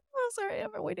like, oh, sorry, I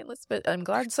have a waiting list, but I'm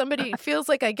glad somebody feels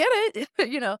like I get it,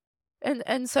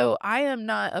 And so I am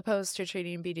not opposed to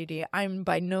treating BDD. I'm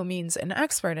by no means an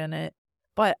expert in it,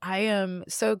 but I am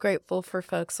so grateful for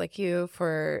folks like you,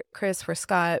 for Chris, for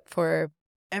Scott, for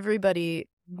everybody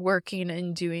working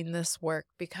and doing this work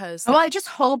because. Well, I just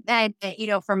hope that,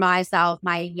 for myself,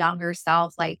 my younger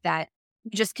self, like that,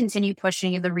 just continue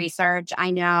pushing the research. I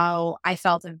know I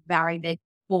felt a very big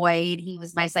void. He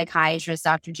was my psychiatrist,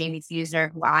 Dr. Jamie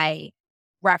Fusner, who I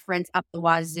reference up the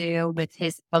wazoo with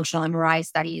his functional MRI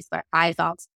studies, but I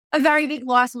felt a very big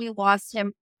loss. We lost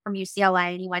him from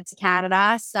UCLA and he went to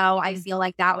Canada. So I feel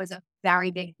like that was a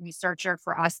very big researcher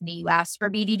for us in the US for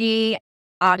BDD.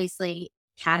 Obviously,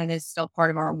 Canada is still part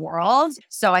of our world.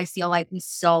 So I feel like we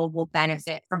still will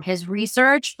benefit from his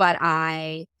research. But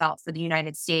I felt for the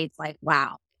United States, like,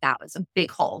 wow, that was a big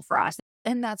hole for us.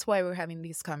 And that's why we're having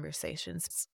these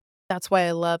conversations. That's why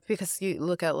I love, because you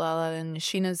look at Lala and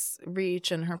Sheena's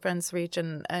reach and her friends' reach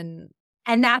and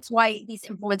that's why these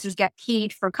influencers get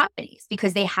paid for companies,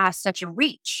 because they have such a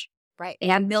reach. Right. They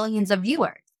have millions of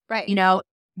viewers. Right.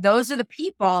 Those are the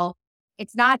people.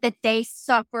 It's not that they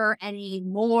suffer any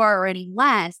more or any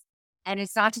less. And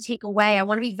it's not to take away, I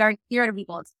want to be very clear to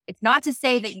people. It's not to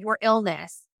say that your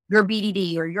illness, your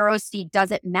BDD or your OCD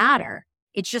doesn't matter.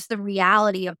 It's just the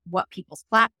reality of what people's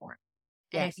platform.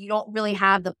 And if you don't really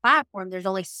have the platform, there's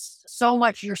only so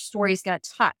much your story is going to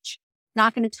touch.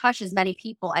 Not going to touch as many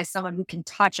people as someone who can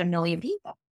touch a million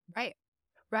people. Right.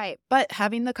 Right. But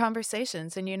having the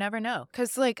conversations, and you never know.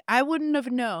 Because, like, I wouldn't have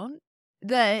known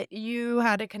that you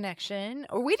had a connection,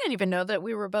 or we didn't even know that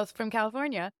we were both from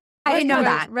California. I didn't know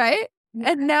that. Right?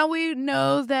 And now we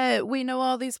know that we know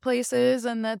all these places,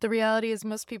 and that the reality is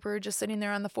most people are just sitting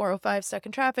there on the 405 stuck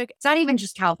in traffic. It's not even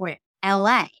just California.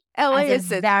 LA. LA has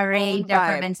is a its very own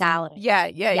different vibe. mentality.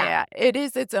 Yeah. It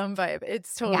is its own vibe.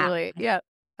 It's totally, yeah.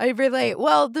 I relate.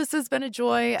 Well, this has been a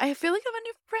joy. I feel like I'm a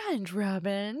new friend,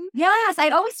 Robyn. Yes, I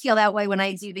always feel that way when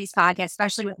I do these podcasts,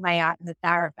 especially with my the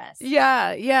therapist.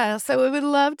 Yeah. So we would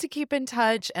love to keep in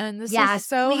touch, and this is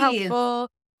so please. helpful.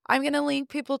 I'm going to link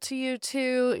people to you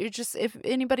too. If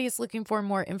anybody is looking for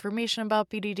more information about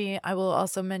BDD, I will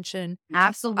also mention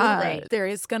Absolutely. there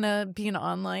is going to be an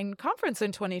online conference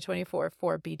in 2024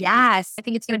 for BDD. Yes, I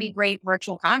think it's going to be a great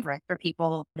virtual conference for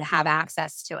people to have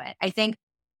access to it. I think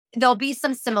there'll be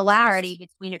some similarity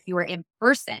between if you were in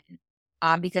person,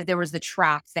 because there was the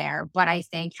track there. But I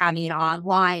think having it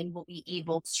online will be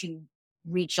able to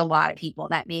reach a lot of people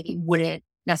that maybe wouldn't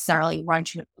necessarily run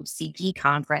to an OCD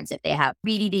conference if they have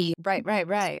BDD.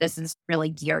 Right. This is really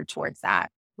geared towards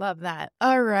that. Love that.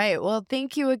 All right. Well,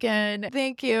 thank you again.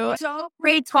 Thank you. So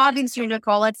great talking to you,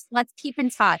 Nicole. Let's keep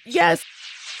in touch. Yes.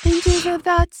 Thank you for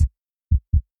that.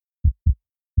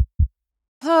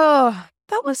 Oh,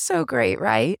 that was so great,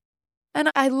 right?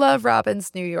 And I love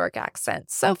Robyn's New York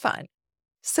accent. So fun.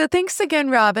 So thanks again,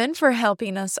 Robyn, for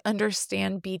helping us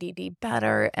understand BDD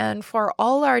better and for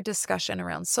all our discussion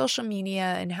around social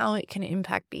media and how it can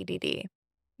impact BDD.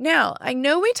 Now, I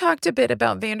know we talked a bit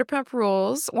about Vanderpump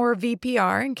Rules, or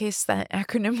VPR, in case that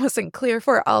acronym wasn't clear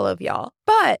for all of y'all,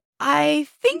 but I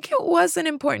think it was an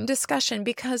important discussion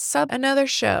because another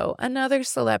show, another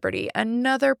celebrity,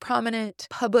 another prominent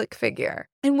public figure,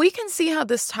 and we can see how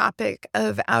this topic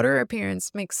of outer appearance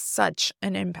makes such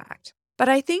an impact. But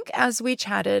I think as we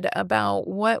chatted about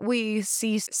what we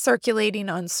see circulating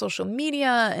on social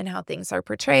media and how things are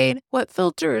portrayed, what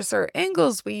filters or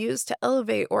angles we use to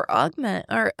elevate or augment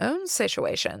our own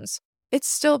situations, it's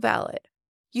still valid.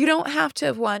 You don't have to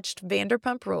have watched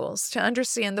Vanderpump Rules to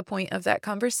understand the point of that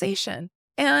conversation.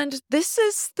 And this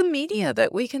is the media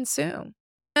that we consume.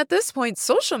 At this point,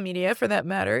 social media, for that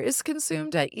matter, is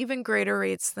consumed at even greater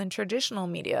rates than traditional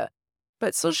media.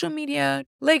 But social media,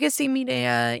 legacy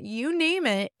media, you name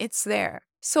it, it's there.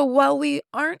 So while we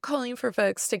aren't calling for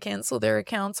folks to cancel their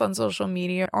accounts on social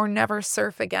media or never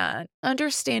surf again,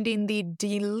 understanding the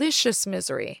delicious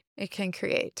misery it can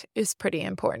create is pretty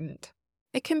important.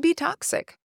 It can be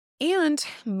toxic. And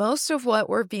most of what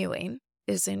we're viewing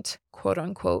isn't quote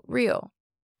unquote real.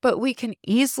 But we can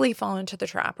easily fall into the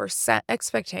trap or set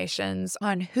expectations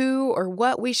on who or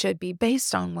what we should be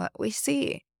based on what we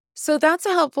see. So that's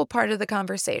a helpful part of the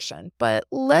conversation, but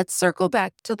let's circle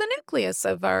back to the nucleus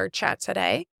of our chat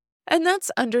today, and that's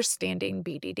understanding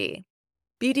BDD.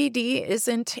 BDD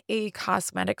isn't a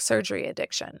cosmetic surgery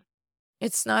addiction.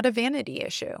 It's not a vanity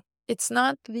issue. It's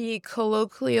not the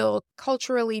colloquial,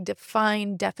 culturally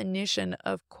defined definition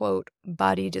of, quote,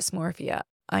 body dysmorphia,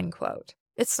 unquote.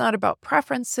 It's not about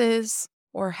preferences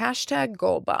or hashtag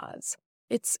goal bods.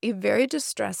 It's a very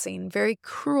distressing, very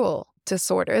cruel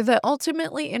disorder that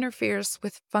ultimately interferes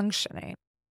with functioning.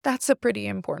 That's a pretty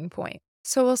important point.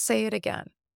 So we'll say it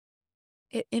again.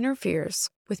 It interferes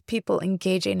with people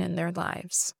engaging in their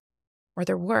lives, or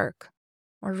their work,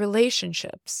 or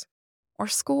relationships, or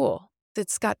school.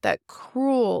 It's got that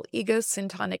cruel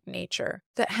egocentric nature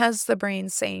that has the brain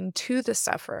saying to the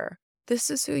sufferer, this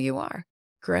is who you are.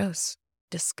 Gross,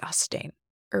 disgusting,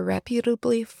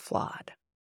 irreputably flawed.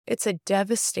 It's a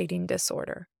devastating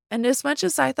disorder. And as much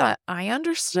as I thought I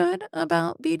understood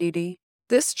about BDD,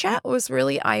 this chat was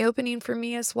really eye-opening for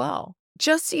me as well.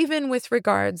 Just even with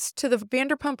regards to the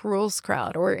Vanderpump Rules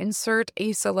crowd, or insert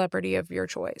a celebrity of your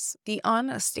choice. The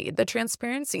honesty, the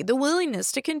transparency, the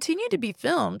willingness to continue to be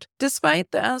filmed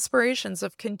despite the aspirations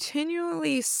of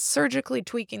continually surgically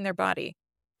tweaking their body.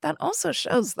 That also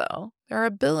shows, though, their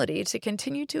ability to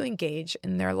continue to engage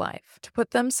in their life, to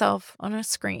put themselves on a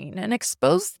screen and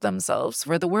expose themselves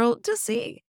for the world to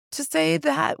see. To say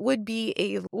that would be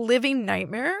a living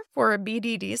nightmare for a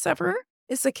BDD sufferer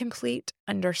is a complete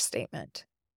understatement.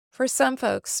 For some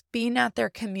folks, being at their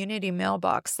community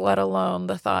mailbox, let alone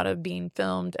the thought of being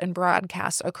filmed and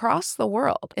broadcast across the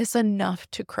world, is enough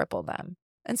to cripple them.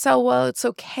 And so while it's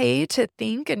okay to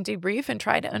think and debrief and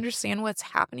try to understand what's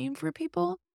happening for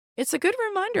people, It's a good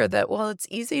reminder that while it's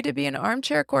easy to be an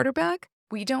armchair quarterback,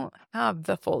 we don't have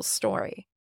the full story.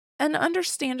 And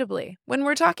understandably, when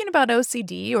we're talking about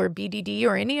OCD or BDD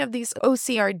or any of these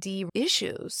OCRD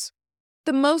issues,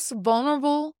 the most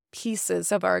vulnerable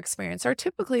pieces of our experience are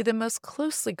typically the most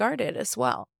closely guarded as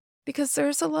well, because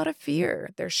there's a lot of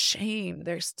fear, there's shame,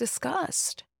 there's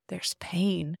disgust, there's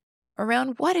pain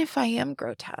around what if I am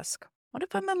grotesque? What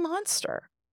if I'm a monster?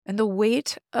 And the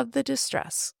weight of the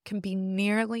distress can be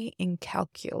nearly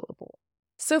incalculable.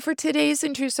 So for today's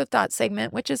intrusive thought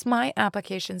segment, which is my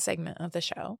application segment of the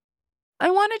show, I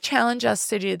want to challenge us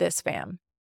to do this, fam.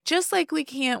 Just like we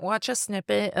can't watch a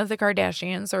snippet of the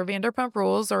Kardashians or Vanderpump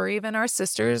Rules or even our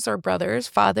sisters or brothers,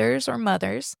 fathers or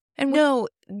mothers, and know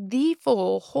the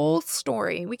whole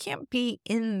story, we can't be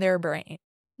in their brain.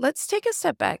 Let's take a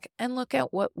step back and look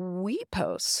at what we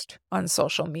post on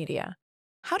social media.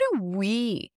 How do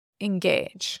we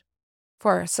engage?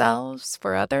 For ourselves,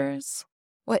 for others?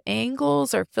 What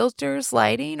angles or filters,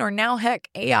 lighting, or now heck,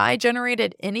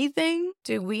 AI-generated anything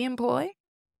do we employ?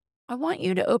 I want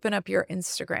you to open up your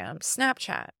Instagram,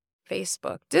 Snapchat,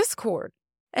 Facebook, Discord,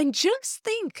 and just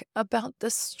think about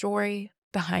the story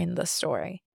behind the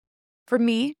story. For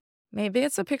me, maybe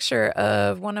it's a picture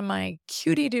of one of my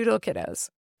cutie doodle kiddos,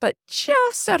 but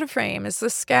just out of frame is the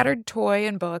scattered toy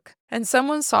and book and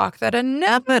someone's sock that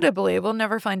inevitably will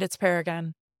never find its pair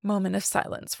again. Moment of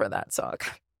silence for that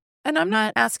sock. And I'm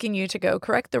not asking you to go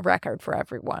correct the record for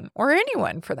everyone, or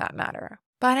anyone for that matter,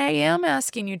 but I am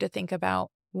asking you to think about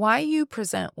why you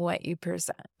present what you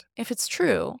present. If it's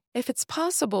true, if it's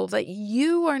possible that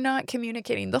you are not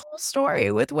communicating the whole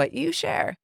story with what you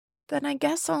share, then I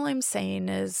guess all I'm saying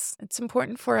is it's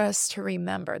important for us to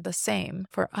remember the same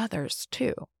for others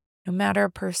too. No matter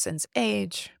a person's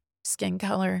age, skin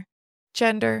color,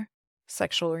 gender,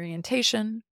 sexual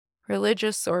orientation,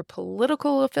 religious or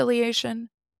political affiliation,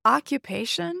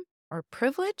 occupation, or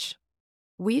privilege,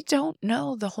 we don't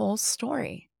know the whole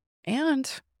story.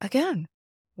 And again,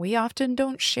 we often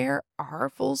don't share our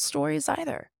full stories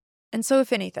either. And so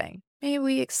if anything, may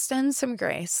we extend some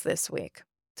grace this week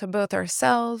to both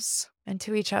ourselves and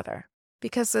to each other.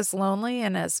 Because as lonely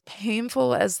and as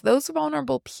painful as those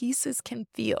vulnerable pieces can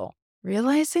feel,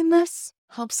 realizing this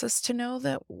helps us to know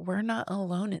that we're not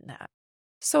alone in that.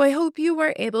 So I hope you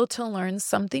were able to learn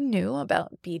something new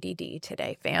about BDD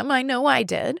today, fam. I know I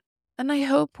did. And I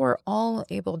hope we're all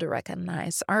able to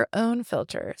recognize our own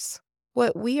filters,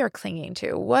 what we are clinging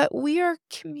to, what we are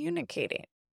communicating.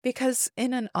 Because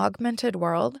in an augmented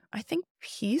world, I think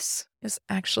peace is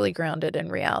actually grounded in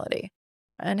reality.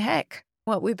 And heck,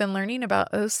 what we've been learning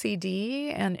about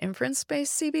OCD and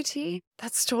inference-based CBT,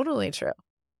 that's totally true.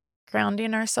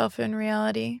 Grounding ourselves in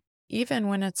reality, even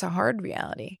when it's a hard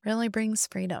reality, really brings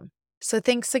freedom. So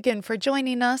thanks again for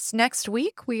joining us. Next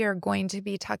week, we are going to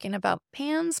be talking about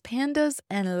pans, pandas,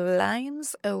 and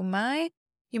limes. Oh my.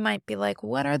 You might be like,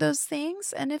 what are those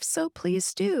things? And if so,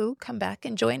 please do come back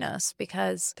and join us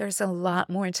because there's a lot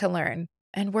more to learn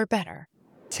and we're better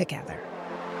together.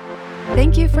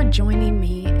 Thank you for joining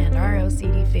me and our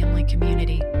OCD family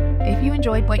community. If you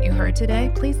enjoyed what you heard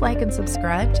today, please like and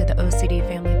subscribe to the OCD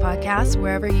Family Podcast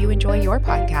wherever you enjoy your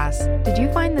podcasts. Did you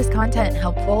find this content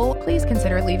helpful? Please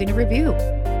consider leaving a review.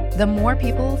 The more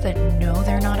people that know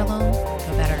they're not alone,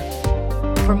 the better.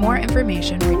 For more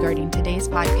information regarding today's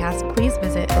podcast, please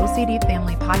visit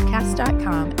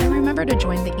OCDFamilyPodcast.com and remember to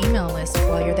join the email list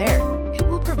while you're there. It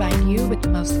will provide you with the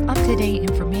most up-to-date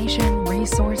information,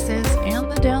 resources, and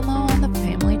the down low on the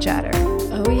family chatter.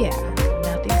 Oh yeah,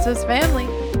 nothing says family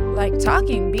like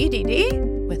talking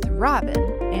BDD with Robyn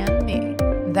and me.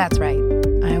 That's right,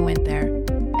 I went there.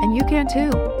 And you can too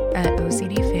at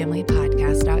OCD Family Podcast.